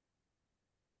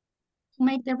to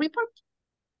make the report?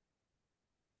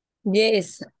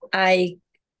 Yes, I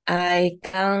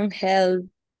can help.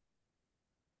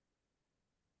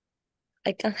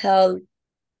 I can help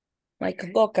my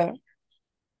coworker.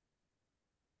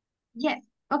 Yes.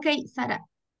 Okay, Sarah.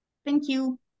 Thank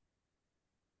you.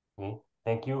 Okay,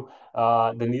 thank you.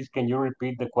 Denise, can you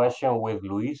repeat the question with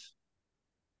Luis?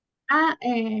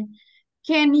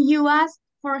 Can you ask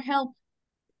for help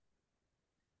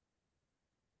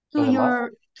to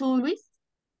Luis?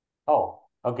 Oh,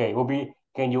 okay. It will be,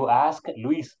 can you ask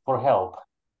Luis for help?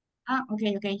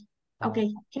 Okay.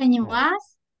 Can you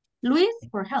ask Luis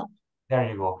for help? There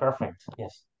you go. Perfect.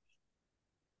 Yes.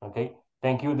 Okay.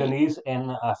 Thank you, Denise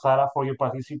and Sara, for your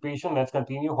participation. Let's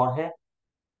continue. Jorge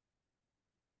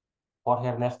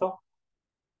Ernesto.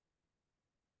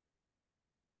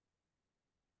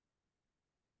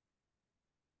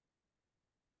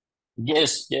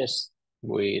 Yes.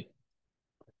 With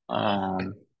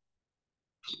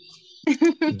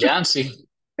Jancy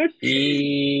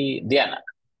y Diana.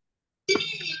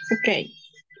 Okay.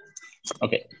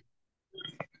 Okay.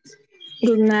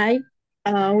 Good night.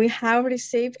 We have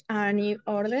received a new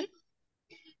order.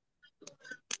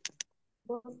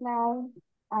 Good night.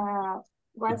 Good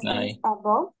What's this night.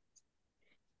 about?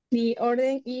 The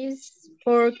order is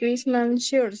for Christmas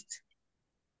shirts.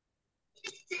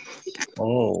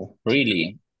 Oh,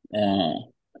 really?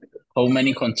 How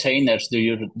many containers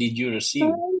did you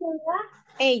receive?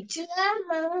 8.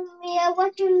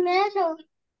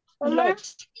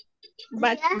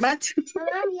 But.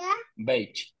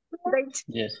 Beige.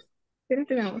 Yes.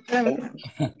 Espérame.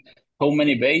 How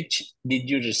many beige did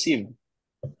you receive?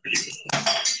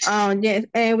 Oh, yes.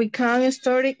 We can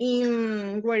store it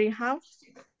in warehouse.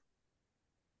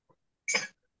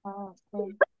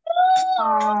 Okay.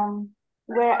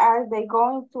 Where are they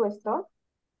going to store?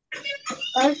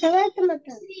 I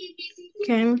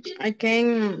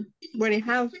can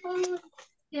warehouse.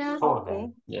 Yeah. Store Okay.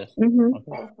 them. Yes. Mm-hmm.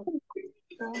 Okay. Perfect.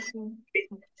 Thank you.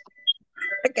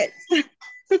 Okay.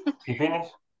 You finish?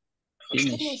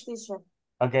 Finish. Finish, teacher.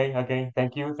 Okay.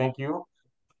 Thank you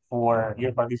for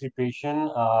your participation,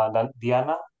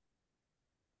 Diana,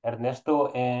 Ernesto,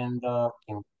 and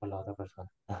 ¿quién fue la otra persona?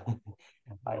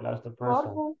 I lost the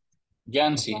person. Jorge.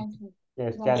 Jancy. Jancy.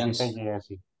 Yes, Jancy. Yancy. Thank you,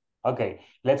 Yancy. Okay,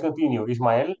 let's continue.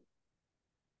 Ismael.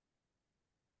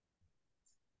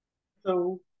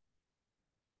 So,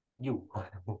 You.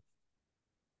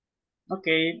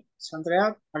 okay,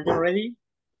 Sandra, are you ready?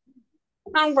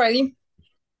 I'm ready.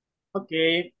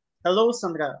 Okay. Hello,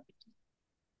 Sandra.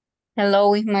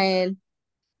 Hello, Ismael.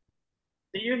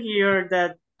 Do you hear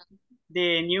that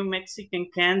the new Mexican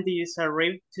candies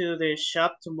arrived to the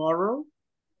shop tomorrow?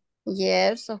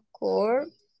 Yes, of course.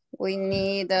 We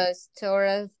need a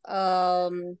storage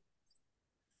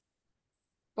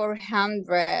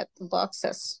 400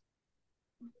 boxes.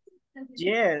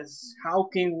 Yes. How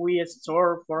can we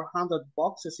store 400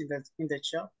 boxes in the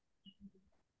shop?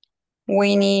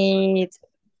 We need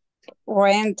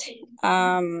rent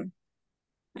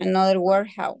another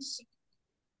warehouse.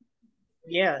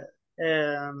 Yeah.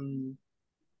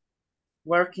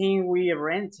 Where can we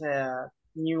rent a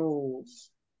new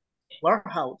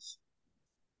warehouse?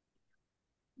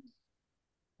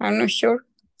 I'm not sure.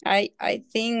 I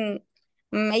think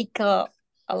make a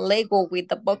Lego with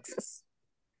the boxes.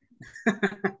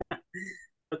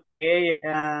 Okay,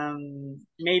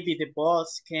 maybe the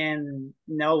boss can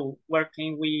know where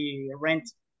can we rent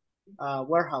a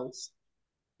warehouse.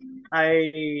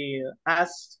 I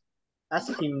ask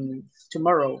him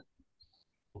tomorrow.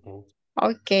 Okay.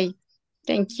 Okay,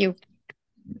 thank you.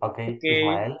 Okay, Okay,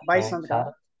 Ismael bye, and Sandra.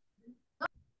 Sarah.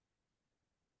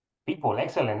 People,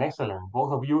 excellent.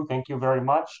 Both of you, thank you very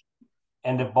much.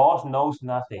 And the boss knows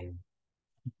nothing.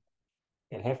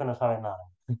 El jefe no sabe nada.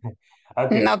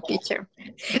 Okay. No, teacher.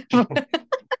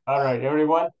 All right,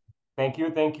 everyone. Thank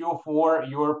you for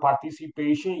your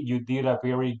participation. You did a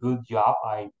very good job.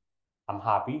 I'm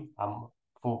happy. I'm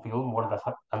fulfilled, more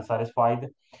than satisfied.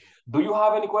 Do you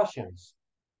have any questions?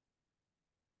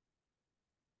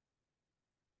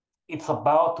 It's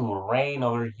about to rain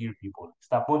over here, people.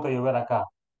 Está a punto de llover acá.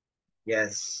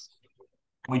 Yes.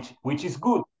 Which is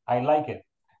good. I like it.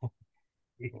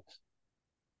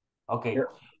 Okay.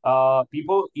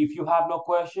 People, if you have no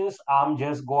questions, I'm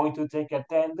just going to take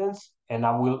attendance and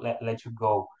I will let you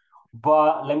go.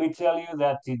 But let me tell you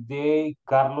that today,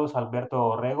 Carlos Alberto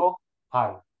Orrego,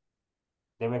 hi,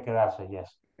 debe quedarse,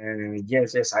 yes.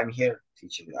 Yes, I'm here,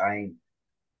 teacher.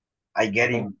 I get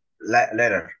Okay. in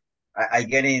letter. I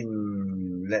get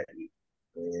in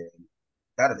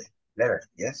tarde, letter,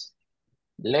 yes?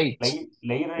 Late. Later, you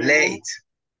mean?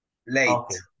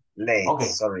 Okay. Late, Okay.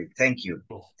 sorry. Thank you.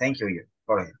 Yes. Thank you.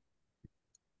 Go ahead.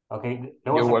 Okay.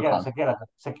 Luego You're welcome.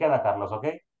 se queda, Carlos,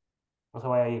 okay? No se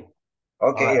vaya a ir.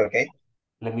 Okay, All right. okay.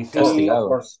 Let me see. Oh, of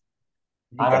course.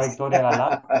 Ana Yes. Victoria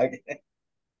Galán.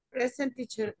 Present,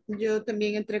 teacher. Yo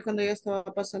también entré cuando ya estaba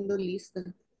pasando lista.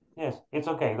 Yes, it's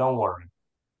okay, don't worry.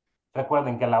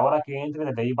 Recuerden que a la hora que entre,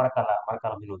 desde ahí marca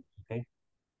los minutos, okay?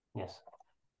 Yes.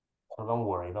 So don't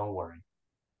worry.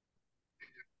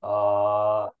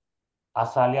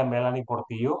 Azalia Melanie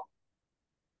Portillo.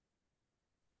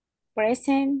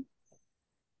 Present.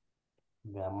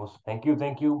 Veamos. Thank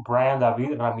you. Brian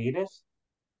David Ramírez.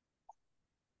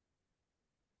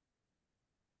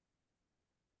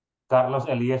 Carlos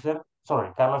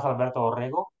Alberto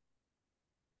Orrego.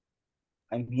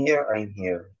 I'm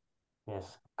here.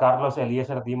 Yes. Carlos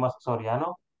Eliezer Dimas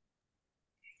Soriano.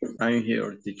 I'm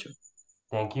here, teacher.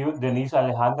 Thank you. Denise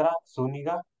Alejandra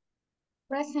Zúñiga.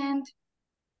 Present.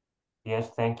 Yes,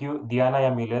 thank you. Diana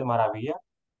Yamilet Maravilla.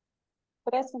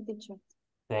 Present, teacher.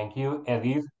 Thank you.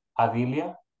 Edith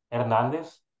Adilia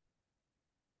Hernandez.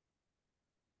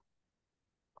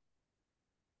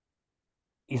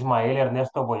 Ismael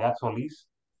Ernesto Boyat Solís.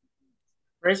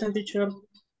 Present, teacher.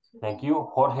 Thank you.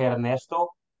 Jorge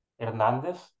Ernesto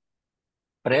Hernández.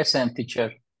 Present,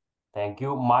 teacher. Thank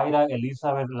you. Mayra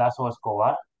Elizabeth Lazo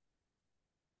Escobar.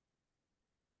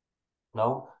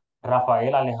 No.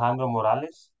 Rafael Alejandro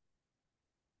Morales.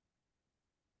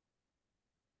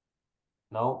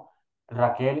 No.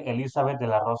 Raquel Elizabeth de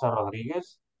la Rosa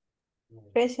Rodríguez.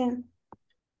 Present.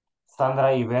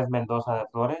 Sandra Ivette Mendoza de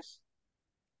Flores.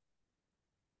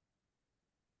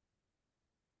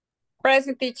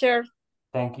 Present, teacher.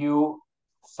 Thank you.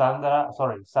 Sarah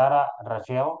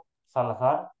Rachel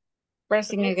Salazar.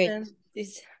 Present again.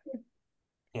 Yes.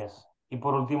 Y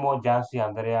por último, Yancy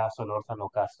Andrea Solórzano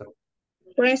Castro.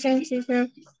 Present, teacher.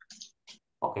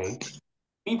 Okay.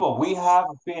 People, we have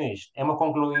finished. Hemos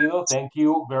concluido. Thank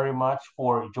you very much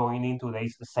for joining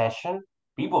today's session.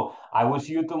 People, I will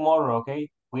see you tomorrow, okay?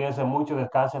 Cuídense mucho,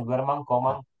 descansen, duerman,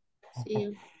 coman. See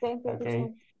you. Thank you, Okay.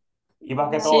 teacher. Y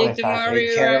más que Good See todo, you night. tomorrow, descansen.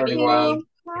 Take care, everybody. everyone.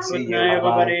 See Good you. night,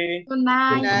 Bye-bye. everybody. Good Good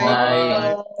night. See you night.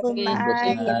 tomorrow. Bye. Good Bye.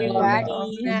 night, Good everybody.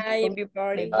 Good night,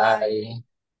 everybody. Bye-bye. Bye.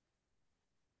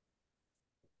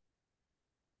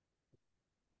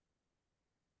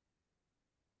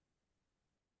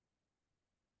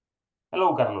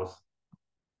 Hello, Carlos.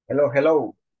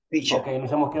 Hello, teacher. Okay,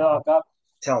 nos hemos quedado acá.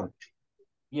 Tell me.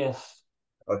 Yes.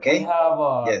 Okay. We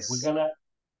Yes.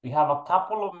 have a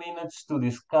couple of minutes to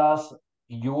discuss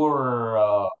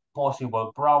your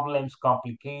possible problems,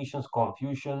 complications,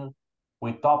 confusion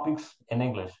with topics in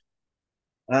English.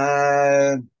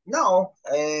 No.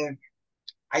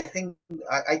 I think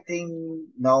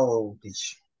no,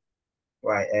 teacher.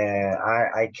 Right.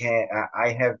 I can.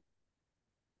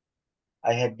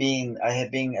 I have been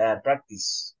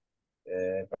practiced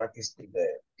the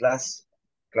class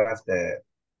the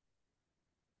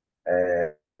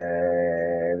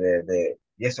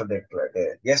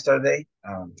yesterday.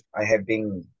 I have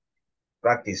been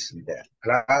practicing the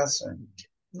class, and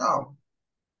no,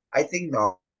 I think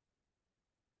no.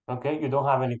 Okay, you don't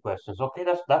have any questions. Okay,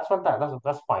 that's fantastic.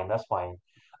 That's fine. That's fine.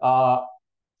 Creo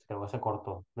que se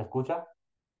cortó. ¿Me escucha?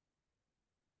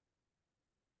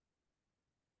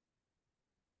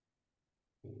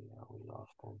 Yeah, we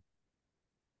lost him.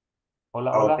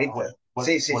 Hola, hola. Peter.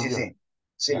 Sí, Volvió.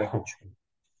 sí, lo escucho.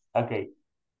 Okay.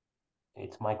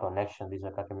 It's my connection. Dice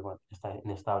acá que está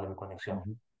inestable mi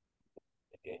conexión.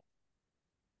 Okay.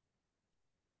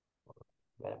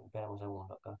 Espera un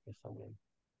segundo acá que está bien.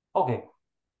 Okay.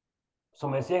 So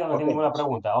me decían que no tiene ninguna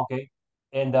pregunta. Okay.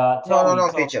 And tell me.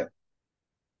 No, teacher.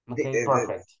 Okay,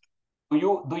 perfect. Do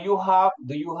you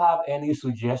have any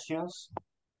suggestions?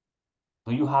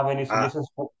 Do you have any suggestions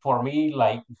for me,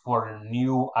 like for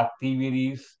new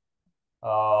activities,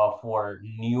 for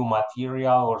new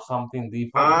material or something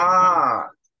different?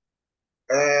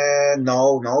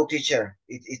 No, teacher.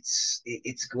 It's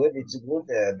good. It's good.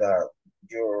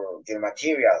 Your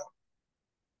material.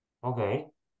 Okay.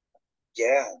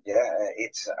 Yeah.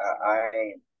 It's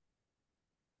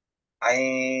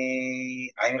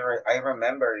I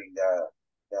remember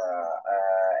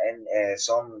and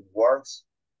some words,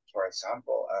 for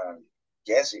example.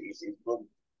 Yes, it's good.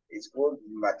 It's good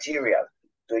material.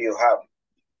 Do you have?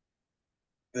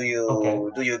 Do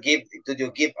you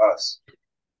give us?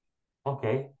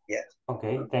 Okay. Yes.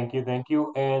 Okay. Thank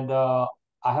you. And I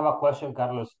have a question,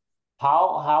 Carlos.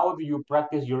 How do you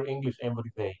practice your English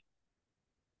every day?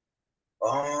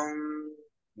 No,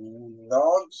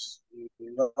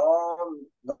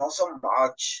 not so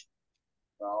much.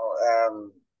 No.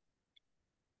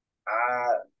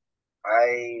 I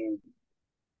I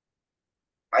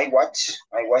I watch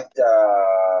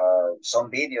some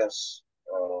videos,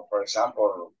 for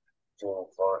example,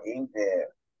 for in the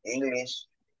English.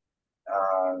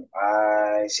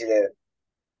 I see the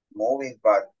movie,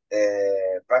 but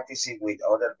practicing with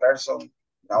other person,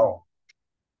 no,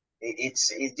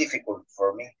 it's difficult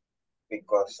for me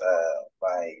because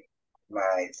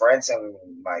my friends and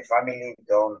my family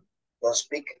don't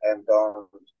speak and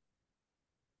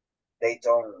they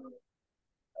don't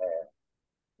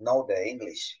know the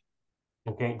English.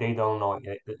 Okay, they don't know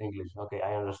the English. Okay,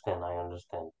 I understand.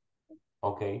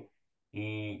 Okay.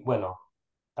 Y bueno,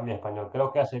 también español.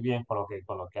 Creo que hace bien con lo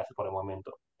que hace por el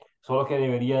momento. Solo que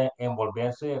debería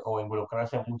envolverse o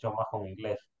involucrarse mucho más con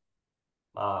inglés.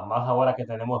 Más ahora que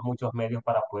tenemos muchos medios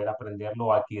para poder aprenderlo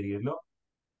o adquirirlo,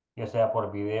 ya sea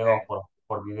por videos,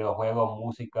 por videojuegos,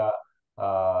 música,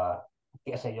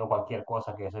 qué sé yo, cualquier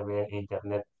cosa que se ve en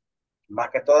internet. Más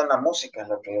que todo en la música es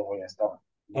lo que yo voy a estar.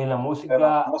 En la Pero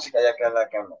música, música ya que es la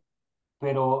que amo.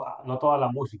 pero no toda la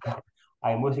música.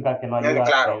 Hay música que no ayuda,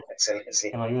 Claro, excelente,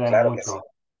 que sí, no ayuda en claro que sí. mucho.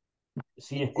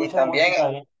 Si Y escuchan también,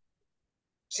 música,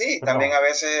 sí, también perdón, a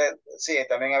veces, sí,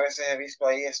 también a veces he visto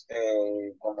ahí,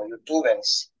 como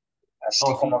youtubers, así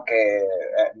oh sí, como que,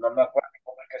 no me acuerdo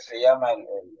cómo es que se llama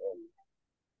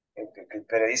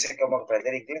pero dice como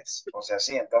aprender inglés, o sea,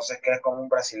 sí, entonces que es como un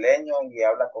brasileño y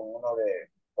habla con uno de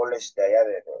college de allá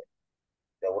de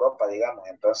Europa, digamos,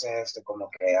 entonces como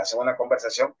que hace una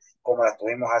conversación como la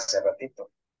tuvimos hace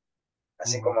ratito,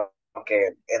 así ujú, como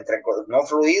que entre, no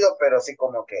fluido, pero sí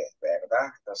como que, ¿verdad?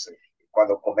 Entonces,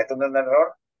 cuando comete un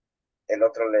error, el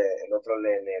otro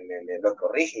lo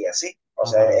corrige y así, o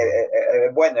sea, ujú,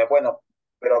 es bueno,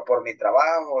 pero por mi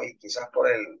trabajo y quizás por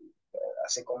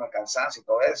así como el cansancio y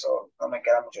todo eso, no me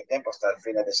queda mucho tiempo hasta el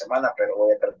fin de semana, pero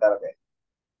voy a tratar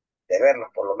de verlos,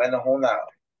 por lo menos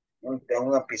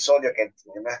un episodio que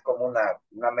no es como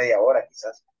una media hora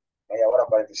quizás, media hora,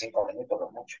 45 minutos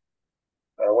lo mucho.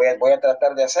 Pero voy a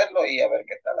tratar de hacerlo y a ver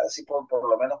qué tal, así por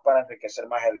lo menos para enriquecer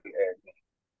más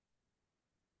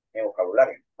mi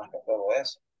vocabulario, más que todo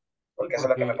eso. sí, Porque eso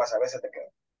es lo que me porque, pasa a veces,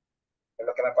 es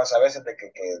lo que me pasa a veces de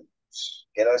que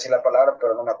quiero decir la palabra,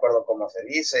 pero no me acuerdo cómo se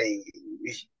dice y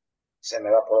se me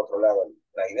va por otro lado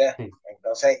la idea. sí,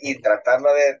 Entonces, y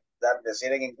tratarla de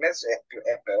decir en inglés es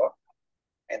peor.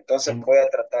 Entonces en- voy a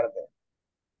tratar de,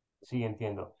 sí,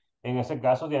 entiendo. En ese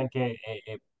caso, tienen que,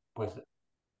 pues,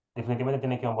 definitivamente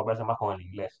tienen que envolverse más con el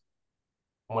inglés.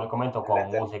 Como le comento,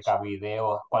 con excelente, música,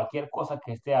 videos, cualquier cosa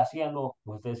que esté haciendo,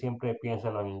 usted siempre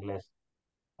piénselo en inglés.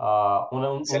 Ah,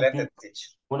 excelente,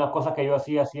 teacher. una cosa que yo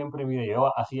hacía siempre, mire,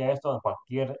 yo hacía esto en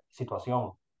cualquier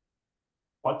situación.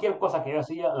 Cualquier cosa que yo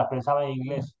hacía, la pensaba en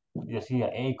inglés y decía,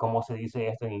 hey, ¿cómo se dice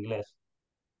esto en inglés?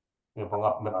 Me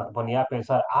Ah, ponía a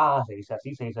pensar, se dice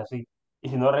así, se dice así. Y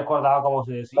si no recordaba cómo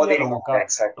se ¿cómo decía, diría?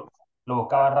 Exacto. lo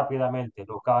buscaba Ah, rápidamente,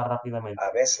 lo buscaba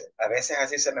rápidamente. a veces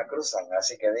así se me cruzan,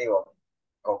 así que digo,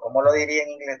 ¿cómo lo Ujú. diría en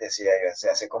inglés? Decía yo, o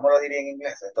sea, así, ¿cómo lo diría en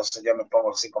inglés? Entonces yo me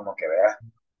pongo así como que vea,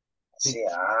 Sí. así,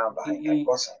 vaya, tal Y,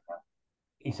 cosa, ¿no?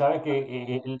 y sabe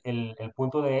que el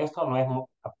punto de esto no es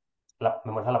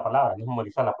memorizar la palabra, no es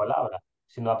memorizar la palabra,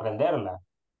 sino aprenderla.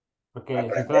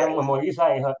 Porque si usted la Aprenderla.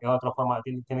 memoriza, es otra forma,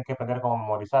 tiene que aprender cómo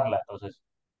memorizarla. Entonces,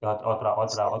 es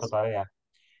Así otra es, tarea.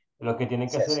 Lo que tiene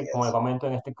que sí, así hacer, como le es. comento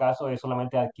en este caso, es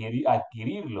solamente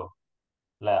adquirirlo.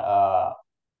 La,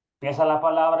 piensa la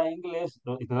palabra en inglés,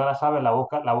 y si no la sabe, la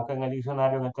busca en el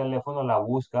diccionario, en el teléfono, la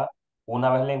busca.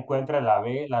 Una vez la encuentre, la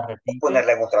ve, la repite.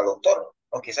 Ponerle en un traductor,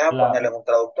 o quizás La, ponerle en un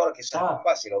traductor, quizás es más ah,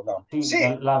 fácil o no. sí, Sí,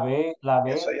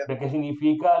 pienso yo. ve qué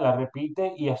significa, la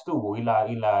repite y estuvo, y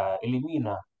la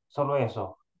elimina. Solo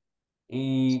eso.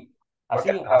 Y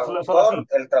Porque así, solo así.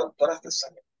 el traductor hasta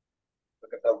sale,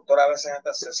 porque el traductor a veces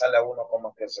hasta se sale a uno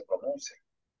como que se pronuncia.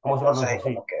 ¿Cómo se Entonces pronuncia? hay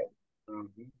Sí. como que,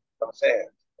 entonces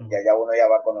Ujú, ya uno ya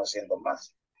va conociendo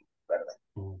más, ¿verdad?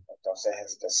 ujú.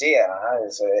 Entonces, sí, ajá,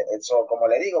 eso, como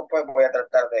le digo, pues voy a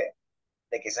tratar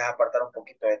de quizás apartar un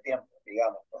poquito de tiempo,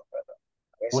 digamos, pues, pero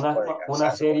a veces por el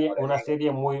cansancio, como le Una digo.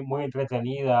 serie muy, muy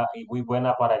entretenida y muy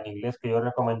buena para el inglés que yo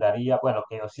recomendaría, bueno,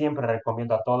 que yo siempre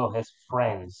recomiendo a todos es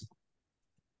Friends.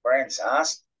 Friends,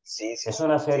 sí, sí, sí, sí,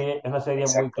 Es una serie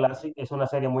muy exacto. clásica, es una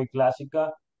serie muy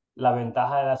clásica. La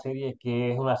ventaja de la serie es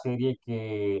que es una serie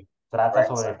que trata Friends,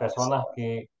 sobre ajá, sí, personas bueno.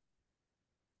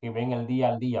 que ven el día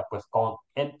al día, pues con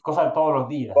cosas de todos los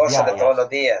días, Cosas de todos los diarias.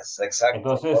 días,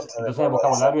 exacto, cosas de Entonces el todos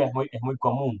los días. vocabulario es muy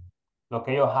común. Lo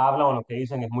que ellos hablan o lo que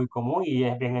dicen es muy común y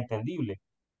es bien entendible.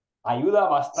 Ayuda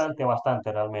bastante,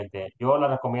 bastante realmente. Yo la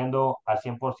recomiendo al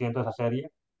 100% esa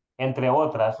serie, entre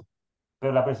otras,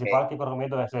 pero la Ok, principal que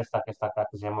recomiendo es esta que está acá,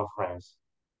 que se llama Friends.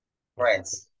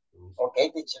 Friends. Ok,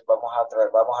 teacher, vamos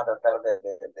a tratar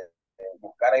de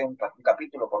buscar ahí un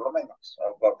capítulo por lo menos,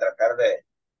 o por tratar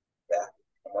ya,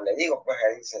 como le digo, pues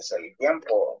ahí el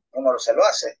tiempo, uno se lo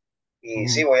hace. Y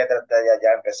sí, Ujú. voy a tratar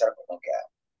ya empezar como que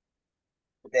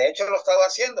de hecho lo estaba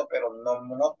haciendo, pero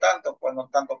no tanto, pues no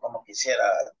tanto como quisiera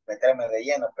meterme de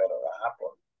lleno, pero ajá,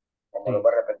 como lo Sí,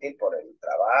 voy a repetir, por el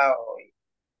trabajo, y,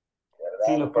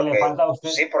 sí, ¿verdad? lo que le Porque, falta a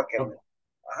usted, sí, porque, lo,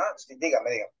 ajá, sí,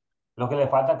 dígame, lo que le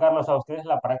falta, Carlos, a usted es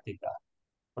la práctica,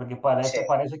 porque para sí, esto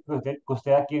parece que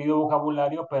usted ha adquirido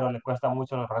vocabulario, pero le cuesta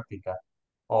mucho la práctica.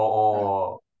 mm,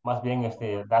 O más bien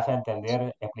darse a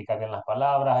entender, explicar bien las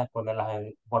palabras, ponerlas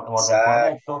en orden exacto,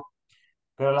 correcto.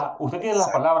 Pero usted tiene las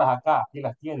exacto, palabras acá, aquí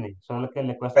las tiene, solo que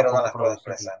le cuesta un pero no poco las puedo producirlas.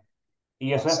 expresar,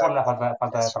 Y eso es por la exacto,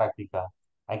 falta de eso, práctica.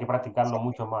 Hay que practicarlo sí,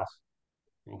 mucho más.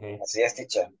 ¿Ok? así es,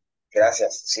 teacher. Sí.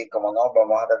 Gracias, sí, como no,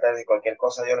 vamos a tratar de cualquier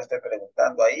cosa yo le estoy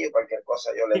preguntando ahí, o cualquier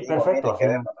cosa yo le Sí, digo, perfecto. mire, Así,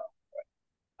 quedémonos,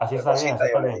 así cualquier está bien, así cosita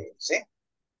yo está le bien. digo, sí,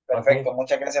 Ok. perfecto,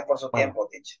 muchas gracias por su Bueno, tiempo,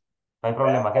 teacher. No hay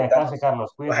problema. Que Ahí descanse,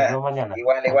 estamos. Carlos. Cuídese, nos vemos mañana.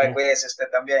 Igual, Ok. cuídese usted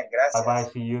también. Bye bye.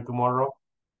 Gracias. See you tomorrow.